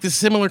 It's like this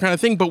similar kind of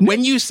thing. But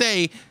when you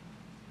say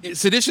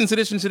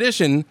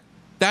sedition,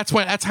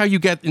 that's how you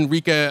get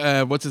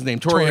Enrique, what's his name?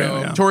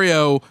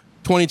 Torrio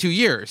 22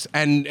 years,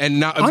 and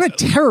not on a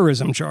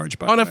terrorism charge,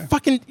 by on the a way.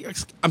 fucking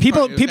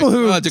People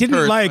who to didn't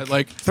curse, like,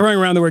 but, throwing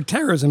around the word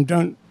terrorism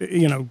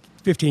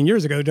 15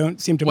 years ago don't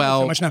seem to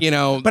Well, so much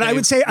now. But I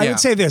would yeah.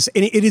 say this,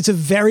 and it is a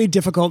very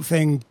difficult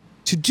thing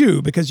to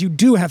do because you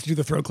do have to do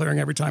the throat clearing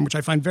every time, which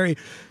I find very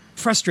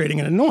frustrating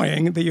and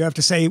annoying that you have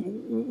to say,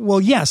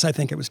 well, yes, I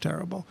think it was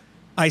terrible.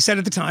 I said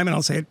at the time, and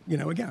I'll say it,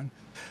 again.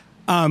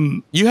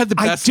 You had the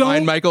best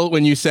line, Michael,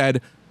 when you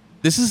said,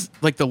 this is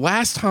like the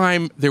last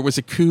time there was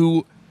a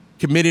coup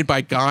committed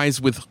by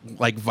guys with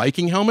like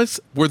Viking helmets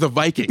were the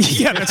Vikings.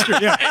 Yeah, that's true.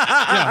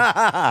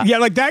 Yeah,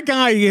 like that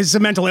guy is a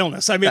mental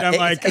illness. I mean, I'm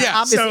like,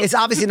 it's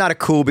obviously not a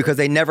coup because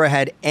they never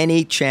had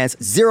any chance,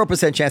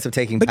 0% chance of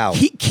taking power.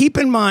 Keep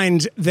in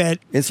mind that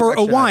for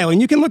a while,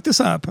 and you can look this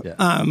up,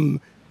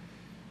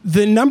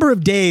 the number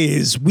of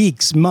days,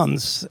 weeks,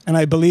 months, and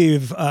I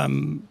believe, I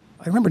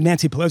remember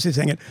Nancy Pelosi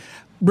saying it,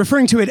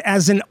 referring to it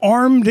as an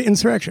armed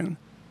insurrection.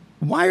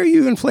 Why are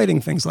you inflating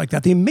things like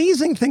that? The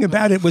amazing thing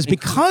about it was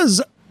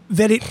because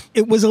that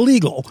it was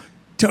illegal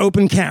to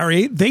open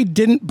carry, they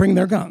didn't bring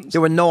their guns.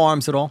 There were no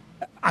arms at all?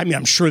 I mean,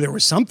 I'm sure there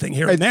was something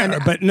here and there,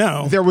 but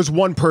no. There was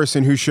one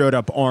person who showed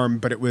up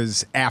armed, but it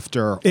was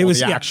after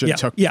the action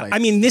took place. I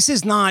mean, this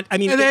is not. I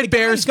mean, and they had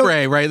bear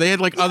spray, right? They had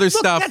like other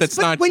stuff that's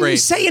not when great. When you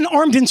say an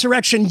armed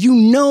insurrection, you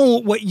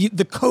know what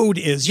the code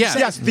is.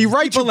 Yes, the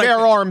right to bear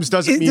arms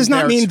does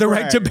not mean the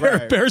right to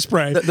bear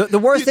spray. The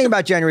worst thing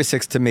about January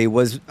 6th to me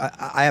was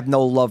I have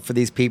no love for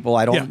these people.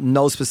 I don't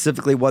know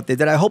specifically what they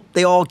did. I hope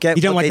they all get.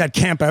 You don't like that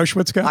Camp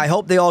Auschwitz guy? I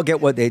hope they all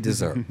get what they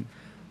deserve.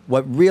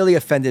 What really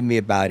offended me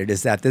about it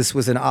is that this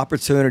was an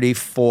opportunity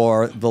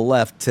for the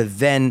left to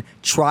then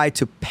try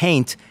to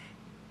paint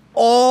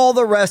all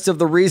the rest of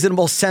the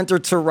reasonable center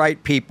to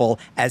right people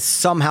as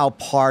somehow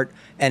part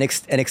and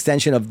an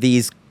extension of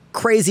these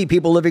crazy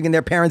people living in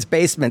their parents'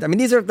 basement. I mean,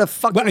 these are the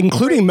fucking... Well,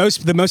 including most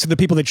of the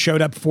people that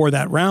showed up for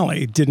that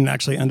rally didn't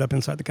actually end up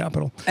inside the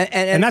Capitol.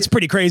 And that's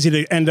pretty crazy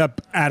to end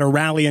up at a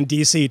rally in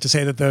D.C. to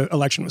say that the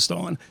election was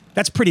stolen.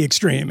 That's pretty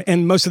extreme.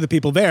 And most of the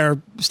people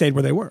there stayed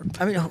where they were.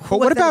 I mean, but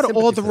what about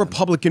all the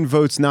Republican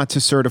votes not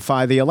to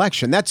certify the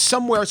election? That's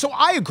somewhere. So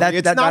I agree.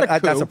 It's not a coup.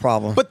 That's a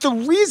problem. But the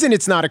reason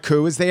it's not a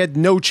coup is they had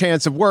no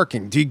chance of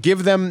working. Do you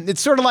give them...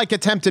 It's sort of like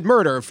attempted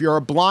murder. If you're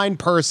a blind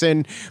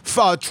person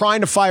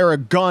trying to fire a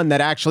gun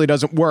that actually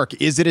doesn't work,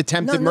 is it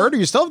attempted murder?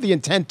 You still have the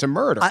intent to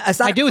murder.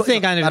 I do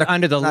think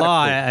under the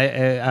law,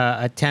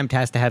 attempt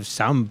has to have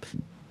some...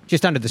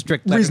 Just under the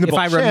strict, reasonable if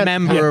I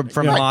remember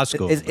from law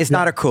school. It's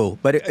not a coup,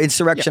 but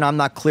insurrection, I'm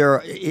not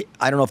clear.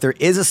 I don't know if there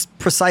is a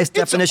precise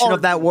definition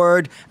of that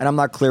word, and I'm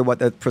not clear what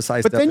the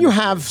precise definition is. But then you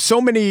have so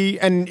many,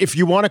 and if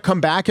you want to come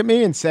back at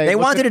me and say... They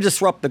wanted to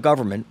disrupt the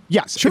government.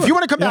 Yes. Sure. If you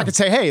want to come back and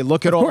say, hey,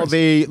 look at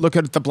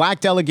the black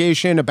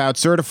delegation about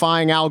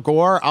certifying Al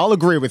Gore, I'll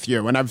agree with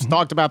you, and I've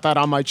talked about that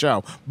on my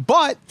show.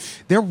 But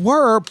there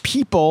were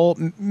people,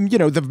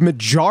 the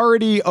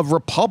majority of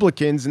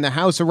Republicans in the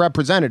House of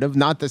Representatives,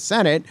 not the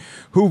Senate,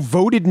 who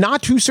voted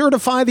not to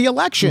certify the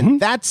election.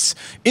 That's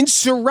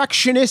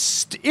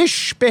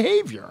insurrectionist-ish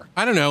behavior.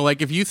 I don't know.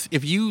 Like if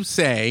you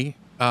say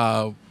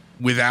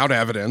without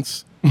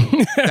evidence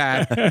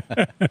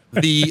that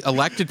the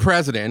elected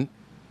president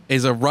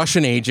is a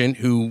Russian agent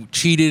who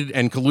cheated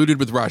and colluded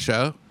with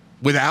Russia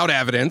without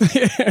evidence.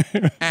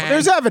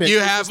 There's evidence.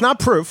 It's not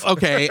proof.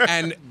 Okay,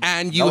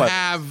 and you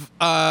have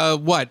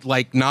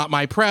not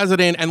my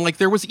president, and like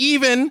there was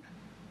even.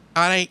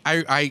 I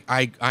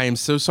am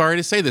so sorry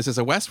to say this as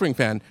a West Wing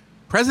fan.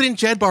 President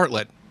Jed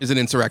Bartlett is an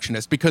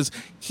insurrectionist because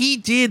he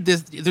did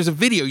this. There's a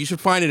video. You should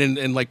find it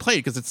and like play it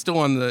because it's still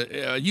on the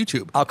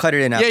YouTube. I'll cut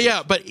it in after.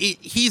 Yeah. But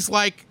he's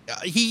like,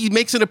 he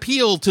makes an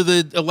appeal to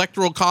the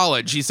Electoral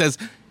College. He says,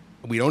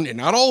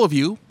 not all of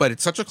you, but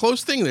it's such a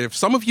close thing that if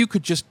some of you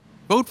could just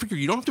vote for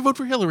you don't have to vote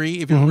for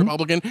Hillary if you're a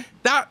Republican.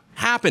 That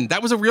happened.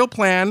 That was a real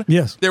plan.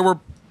 Yes. There were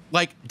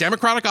like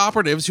Democratic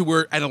operatives who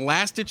were at a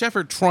last-ditch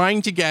effort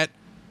trying to get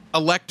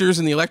electors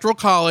in the Electoral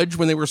College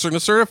when they were going to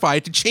certify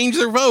to change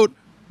their vote.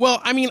 Well,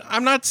 I mean, I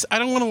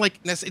don't want to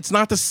it's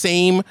not the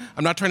same.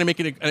 I'm not trying to make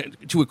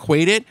it to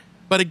equate it.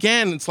 But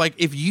again, it's like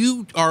if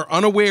you are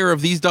unaware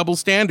of these double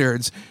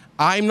standards,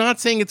 I'm not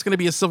saying it's going to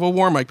be a civil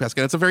war, Mike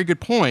Pesca. That's a very good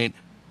point.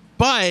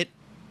 But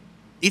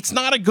it's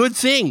not a good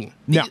thing.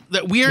 No.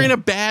 We are in a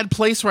bad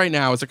place right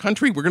now as a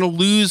country. We're going to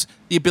lose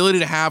the ability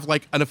to have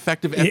like an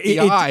effective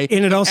FBI.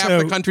 And it also,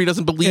 half the country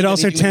doesn't believe it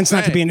also tends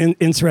not to be an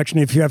insurrection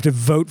if you have to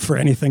vote for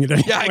anything at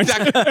any point.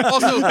 Exactly.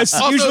 It's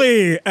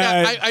usually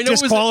I know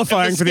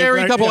disqualifying it was a for the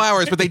scary couple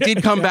hours, but they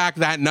did come back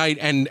that night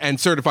and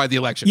certify the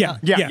election. Yeah.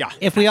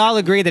 If we all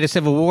agree that a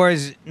civil war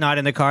is not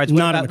in the cards,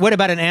 what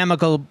about an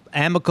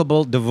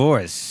amicable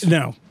divorce?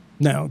 No,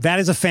 that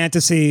is a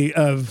fantasy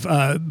of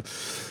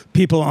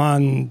people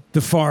on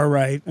the far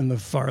right and the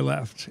far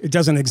left. It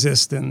doesn't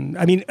exist. And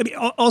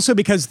also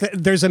because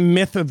there's a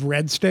myth of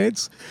red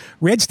states.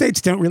 Red states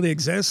don't really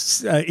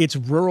exist. It's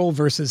rural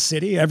versus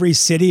city. Every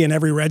city in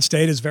every red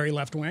state is very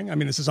left wing. I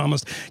mean, this is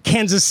almost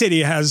Kansas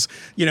City has,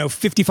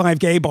 55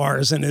 gay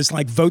bars and is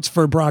like votes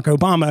for Barack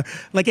Obama.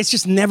 Like, it's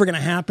just never going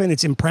to happen.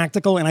 It's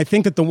impractical. And I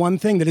think that the one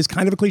thing that is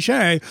kind of a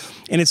cliche,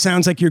 and it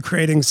sounds like you're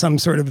creating some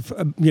sort of,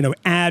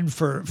 ad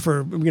for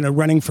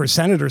running for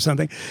Senate or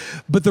something,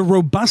 but the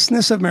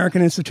robustness of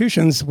American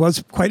institutions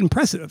was quite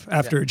impressive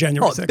after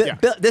January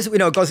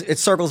 6th. It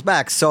circles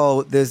back.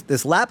 So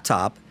this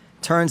laptop,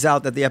 turns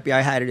out that the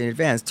FBI had it in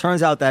advance.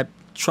 Turns out that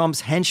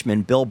Trump's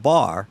henchman, Bill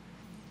Barr,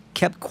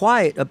 kept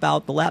quiet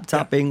about the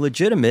laptop being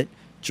legitimate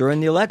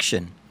during the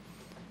election.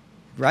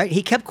 Right?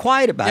 He kept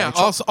quiet about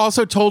it.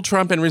 Also told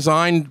Trump and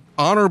resigned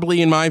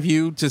honorably, in my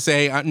view, to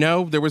say,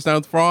 no, there was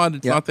no fraud.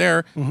 It's not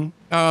there.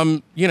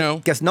 Mm-hmm.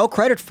 Gets no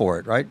credit for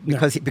it, right?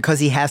 Because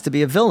he has to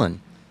be a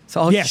villain.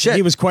 So shit.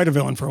 He was quite a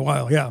villain for a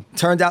while. Yeah,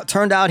 turned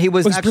out he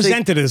was actually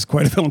presented as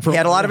quite a villain for a while. He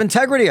had a lot of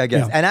integrity, I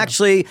guess. Yeah. And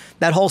actually,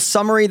 that whole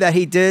summary that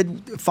he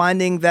did,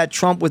 finding that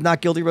Trump was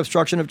not guilty of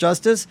obstruction of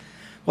justice,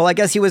 well, I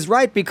guess he was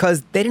right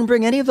because they didn't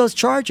bring any of those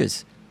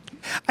charges.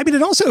 I mean,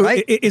 it also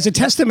is a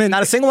testament.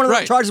 Not a single one of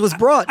those charges was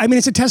brought. I mean,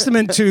 it's a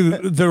testament to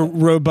the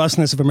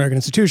robustness of American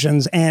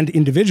institutions and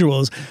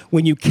individuals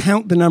when you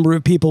count the number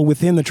of people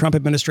within the Trump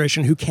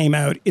administration who came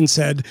out and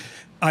said,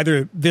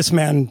 either this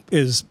man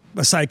is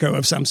a psycho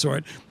of some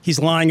sort, he's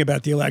lying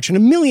about the election, a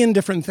million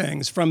different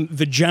things, from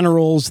the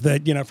generals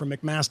that, from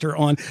McMaster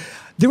on.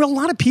 There were a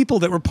lot of people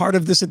that were part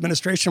of this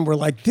administration were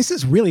like, this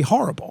is really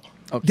horrible.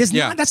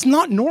 That's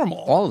not normal.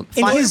 All of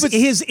them. And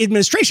his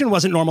administration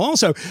wasn't normal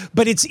also,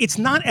 but it's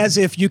not as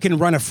if you can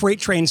run a freight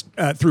train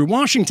through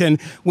Washington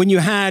when you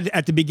had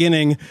at the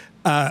beginning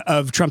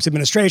of Trump's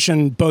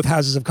administration both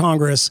houses of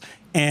Congress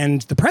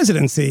and the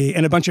presidency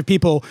and a bunch of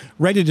people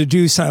ready to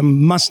do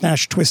some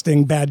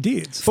mustache-twisting bad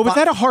deeds. But was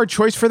that a hard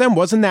choice for them?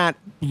 Wasn't that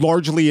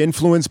largely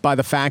influenced by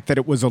the fact that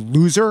it was a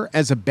loser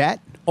as a bet?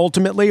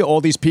 Ultimately,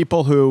 all these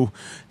people who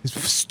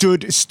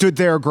stood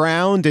their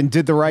ground and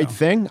did the right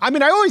thing. I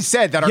mean, I always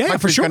said that our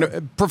country's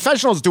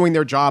professionals doing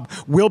their job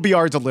will be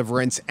our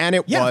deliverance, and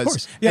it was. Of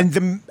course. Yeah.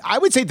 And I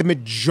would say the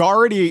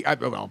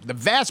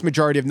vast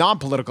majority of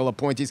non-political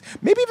appointees,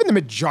 maybe even the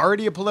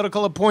majority of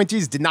political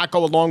appointees, did not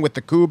go along with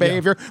the coup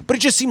behavior. But it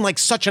just seemed like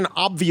such an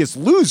obvious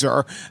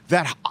loser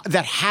that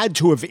had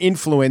to have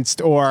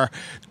influenced or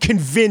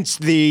convinced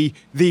the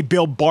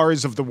Bill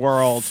Barrs of the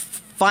world.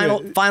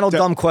 Final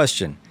dumb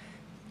question.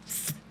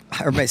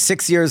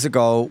 6 years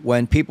ago,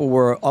 when people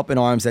were up in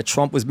arms that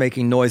Trump was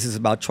making noises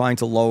about trying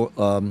to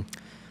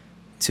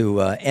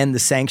end the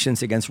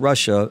sanctions against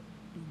Russia,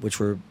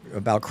 which were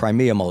about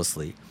Crimea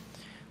mostly,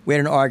 we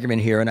had an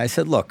argument here, and I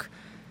said, look,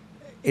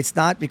 it's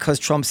not because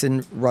Trump's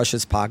in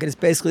Russia's pocket. It's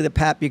basically the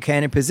Pat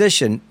Buchanan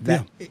position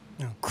that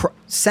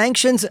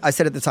sanctions, I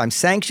said at the time,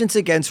 sanctions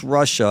against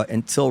Russia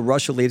until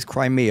Russia leaves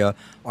Crimea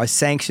are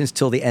sanctions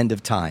till the end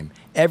of time.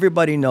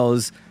 Everybody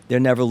knows they're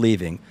never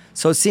leaving.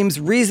 So it seems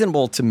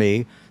reasonable to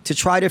me to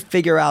try to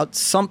figure out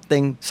some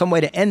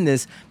way to end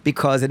this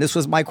because, and this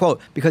was my quote,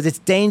 because it's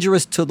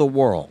dangerous to the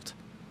world.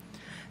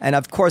 And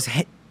of course,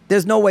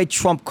 there's no way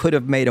Trump could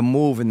have made a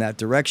move in that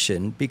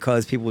direction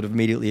because people would have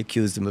immediately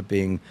accused him of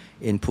being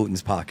in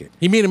Putin's pocket.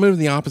 He made a move in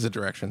the opposite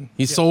direction.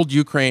 He sold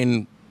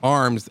Ukraine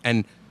arms,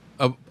 and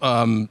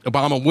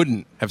Obama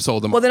wouldn't have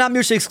sold them. Well, they're not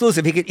mutually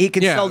exclusive. He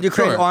could sell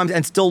Ukraine arms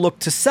and still look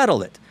to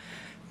settle it.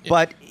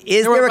 But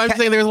I'm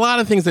saying there's a lot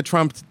of things that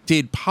Trump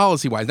did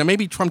policy-wise. Now,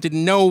 maybe Trump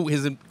didn't know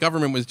his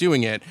government was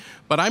doing it,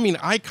 but I mean,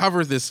 I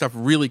cover this stuff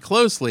really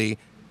closely,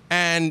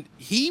 and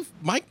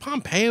Mike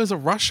Pompeo is a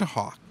Russia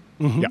hawk.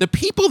 Mm-hmm. The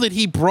people that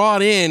he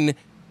brought in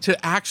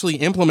to actually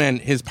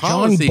implement his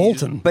policy. John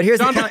Bolton. But he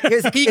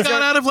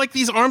got out of like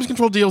these arms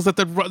control deals that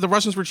the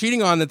Russians were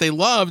cheating on that they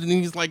loved, and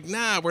he's like,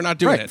 nah, we're not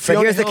doing it. But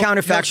here's the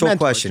counterfactual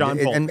question,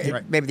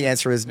 and maybe the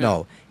answer is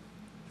no.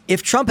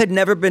 If Trump had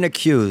never been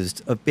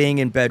accused of being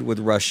in bed with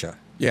Russia,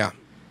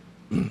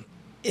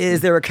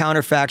 is there a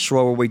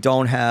counterfactual where we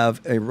don't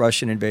have a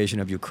Russian invasion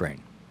of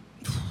Ukraine?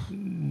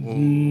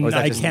 Or is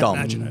that just can't dumb?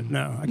 imagine it.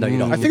 No, you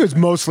don't. I think it was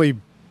mostly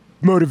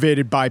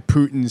motivated by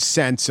Putin's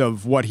sense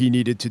of what he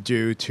needed to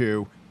do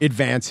to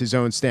advance his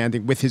own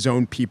standing with his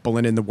own people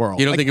and in the world.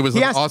 You don't think it was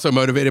also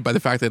motivated by the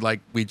fact that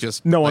we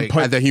just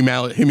had the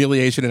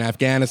humiliation in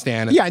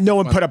Afghanistan? No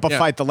one put up a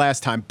fight the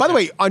last time. By the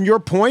way, on your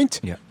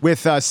point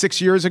with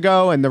 6 years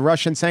ago and the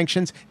Russian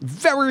sanctions,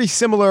 very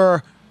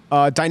similar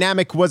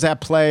dynamic was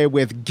at play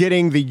with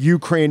getting the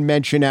Ukraine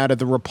mention out of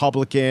the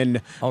Republican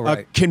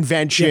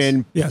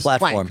convention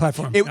platform.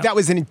 That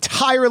was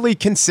entirely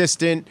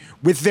consistent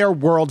with their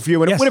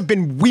worldview, and it would have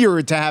been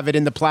weird to have it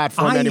in the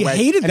platform anyway. I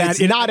hated that.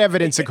 It's not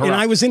evidence of corruption.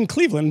 And I was in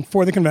Cleveland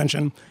for the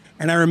convention,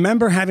 and I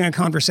remember having a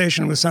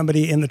conversation with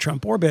somebody in the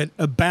Trump orbit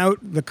about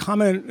the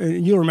comment,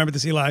 you'll remember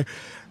this, Eli,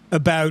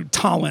 about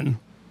Tallinn.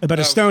 About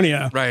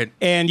Estonia. Right.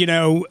 And, he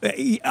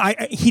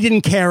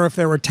didn't care if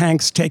there were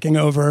tanks taking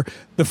over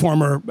the the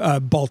former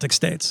Baltic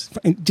states.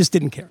 Just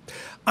didn't care.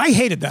 I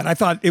hated that. I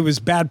thought it was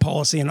bad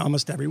policy in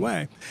almost every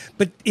way.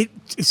 But it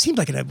seemed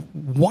like a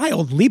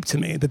wild leap to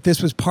me that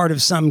this was part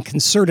of some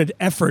concerted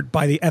effort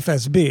by the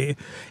FSB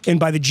and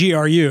by the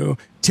GRU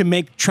to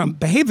make Trump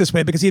behave this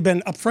way, because he'd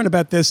been upfront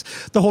about this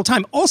the whole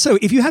time. Also,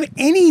 if you have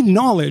any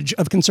knowledge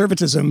of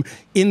conservatism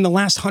in the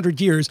last 100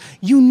 years,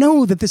 you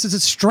know that this is a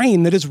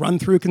strain that is run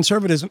through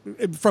conservatism,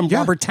 from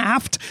Robert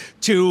Taft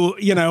to,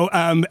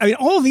 I mean,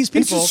 all of these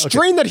people. It's a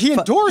strain that he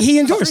endorsed. He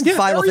endorsed. Yeah.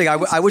 Final thing,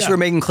 I wish we were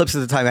making clips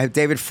at the time. I had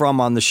David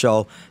Frum on the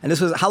show, and this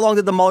was, how long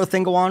did the Mueller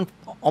thing go on?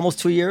 Almost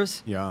 2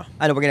 years? Yeah.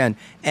 I know, we're going to end.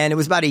 And it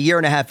was about a year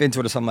and a half into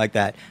it or something like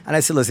that. And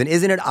I said, listen,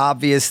 isn't it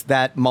obvious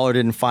that Mueller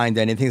didn't find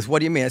anything? He said, what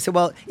do you mean? I said,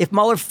 well, if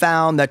Mueller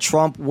found that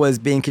Trump was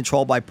being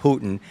controlled by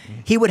Putin,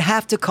 he would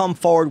have to come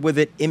forward with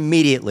it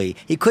immediately.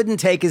 He couldn't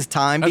take his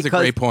time. That's a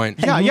great point.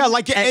 Yeah,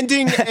 like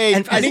ending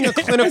a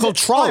clinical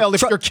trial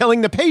if you're killing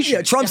the patient.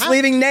 Yeah, Trump's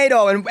leaving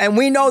NATO, and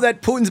we know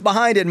that Putin's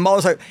behind it. And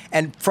Mueller's like,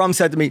 and Frum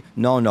said to me,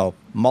 no,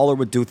 Mueller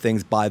would do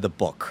things by the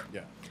book.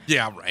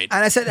 Yeah, right.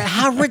 And I said,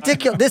 how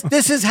ridiculous!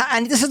 This is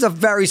a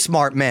very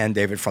smart man,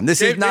 David Frum.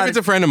 David's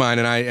a friend of mine,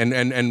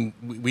 and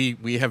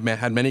we have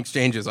had many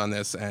exchanges on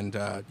this, and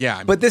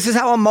But this is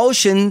how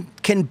emotion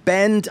can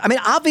bend. I mean,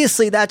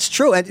 obviously that's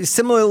true, and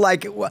similarly,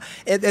 like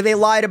they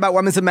lied about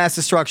weapons of mass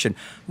destruction.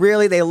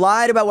 Really, they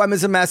lied about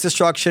weapons of mass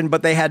destruction,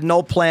 but they had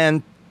no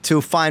plan to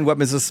find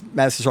weapons of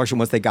mass destruction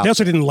once they got. They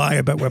also didn't lie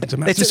about weapons of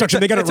mass destruction.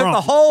 They got it wrong. They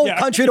took the whole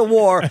country to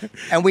war,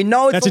 and we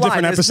know it's That's a lie.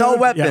 different There's episode.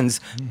 no weapons.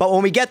 Yeah. But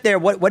when we get there,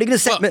 what are you going to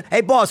say? Hey,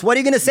 boss, what are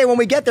you going to say when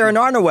we get there and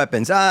there are no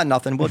weapons?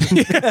 Nothing. We'll just,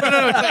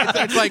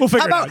 it's like, We'll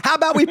figure it out. how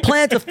about we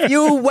plant a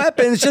few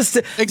weapons just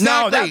to...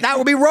 Exactly. No, that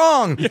would be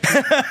wrong.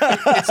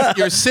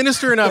 you're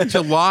sinister enough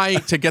to lie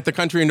to get the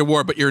country into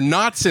war, but you're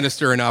not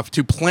sinister enough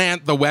to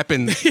plant the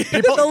weapons.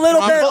 People, a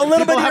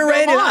little bit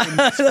uranium.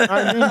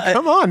 I mean,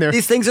 come on, there.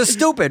 These things are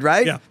stupid,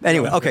 right? Yeah.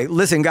 Anyway, okay.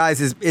 Listen, guys,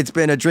 it's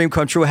been a dream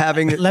come true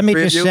having. Let me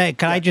three of just you. say,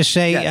 can I just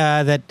say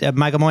that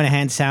Michael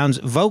Moynihan sounds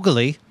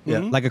vocally Yeah.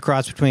 like a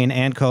cross between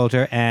Ann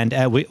Coulter and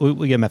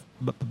William F.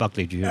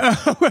 Buckley Jr.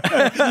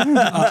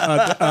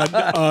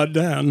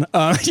 Dan.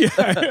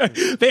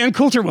 The Ann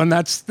Coulter one,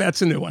 that's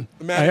a new one.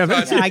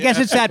 I guess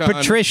it's that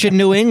patrician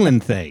New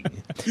England thing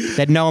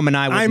that Noam and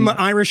I would. I'm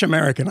Irish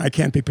American. I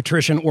can't be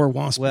patrician or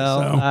waspy. Well,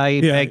 so,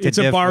 I beg to it's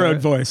a differ.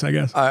 borrowed voice, I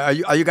guess. Are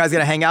you guys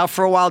going to hang out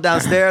for a while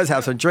downstairs,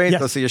 have some drinks,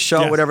 go see a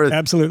show, Yes, whatever?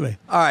 Absolutely.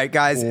 All right,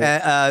 guys.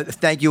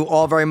 Thank you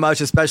all very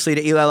much, especially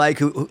to Eli Lake,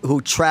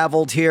 who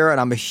traveled here, and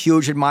I'm a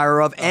huge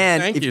admirer of.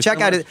 And thank if you you check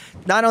so out much. it,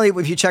 not only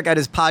if you check out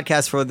his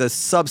podcast for the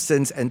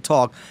substance and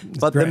talk,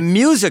 but the great.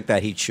 music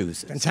that he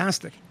chooses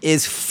Fantastic.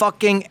 is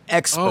fucking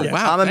expert. Oh,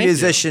 wow, I'm a thank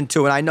musician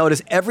too, and I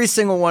notice every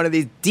single one of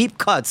these deep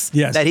cuts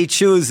Yes. that he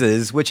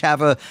chooses, which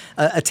have a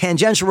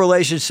tangential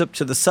relationship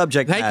to the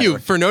subject Thank matter. you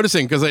for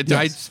noticing, because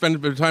I spent a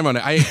bit of time on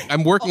it.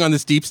 I'm working on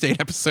this Deep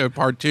State episode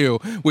part 2,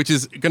 which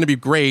is going to be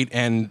great,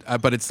 and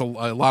but it's a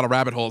lot of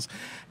rabbit holes.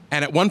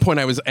 And at one point,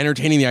 I was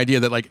entertaining the idea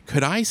that, like,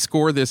 could I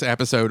score this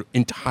episode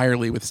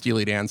entirely with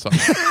Steely Dan songs?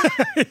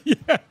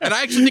 And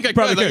I actually think I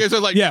Probably could. could. So,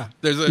 like, Yeah,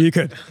 there's a. you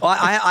could. Well,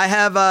 I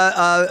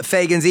have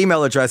Fagan's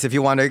email address if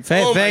you want to.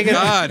 Oh my Fagan.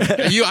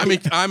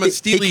 God! I'm a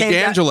Steely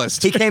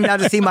Dangelist. He came down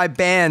to see my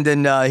band,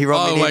 and he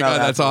wrote me Oh an my email. God,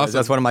 that's afterwards. awesome.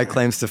 That's one of my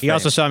claims to fame. He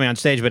also saw me on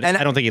stage, but And-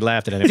 I don't think he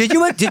laughed at anything.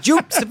 Did you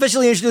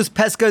sufficiently introduce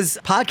Pesca's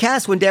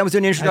podcast when Dan was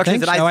doing the I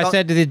introductions? think so. I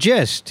said the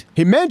gist.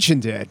 He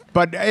mentioned it,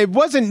 but it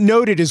wasn't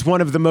noted as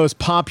one of the most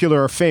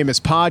popular or famous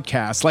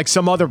podcasts, like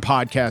some other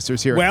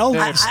podcasters here. Well,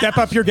 step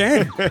up your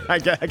game. I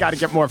got to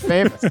get more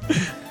famous.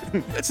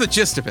 That's the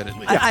gist of it, at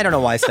least. I don't know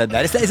why I said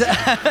that.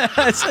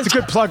 It's a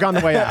good plug on the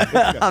way out.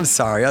 I'm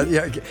sorry.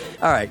 Yeah, okay.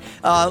 All right.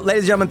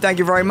 Ladies and gentlemen, thank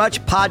you very much.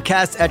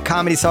 Podcast at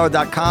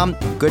comedycellar.com.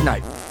 Good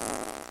night.